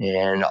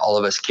 And all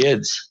of us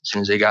kids, as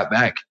soon as they got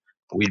back,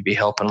 we'd be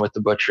helping with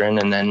the butchering,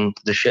 and then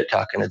the shit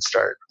talking would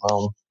start.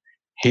 Well,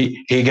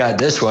 he got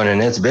this one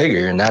and it's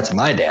bigger, and that's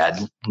my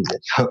dad.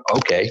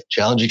 Okay,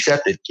 challenge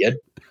accepted, kid.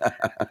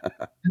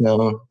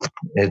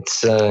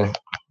 It's you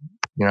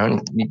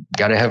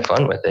got to have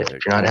fun with it.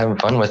 If you're not having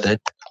fun with it,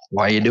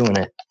 why are you doing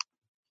it?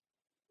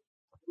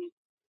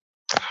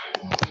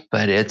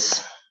 But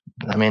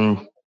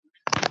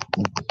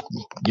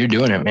you're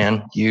doing it,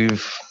 man.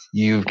 You've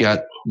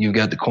got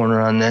the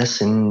corner on this,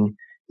 and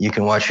you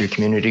can watch your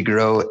community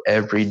grow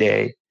every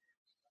day.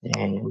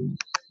 And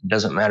it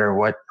doesn't matter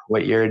what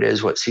year it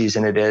is, what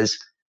season it is.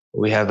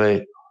 We have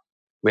a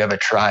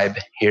tribe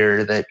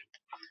here that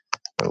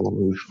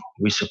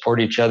we support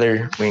each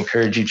other, we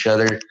encourage each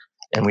other,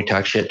 and we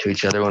talk shit to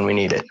each other when we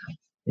need it.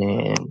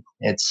 And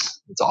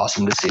it's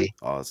awesome to see.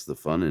 Oh, it's the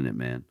fun in it,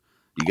 man.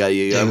 You got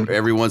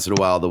every once in a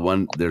while.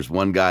 There's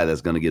one guy that's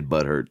going to get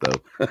butthurt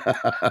though.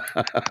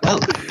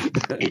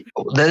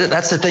 Well,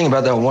 that's the thing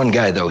about that one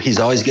guy though. He's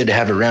always good to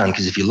have around,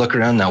 because if you look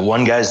around, that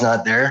one guy's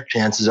not there.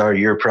 Chances are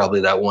you're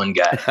probably that one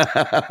guy.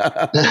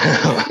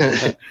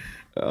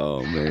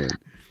 Oh man,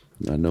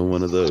 I know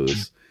one of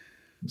those.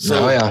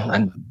 So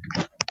yeah.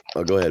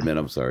 Go ahead, man.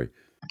 I'm sorry.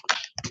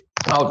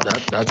 Oh,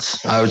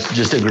 I was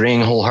just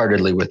agreeing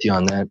wholeheartedly with you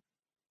on that.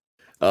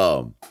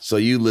 So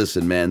you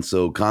listen, man.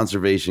 So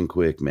conservation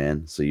quick,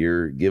 man. So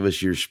give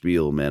us your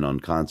spiel, man, on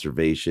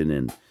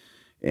conservation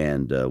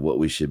and what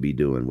we should be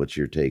doing. What's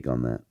your take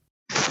on that?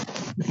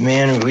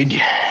 Man, we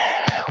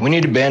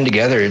need to band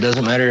together. It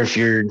doesn't matter if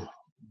you're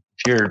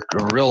a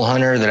real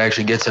hunter that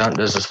actually gets out and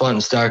does the spot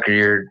and stock, or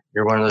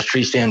you're one of those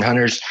tree stand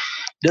hunters.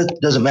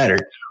 Doesn't matter.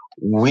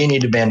 We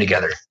need to band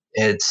together.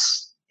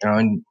 It's,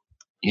 and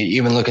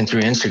even looking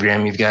through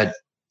Instagram, you've got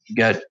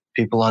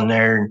people on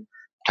there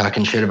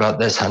talking shit about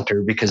this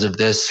hunter because of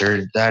this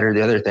or that or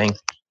the other thing.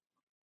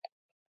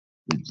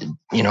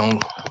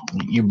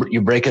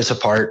 You break us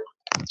apart.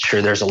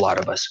 Sure, there's a lot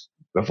of us.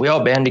 But if we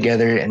all band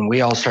together and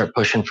we all start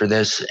pushing for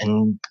this,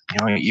 and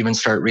even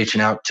start reaching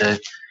out to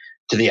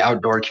the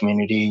outdoor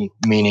community,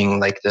 meaning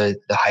like the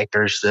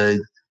hikers,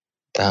 the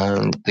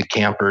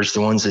campers,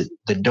 the ones that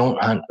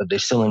don't hunt but they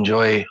still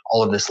enjoy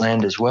all of this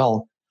land as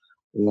well,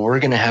 we're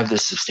going to have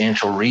this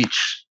substantial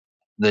reach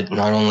that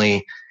not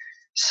only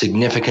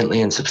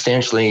significantly and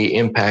substantially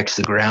impacts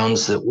the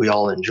grounds that we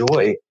all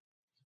enjoy,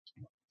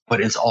 but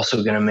it's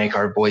also going to make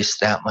our voice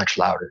that much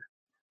louder.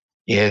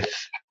 If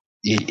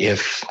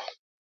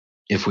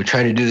we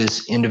try to do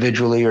this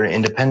individually or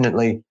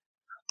independently,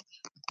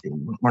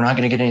 we're not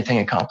going to get anything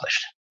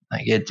accomplished.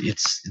 Like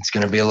it's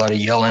going to be a lot of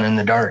yelling in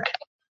the dark.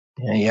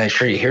 Yeah,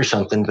 sure, you hear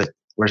something, but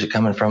where's it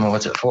coming from and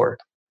what's it for?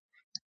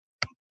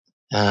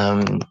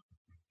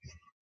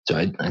 So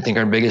I think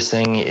our biggest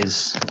thing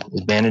is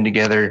banding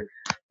together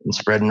and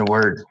spreading the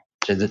word.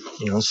 So that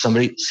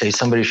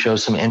somebody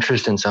shows some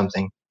interest in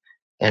something,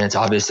 and it's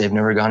obvious they've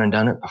never gone and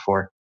done it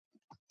before.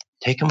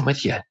 Take them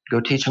with you. Go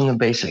teach them the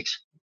basics.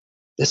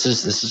 This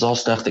is all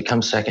stuff that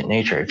comes second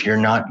nature. If you're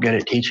not good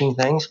at teaching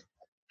things,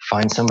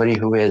 find somebody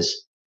who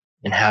is,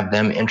 and have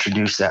them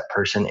introduce that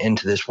person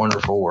into this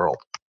wonderful world.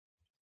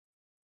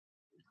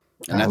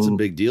 And that's a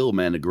big deal,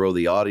 man, to grow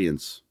the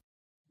audience.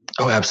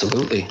 Oh,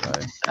 absolutely.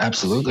 Right.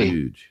 Absolutely. It's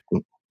huge.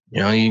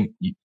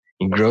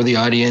 You grow the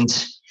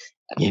audience,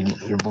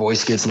 your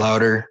voice gets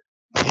louder,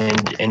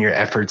 and your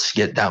efforts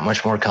get that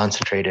much more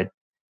concentrated.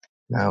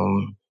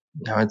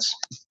 It's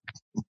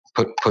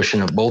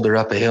pushing a boulder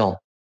up a hill.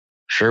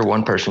 Sure,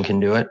 one person can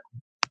do it,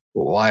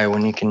 but why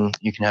when you can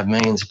have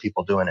millions of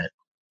people doing it?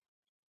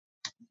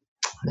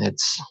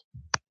 It's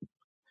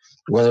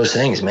one of those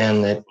things,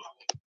 man, that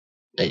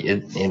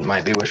it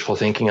might be wishful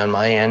thinking on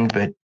my end,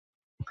 but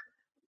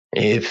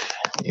if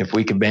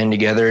we could band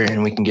together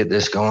and we can get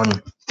this going,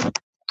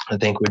 I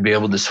think we'd be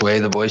able to sway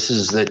the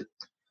voices that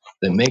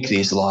make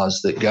these laws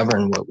that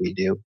govern what we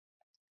do.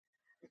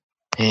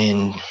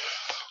 And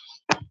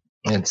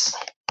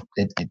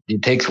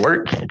it takes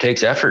work, it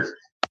takes effort,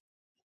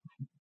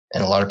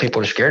 and a lot of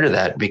people are scared of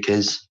that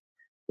because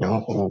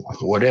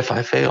what if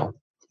I fail?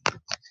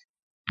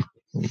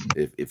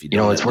 If you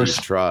don't, it's worse.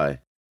 Try.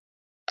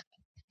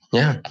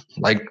 Yeah,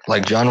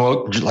 like John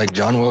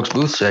Wilkes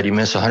Booth said, you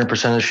miss 100%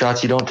 of the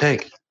shots you don't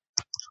take.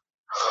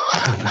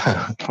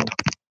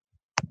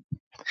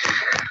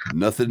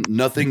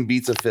 Nothing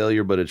beats a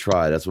failure but a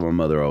try. That's what my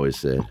mother always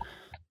said.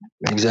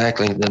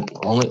 Exactly.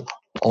 The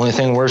only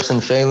thing worse than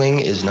failing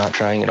is not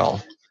trying at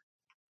all.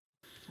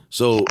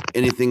 So,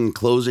 anything in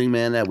closing,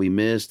 man, that we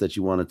missed that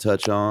you want to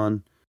touch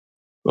on?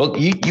 Well,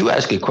 you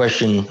ask a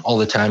question all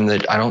the time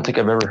that I don't think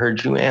I've ever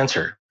heard you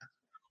answer.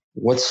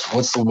 What's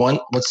the one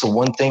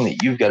thing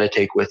that you've got to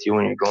take with you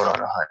when you're going on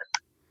a hunt?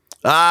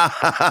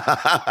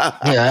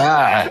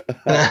 Yeah.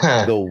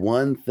 The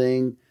one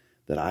thing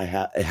that I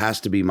have, it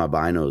has to be my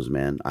binos,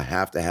 man. I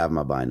have to have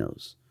my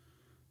binos.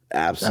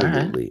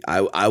 Absolutely.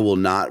 Right. I will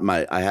not.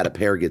 I had a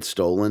pair get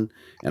stolen,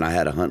 and I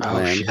had a hunt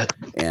plan,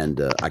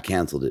 and I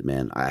canceled it,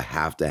 man. I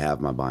have to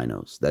have my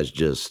binos. That's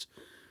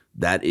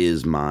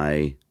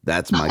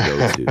my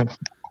go-to.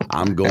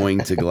 I'm going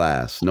to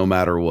glass no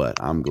matter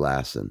what. I'm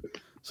glassing.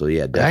 So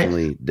yeah,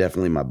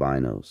 definitely my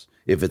binos.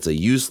 If it's a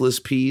useless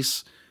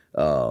piece,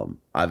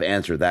 I've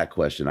answered that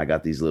question. I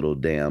got these little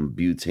damn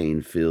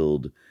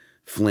butane-filled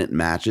flint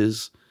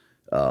matches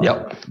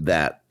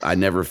that I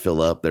never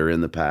fill up. They're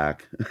in the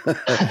pack.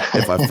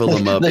 If I fill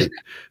them up, I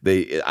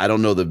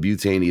don't know, the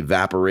butane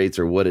evaporates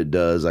or what it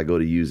does. I go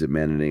to use it,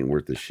 man. It ain't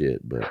worth the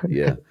shit. But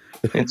yeah,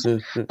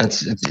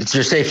 it's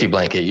your safety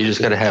blanket. You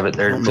just got to have it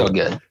there to feel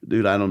good,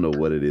 dude. I don't know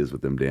what it is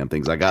with them damn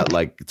things. I got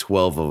like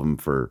 12 of them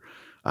for,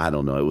 I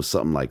don't know. It was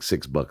something like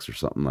 $6 or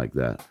something like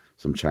that.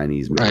 Some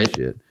Chinese made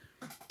shit.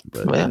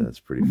 But yeah, that's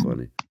pretty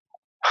funny.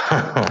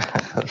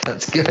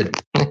 That's good.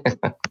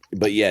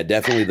 But yeah,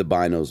 definitely the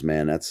binos,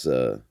 man. That's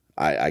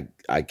I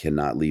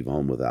cannot leave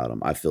home without them.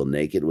 I feel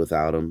naked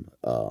without them.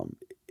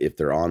 If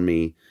they're on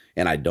me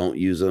and I don't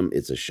use them,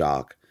 it's a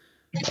shock.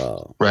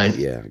 Right.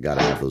 Yeah,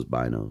 gotta have those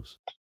binos.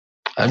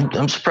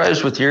 I'm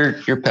surprised with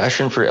your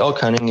passion for elk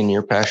hunting and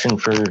your passion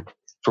for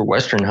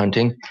Western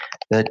hunting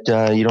that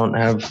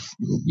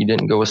you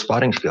didn't go with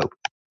spotting scope.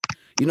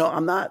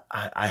 I'm not.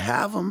 I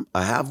have them.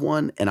 I have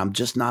one, and I'm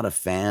just not a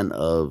fan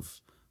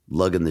of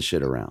lugging the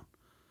shit around.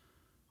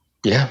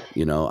 Yeah.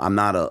 I'm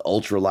not an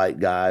ultralight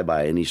guy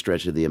by any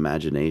stretch of the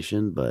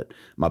imagination, but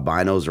my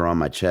binos are on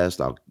my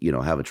chest. I'll,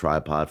 have a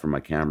tripod for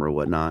my camera or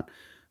whatnot.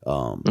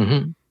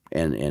 And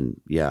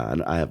yeah,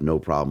 I have no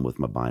problem with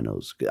my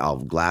binos. I'll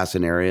glass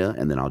an area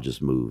and then I'll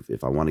just move.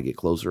 If I want to get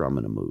closer, I'm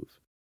going to move.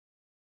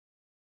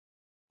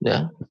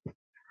 Yeah.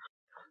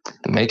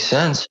 It makes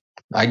sense.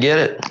 I get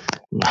it.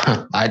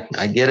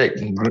 I get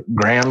it.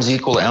 Grams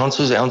equal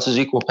ounces, ounces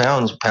equal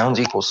pounds, pounds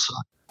equal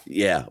suck.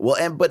 Yeah.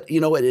 Well, but you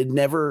know what?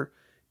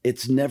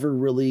 It's never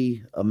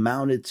really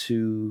amounted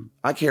to,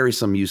 I carry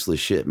some useless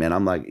shit, man.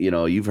 I'm like,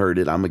 you've heard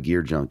it. I'm a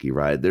gear junkie,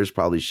 right? There's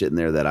probably shit in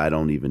there that I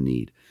don't even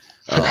need.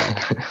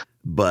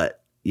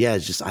 But yeah,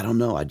 it's just, I don't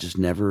know. I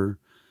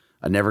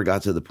never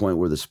got to the point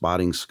where the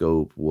spotting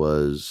scope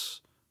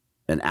was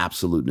an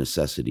absolute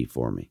necessity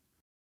for me.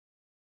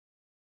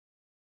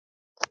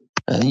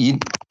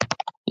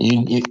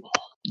 You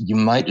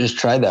might just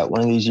try that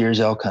one of these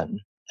years elk hunting.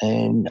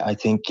 And I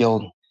think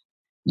you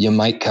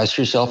might cuss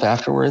yourself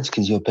afterwards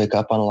because you'll pick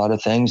up on a lot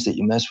of things that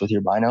you miss with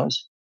your binos,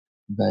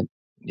 but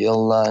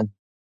you'll. I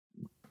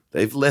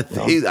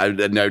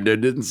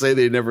didn't say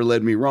they never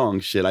led me wrong.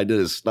 Shit, I did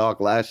a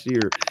stalk last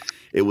year.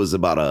 It was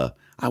about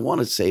I want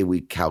to say we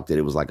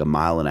calculated it was like 1.5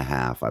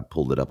 miles. I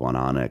pulled it up on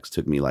Onyx.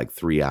 Took me like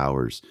 3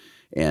 hours,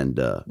 and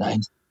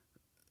nice.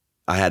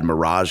 I had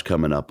mirage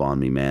coming up on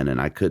me, man,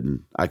 and I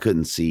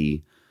couldn't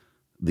see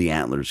the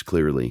antlers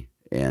clearly.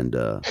 And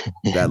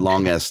that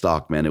long ass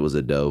stalk, man, it was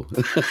a doe.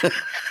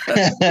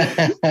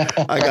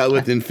 I got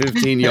within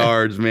 15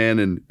 yards,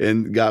 man,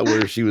 and got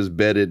where she was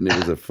bedded, and it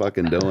was a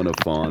fucking doe and a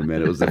fawn,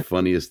 man. It was the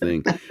funniest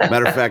thing.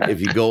 Matter of fact,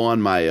 if you go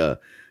on my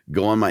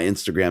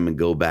Instagram and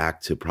go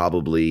back to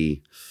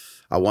probably,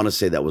 I want to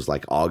say that was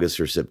like August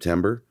or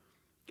September,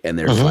 and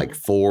there's like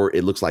four.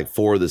 It looks like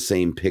four of the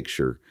same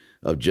picture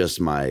of just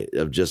my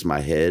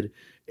head.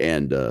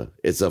 And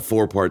it's a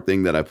 4-part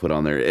thing that I put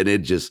on there. And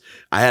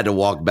I had to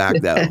walk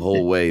back that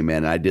whole way,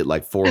 man. I did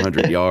like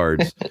 400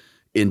 yards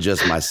in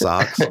just my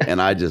socks.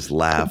 And I just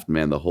laughed,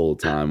 man, the whole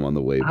time on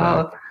the way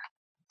back.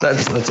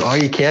 That's all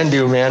you can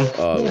do, man.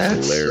 Oh, it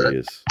was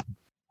hilarious.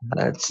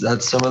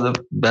 That's some of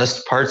the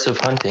best parts of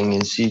hunting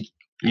is you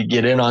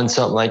get in on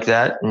something like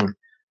that and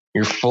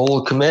you're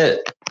full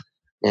commit.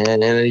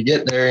 And then you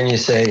get there and you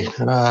say,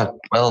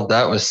 well,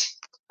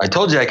 I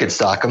told you I could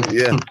stalk them.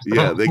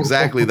 Yeah,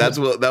 exactly. That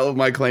was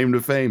my claim to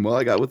fame. Well,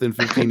 I got within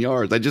 15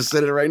 yards. I just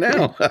said it right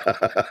now.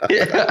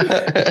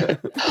 Yeah.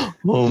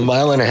 Well, 1.5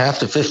 miles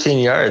to 15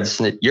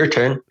 yards. Your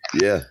turn.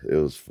 Yeah, it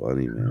was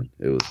funny, man.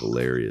 It was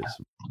hilarious.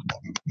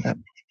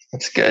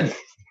 That's good.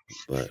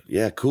 But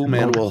yeah, cool,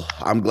 man. Well,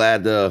 I'm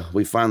glad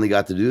we finally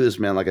got to do this,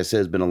 man. Like I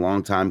said, it's been a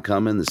long time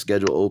coming. The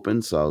schedule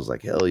opened, so I was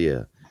like, hell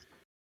yeah.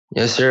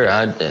 Yes, sir.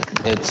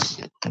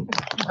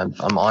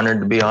 I'm honored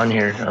to be on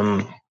here.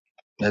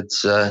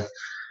 It's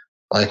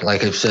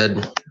like I've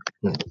said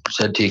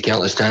to you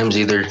countless times,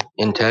 either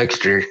in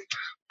text or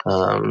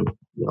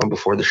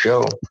before the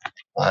show.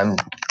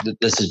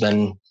 This has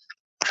been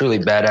truly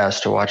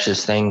badass to watch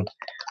this thing,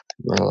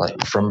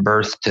 like from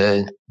birth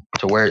to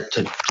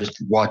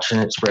just watching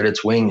it spread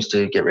its wings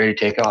to get ready to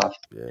take off.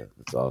 Yeah,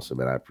 that's awesome,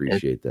 man. I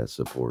appreciate that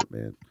support,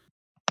 man.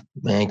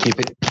 Man,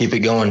 keep it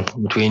going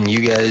between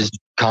you guys,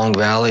 Kong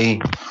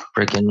Valley,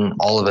 freaking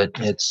all of it.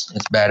 It's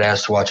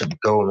badass to watch it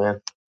go,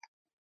 man.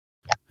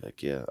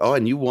 Heck yeah! Oh,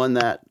 and you won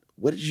that.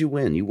 What did you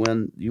win? You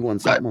won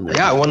something on that.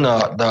 Yeah, I won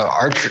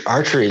the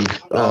archery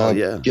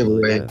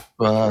giveaway.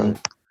 Yeah.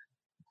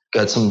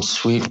 Got some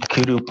sweet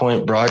kudu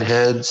point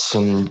broadheads,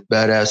 some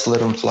badass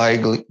let 'em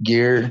fly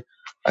gear.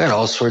 I got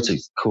all sorts of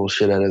cool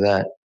shit out of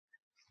that.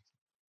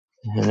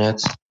 And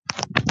that's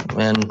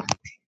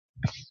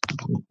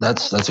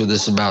what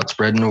this is about,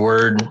 spreading the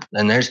word.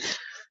 And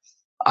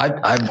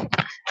I've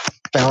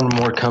found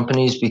more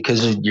companies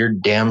because of your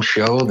damn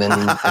show than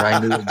I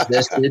knew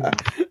existed.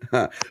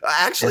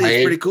 Actually,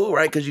 it's pretty cool,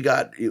 right? Because you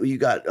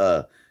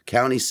got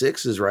County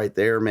Sixes right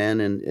there, man,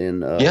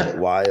 in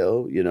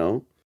YO,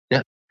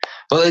 Yeah.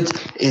 Well,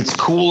 it's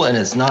cool and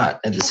it's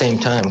not at the same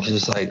time, because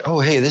it's like, oh,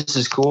 hey, this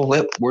is cool.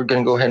 We're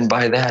gonna go ahead and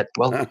buy that.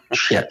 Well,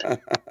 shit.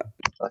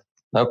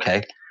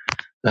 Okay.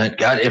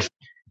 God, if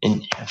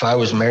I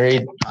was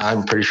married,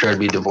 I'm pretty sure I'd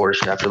be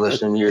divorced after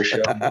listening to your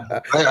show.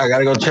 I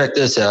gotta go check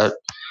this out.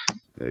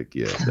 Heck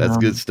yeah, that's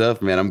good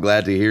stuff, man. I'm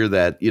glad to hear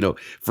that.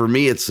 For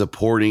me, it's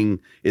supporting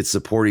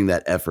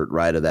that effort,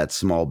 right, of that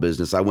small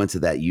business. I went to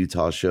that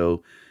Utah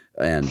show,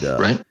 and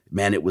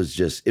man, it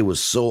was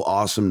so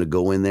awesome to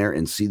go in there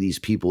and see these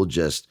people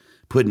just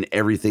putting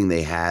everything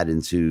they had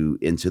into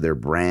their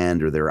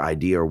brand or their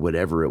idea or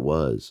whatever it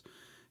was.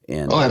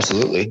 And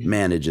absolutely,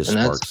 man, it just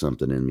sparked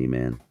something in me,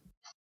 man.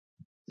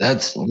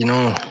 That's, I don't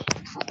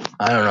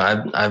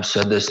know. I've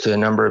said this to a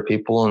number of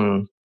people,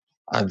 and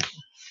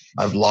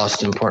I've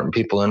lost important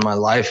people in my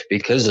life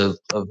because of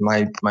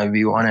my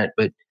view on it.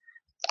 But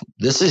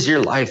this is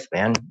your life,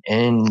 man.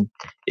 And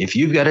if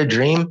you've got a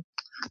dream,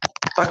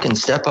 fucking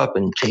step up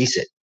and chase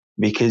it.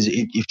 Because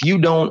if you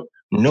don't,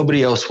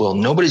 nobody else will.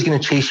 Nobody's going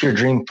to chase your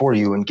dream for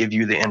you and give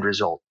you the end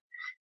result.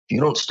 If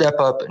you don't step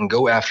up and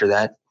go after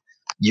that,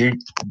 you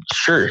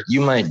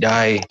might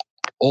die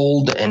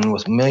old and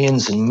with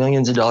millions and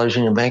millions of dollars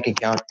in your bank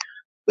account.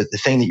 But the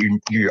thing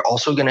that you're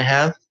also going to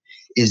have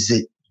is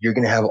that you're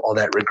going to have all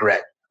that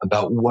regret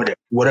about what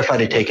if I'd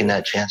have taken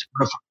that chance?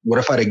 What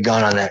if I'd have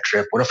gone on that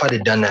trip? What if I'd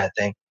have done that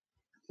thing?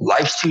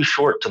 Life's too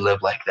short to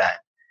live like that.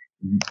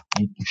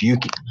 If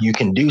you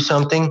can do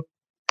something,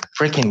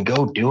 freaking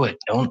go do it.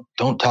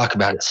 Don't talk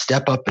about it.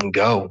 Step up and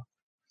go.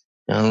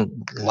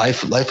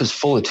 Life is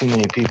full of too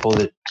many people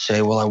that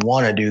say, well, I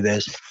want to do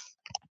this.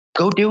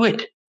 Go do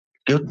it.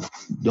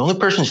 The only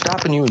person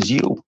stopping you is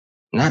you.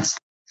 And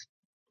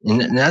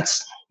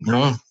that's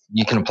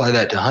you can apply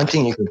that to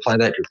hunting. You can apply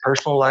that to your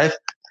personal life.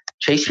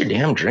 Chase your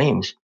damn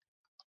dreams.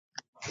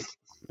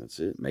 That's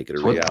it. Make it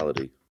a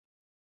reality.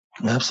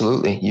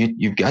 Absolutely.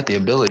 You've got the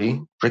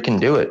ability.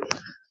 Freaking do it.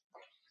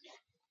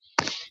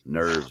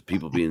 Nerves.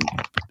 People being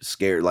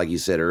scared, like you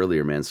said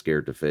earlier, man,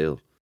 scared to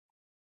fail.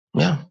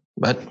 Yeah,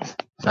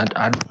 but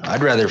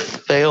I'd rather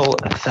fail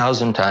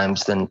 1,000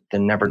 times than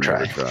never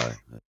try.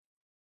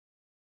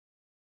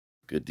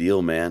 Good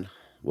deal, man.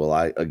 Well,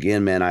 I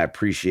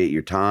appreciate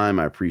your time.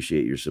 I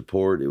appreciate your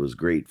support. It was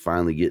great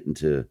finally getting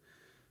to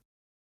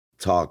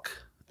talk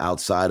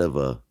outside of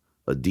a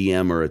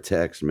DM or a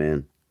text,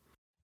 man.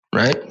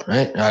 Right.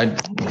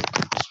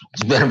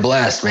 It's been a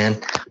blast,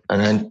 man.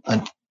 And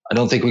I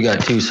don't think we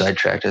got too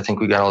sidetracked. I think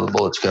we got all the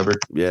bullets covered.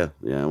 Yeah.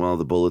 Well,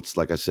 the bullets,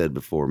 like I said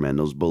before, man,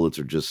 those bullets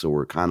are just so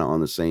we're kind of on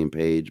the same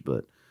page,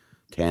 but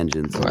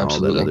tangents and all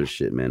that other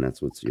shit, man.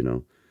 That's what's,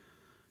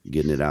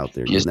 getting it out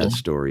there, getting that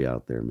story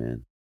out there,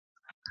 man.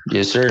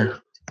 Yes, sir.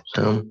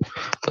 So,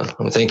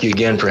 well, thank you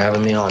again for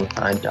having me on.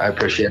 I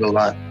appreciate it a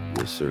lot.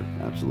 Yes, sir.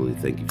 Absolutely.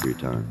 Thank you for your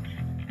time.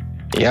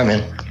 Yeah,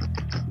 man.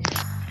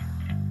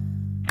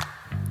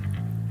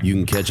 You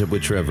can catch up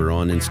with Trevor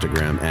on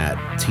Instagram at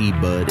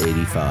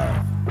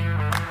tbud85.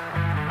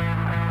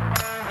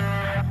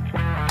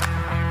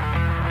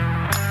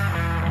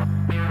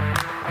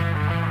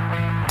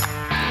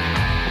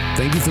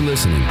 Thank you for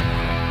listening.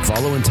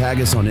 Follow and tag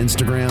us on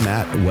Instagram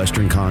at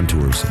Western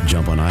Contours.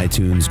 Jump on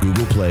iTunes,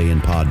 Google Play,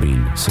 and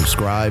Podbean.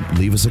 Subscribe,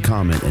 leave us a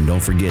comment, and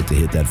don't forget to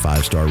hit that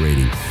 5-star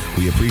rating.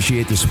 We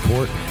appreciate the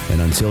support,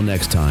 and until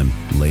next time,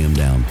 lay 'em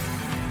down.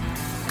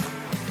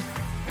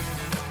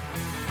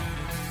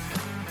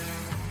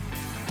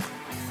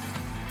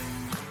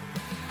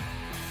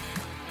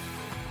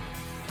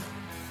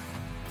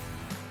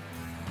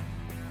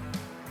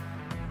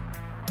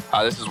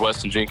 Hi, this is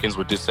Weston Jenkins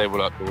with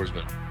Disabled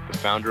Outdoorsmen, the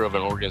founder of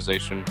an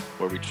organization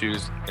where we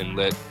choose and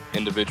let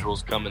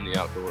individuals come in the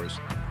outdoors.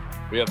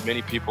 We have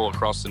many people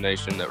across the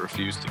nation that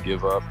refuse to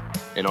give up,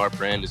 and our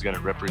brand is going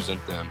to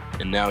represent them,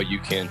 and now you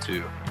can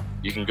too.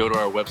 You can go to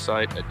our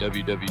website at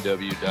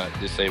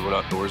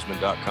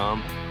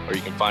www.disabledoutdoorsman.com, or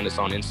you can find us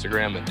on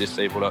Instagram at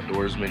Disabled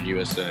Outdoorsman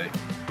USA.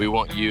 We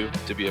want you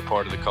to be a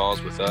part of the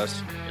cause with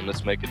us, and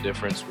let's make a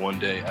difference one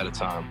day at a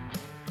time.